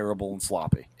terrible and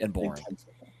sloppy and boring.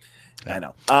 I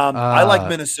know. I like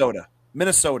Minnesota.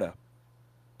 Minnesota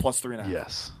plus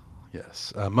 3.5.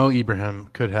 Yes. Mo Ibrahim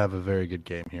could have a very good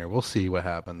game here. We'll see what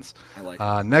happens. I like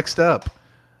it. Next up,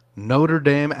 Notre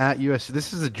Dame at USC.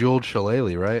 This is a jeweled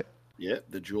shillelagh, right? Yeah,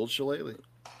 the jeweled shillelagh.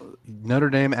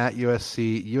 Notre Dame at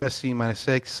USC. USC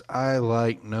 -6. I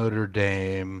like Notre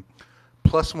Dame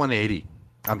plus 180.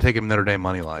 I'm taking Notre Dame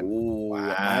money line. Ooh,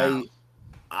 wow.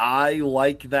 I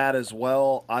like that as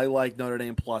well. I like Notre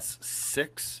Dame plus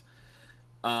 6.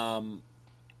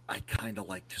 I kind of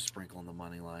like to sprinkle on the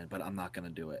money line, but I'm not going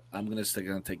to do it. I'm going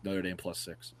to take Notre Dame plus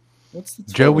 6. What's the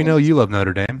Joe? We know you love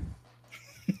Notre Dame.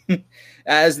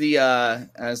 As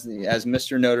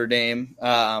Mr. Notre Dame,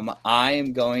 I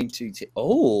am going to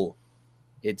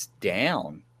it's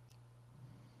down.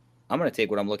 I'm going to take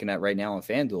what I'm looking at right now on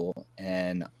FanDuel,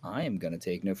 and I am going to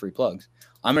take no free plugs.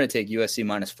 I'm going to take USC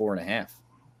 -4.5.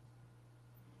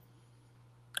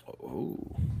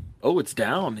 Oh, it's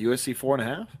down. USC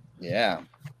 4.5. Yeah,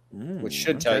 which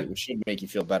should make you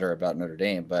feel better about Notre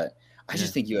Dame, but I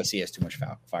just think USC has too much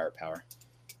firepower.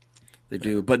 They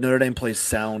do, but Notre Dame plays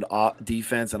sound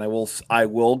defense, and I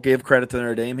will give credit to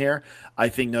Notre Dame here. I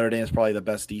think Notre Dame is probably the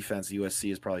best defense USC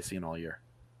has probably seen all year.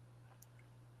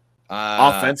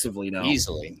 Offensively, no,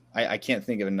 easily. I can't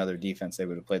think of another defense they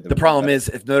would have played. The problem is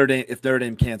if Notre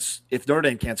Dame can't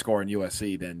score in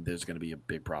USC, then there's going to be a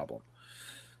big problem.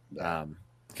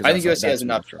 I think USC has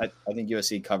enough. I think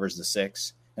USC covers the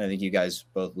 6, and I think you guys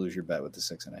both lose your bet with the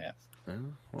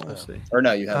 6.5. We'll see. Or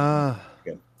no, you have.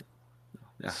 Good.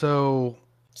 Yeah. So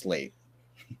it's late.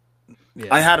 Yeah.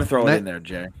 I had to throw it in there,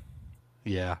 Jay.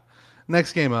 Yeah.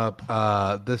 Next game up.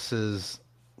 This is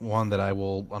one that I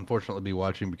will unfortunately be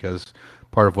watching because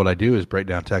part of what I do is break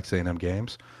down Texas A&M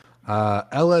games.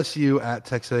 LSU at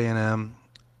Texas A&M.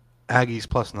 Aggies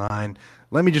 +9.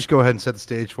 Let me just go ahead and set the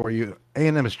stage for you.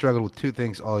 A&M has struggled with two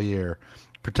things all year: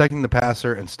 protecting the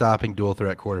passer and stopping dual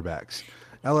threat quarterbacks.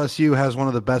 LSU has one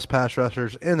of the best pass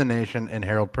rushers in the nation in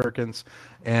Harold Perkins,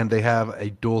 and they have a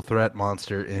dual threat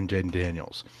monster in Jaden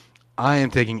Daniels. I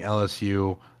am taking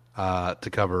LSU to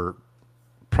cover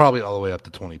probably all the way up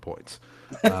to 20 points.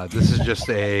 This is just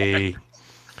a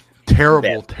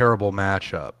terrible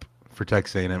matchup for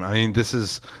Texas A&M. I mean, this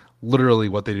is literally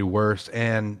what they do worst,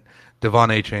 and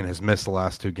Devon Achane has missed the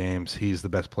last 2 games. He's the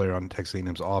best player on Texas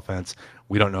A&M's offense.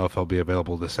 We don't know if he'll be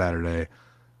available this Saturday.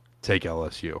 Take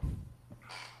LSU.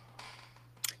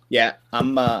 Yeah,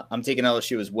 I'm taking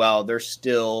LSU as well. They're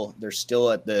still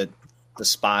at the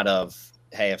spot of,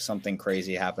 hey, if something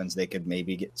crazy happens, they could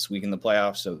maybe squeak in the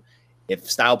playoffs. So if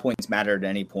style points matter at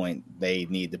any point, they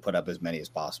need to put up as many as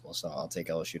possible. So I'll take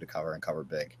LSU to cover and cover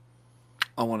big.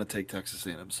 I want to take Texas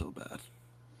A&M so bad.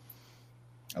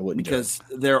 I wouldn't, because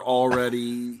they're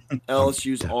already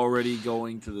LSU's already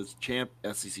going to the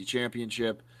SEC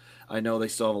championship. I know they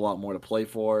still have a lot more to play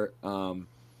for.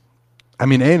 I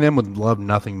mean, A&M would love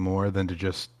nothing more than to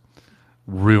just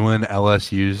ruin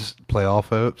LSU's playoff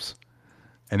hopes,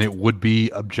 and it would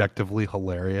be objectively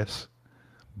hilarious.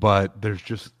 But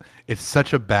it's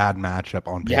such a bad matchup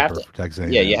on paper for Texas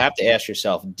A&M. Yeah, you have to ask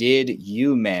yourself, did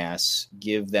UMass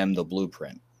give them the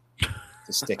blueprint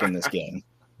to stick in this game?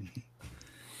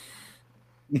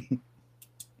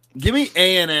 Give me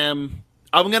A&M.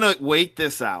 I'm going to wait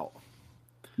this out.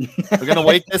 We're going to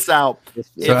wait this out.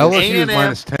 So LSU is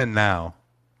 -10 now.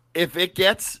 If it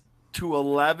gets to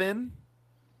 11,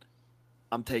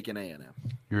 I'm taking A&M.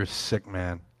 You're a sick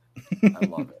man. I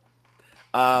love it.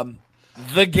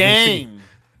 The game.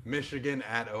 Michigan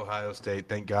at Ohio State.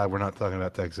 Thank God we're not talking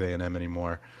about Texas A&M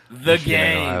anymore. The Michigan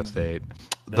game. Ohio State.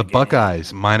 The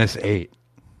Buckeyes -8.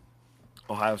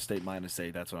 Ohio State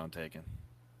 -8. That's what I'm taking.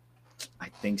 I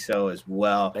think so as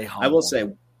well. I will say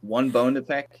one bone to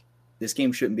pick. This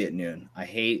game shouldn't be at noon.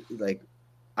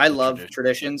 I love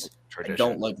traditions. I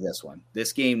don't like this one.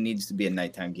 This game needs to be a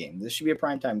nighttime game. This should be a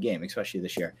primetime game, especially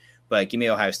this year. But give me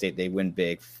Ohio State. They win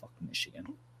big. Fuck Michigan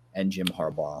and Jim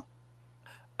Harbaugh.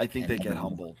 I think they get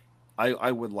humbled.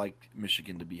 I would like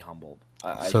Michigan to be humbled.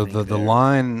 So the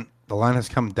line has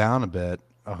come down a bit.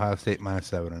 Ohio State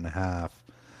 -7.5.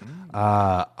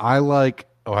 I like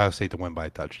Ohio State to win by a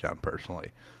touchdown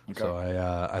personally. Okay. So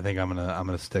I think I'm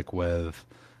gonna stick with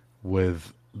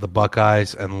the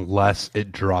Buckeyes unless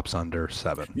it drops under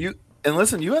 7. You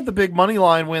had the big money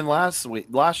line win last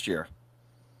year.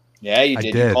 Yeah, you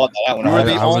did. You called that one. You were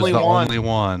the only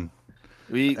one.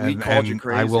 We called you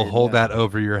crazy. I will hold that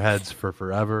over your heads for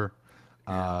forever.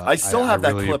 I still have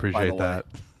that really clip. Appreciate by the that.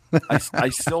 Way. I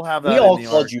still have that. We all in the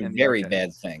called arc- you in the very archive.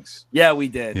 bad things. Yeah, we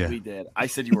did. Yeah. We did. I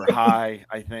said you were high,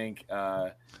 I think.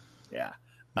 Yeah.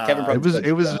 Kevin It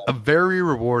was Brooks a very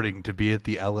rewarding to be at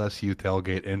the LSU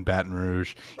tailgate in Baton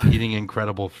Rouge, eating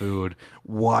incredible food,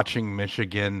 watching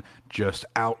Michigan just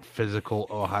out physical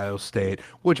Ohio State.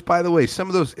 Which, by the way, some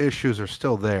of those issues are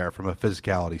still there from a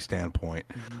physicality standpoint.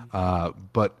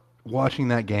 But watching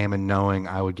that game and knowing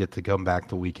I would get to come back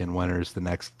to weekend winners the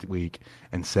next week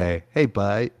and say, "Hey,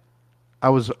 bud, I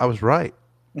was right.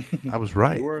 I was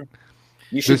right."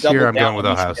 You should This year, I'm down going with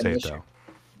on Ohio Michigan State, though.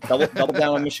 Double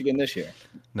down on Michigan this year.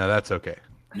 No, that's okay.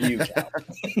 You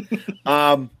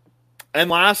can. And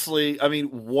lastly, I mean,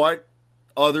 what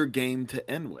other game to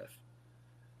end with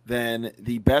than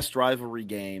the best rivalry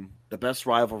game, the best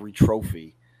rivalry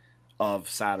trophy of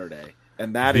Saturday,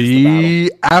 and that is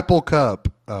the Apple Cup.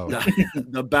 Oh,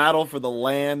 the battle for the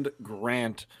Land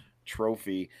Grant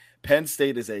Trophy. Penn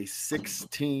State is a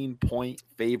 16-point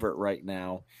favorite right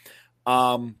now.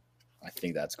 I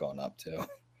think that's going up too.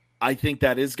 I think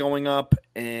that is going up.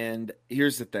 And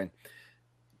here's the thing.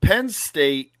 Penn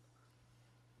State,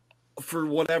 for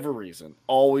whatever reason,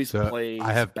 always plays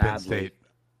I have badly. Penn State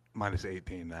minus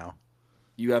 18 now.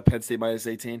 You have Penn State minus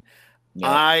 18?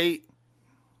 Yep.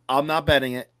 I'm not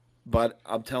betting it, but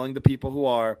I'm telling the people who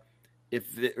are,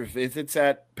 if it's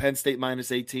at Penn State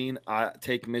minus 18, I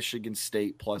take Michigan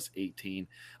State plus 18.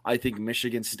 I think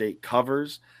Michigan State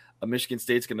covers. Michigan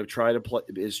State's going to trying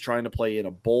to play in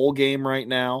a bowl game right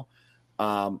now.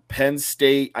 Penn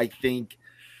State, I think,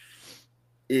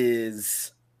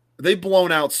 they've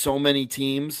blown out so many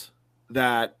teams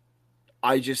that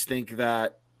I just think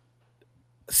that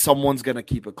someone's going to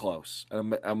keep it close.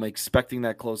 I'm expecting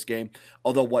that close game.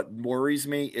 Although what worries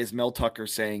me is Mel Tucker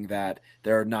saying that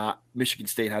Michigan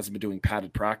State hasn't been doing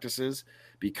padded practices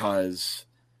because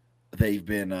they've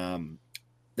been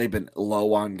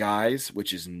low on guys,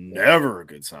 which is never a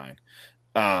good sign.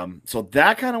 So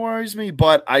that kind of worries me,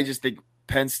 but I just think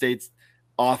Penn State's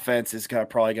offense is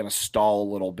probably going to stall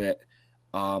a little bit,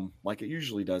 like it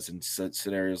usually does in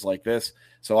scenarios like this.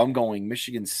 So I'm going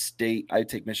Michigan State. I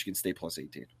take Michigan State plus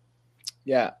 18.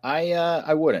 Yeah,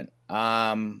 I wouldn't.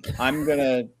 I'm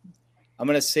gonna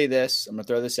say this. I'm gonna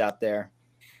throw this out there.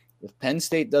 If Penn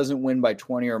State doesn't win by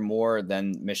 20 or more,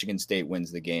 then Michigan State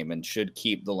wins the game and should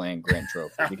keep the Land Grant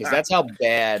Trophy because that's how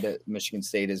bad Michigan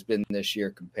State has been this year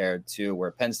compared to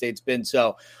where Penn State's been.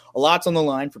 So a lot's on the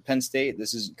line for Penn State.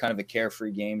 This is kind of a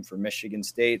carefree game for Michigan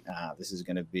State. This is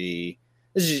going to be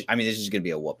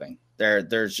a whooping.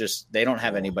 They don't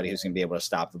have anybody who's going to be able to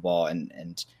stop the ball,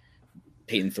 and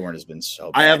Peyton Thorne has been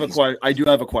so bad. I do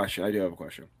have a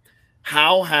question.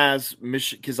 How has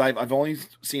Michigan? Because I've only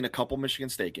seen a couple Michigan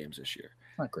State games this year.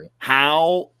 Not great.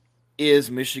 How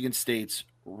is Michigan State's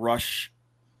rush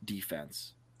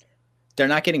defense? They're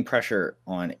not getting pressure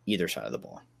on either side of the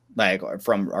ball,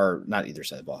 not either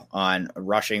side of the ball, on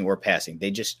rushing or passing.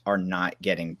 They just are not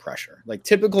getting pressure. Like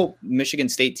typical Michigan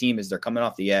State team is they're coming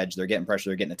off the edge, they're getting pressure,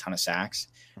 they're getting a ton of sacks.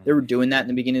 They were doing that in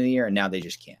the beginning of the year, and now they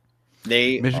just can't.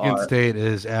 Michigan State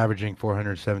is averaging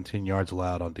 417 yards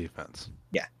allowed on defense.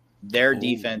 Yeah. Their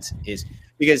defense is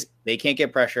because they can't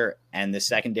get pressure and the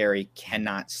secondary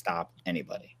cannot stop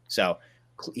anybody. So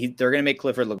they're going to make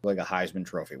Clifford look like a Heisman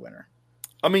Trophy winner.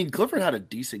 I mean, Clifford had a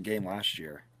decent game last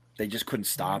year. They just couldn't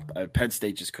stop. Penn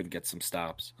State just couldn't get some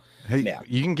stops. Hey, yeah.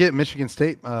 You can get Michigan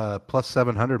State plus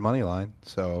 700 money line.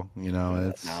 So,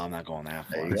 it's. No, I'm not going that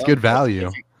far. It's good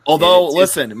value. Although,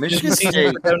 listen, Michigan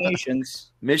State donations.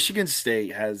 Michigan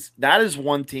State that is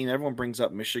one team. Everyone brings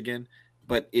up Michigan,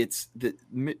 but it's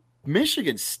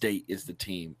Michigan State is the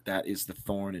team that is the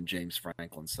thorn in James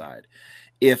Franklin's side.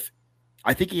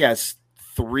 I think he has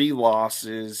 3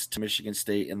 losses to Michigan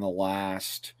State in the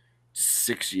last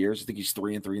 6 years. I think he's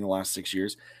 3-3 in the last 6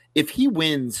 years. If he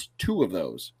wins 2 of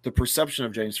those, the perception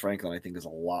of James Franklin, I think, is a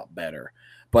lot better.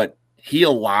 But he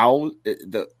allowed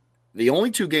the only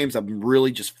 2 games I'm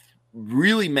really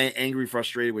angry,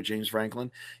 frustrated with James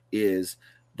Franklin is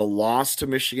the loss to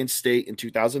Michigan State in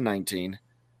 2019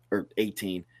 or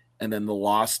 18. And then the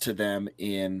loss to them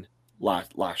in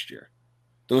last year.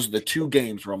 Those are the 2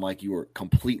 games where I'm like, you were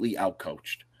completely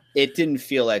outcoached. It didn't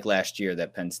feel like last year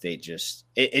that Penn State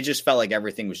it just felt like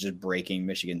everything was just breaking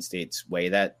Michigan State's way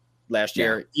that last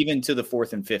year, even to the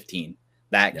 4th and 15.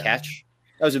 Catch,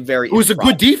 that was it was a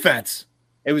good defense.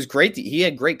 It was great. He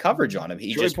had great coverage on him.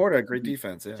 Joey Porter had great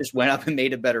defense. Yeah. Just went up and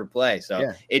made a better play.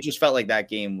 So it just felt like that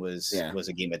game was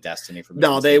a game of destiny for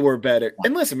Michigan State. They were better.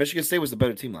 And listen, Michigan State was the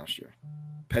better team last year.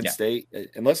 Penn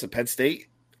State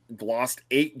lost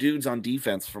 8 dudes on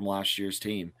defense from last year's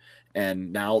team.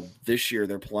 And now this year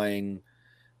they're playing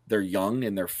They're young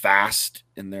and they're fast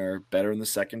and they're better in the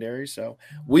secondary. So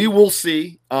we will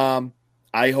see.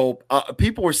 I hope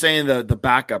people were saying the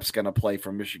backup's going to play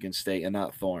for Michigan State and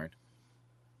not Thorne.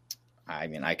 I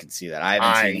mean, I can see that. I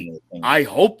haven't seen anything. I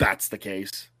hope that's the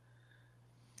case.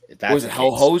 Was it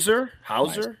Hauser?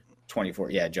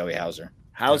 24. Yeah, Joey Hauser.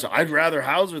 Hauser. I'd rather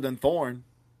Hauser than Thorne.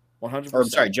 100%. Or, I'm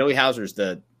sorry, Joey Hauser's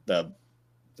the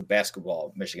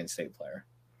basketball Michigan State player.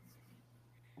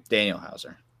 Daniel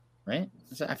Hauser, right?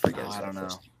 I forget. I don't know.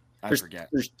 I forget.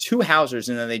 There's two Hausers,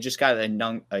 and then they just got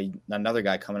another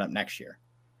guy coming up next year.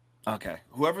 Okay,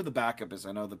 whoever the backup is,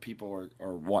 I know the people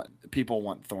people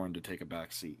want Thorne to take a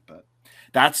back seat, but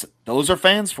those are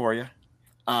fans for you.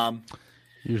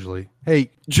 Usually,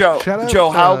 hey Joe,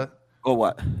 how? Oh,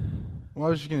 what? Well, I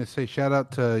was just gonna say, shout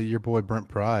out to your boy Brent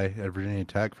Pry at Virginia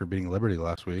Tech for beating Liberty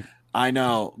last week. I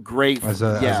know, great. As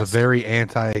a very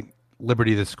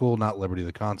anti-Liberty the school, not Liberty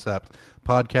the concept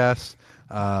podcast.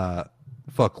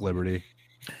 Fuck Liberty.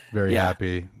 Very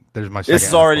happy. There's my second.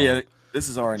 This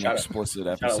is already an explicit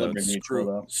episode.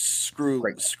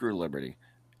 Screw Liberty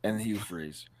and Hugh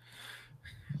Freeze.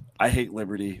 I hate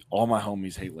Liberty. All my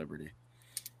homies hate Liberty.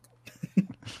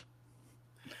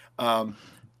 But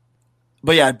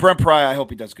yeah, Brent Pry, I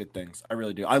hope he does good things. I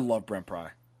really do. I love Brent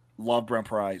Pry. Love Brent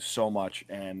Pry so much,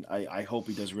 and I hope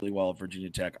he does really well at Virginia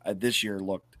Tech. This year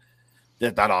looked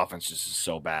that offense just is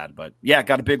so bad. But yeah,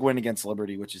 got a big win against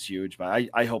Liberty, which is huge. But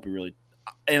I hope he really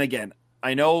 – and again,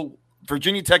 I know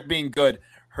Virginia Tech being good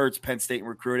hurts Penn State in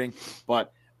recruiting,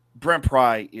 but Brent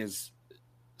Pry is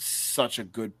such a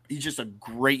good – he's just a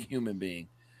great human being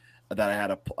that I had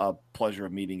a pleasure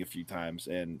of meeting a few times,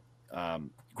 and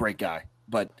great guy.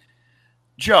 But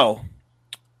Joe,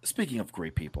 speaking of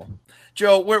great people,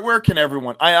 Joe, where can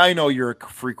everyone – I know you're a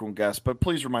frequent guest, but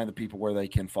please remind the people where they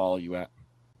can follow you at.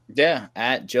 Yeah,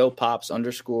 at Joe Pops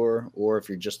 _, or if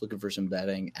you're just looking for some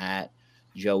betting, at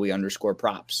Joey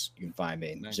 _props. You can find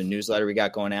me. Nice. There's a newsletter we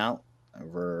got going out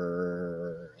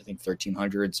over, I think,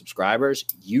 1,300 subscribers.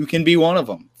 You can be one of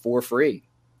them for free.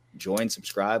 Join,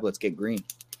 subscribe. Let's get green.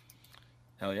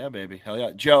 Hell yeah, baby. Hell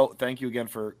yeah. Joe, thank you again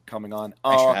for coming on.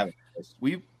 Thanks for having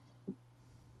me.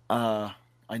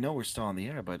 I know we're still on the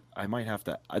air, but I might have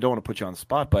to – I don't want to put you on the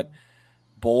spot, but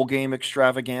bowl game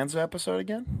extravaganza episode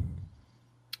again?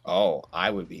 Oh,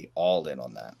 I would be all in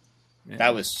on that. Yeah.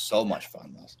 That was so much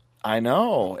fun, though. I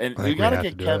know, and we got to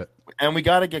get Kevin, and we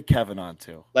got to get Kevin on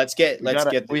too.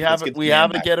 We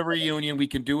have to get a reunion. We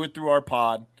can do it through our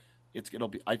pod.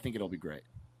 I think it'll be great.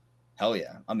 Hell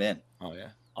yeah, I'm in. Oh yeah,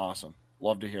 awesome.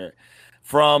 Love to hear it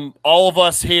from all of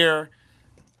us here.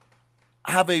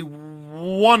 Have a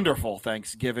wonderful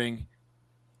Thanksgiving,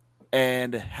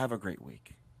 and have a great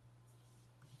week.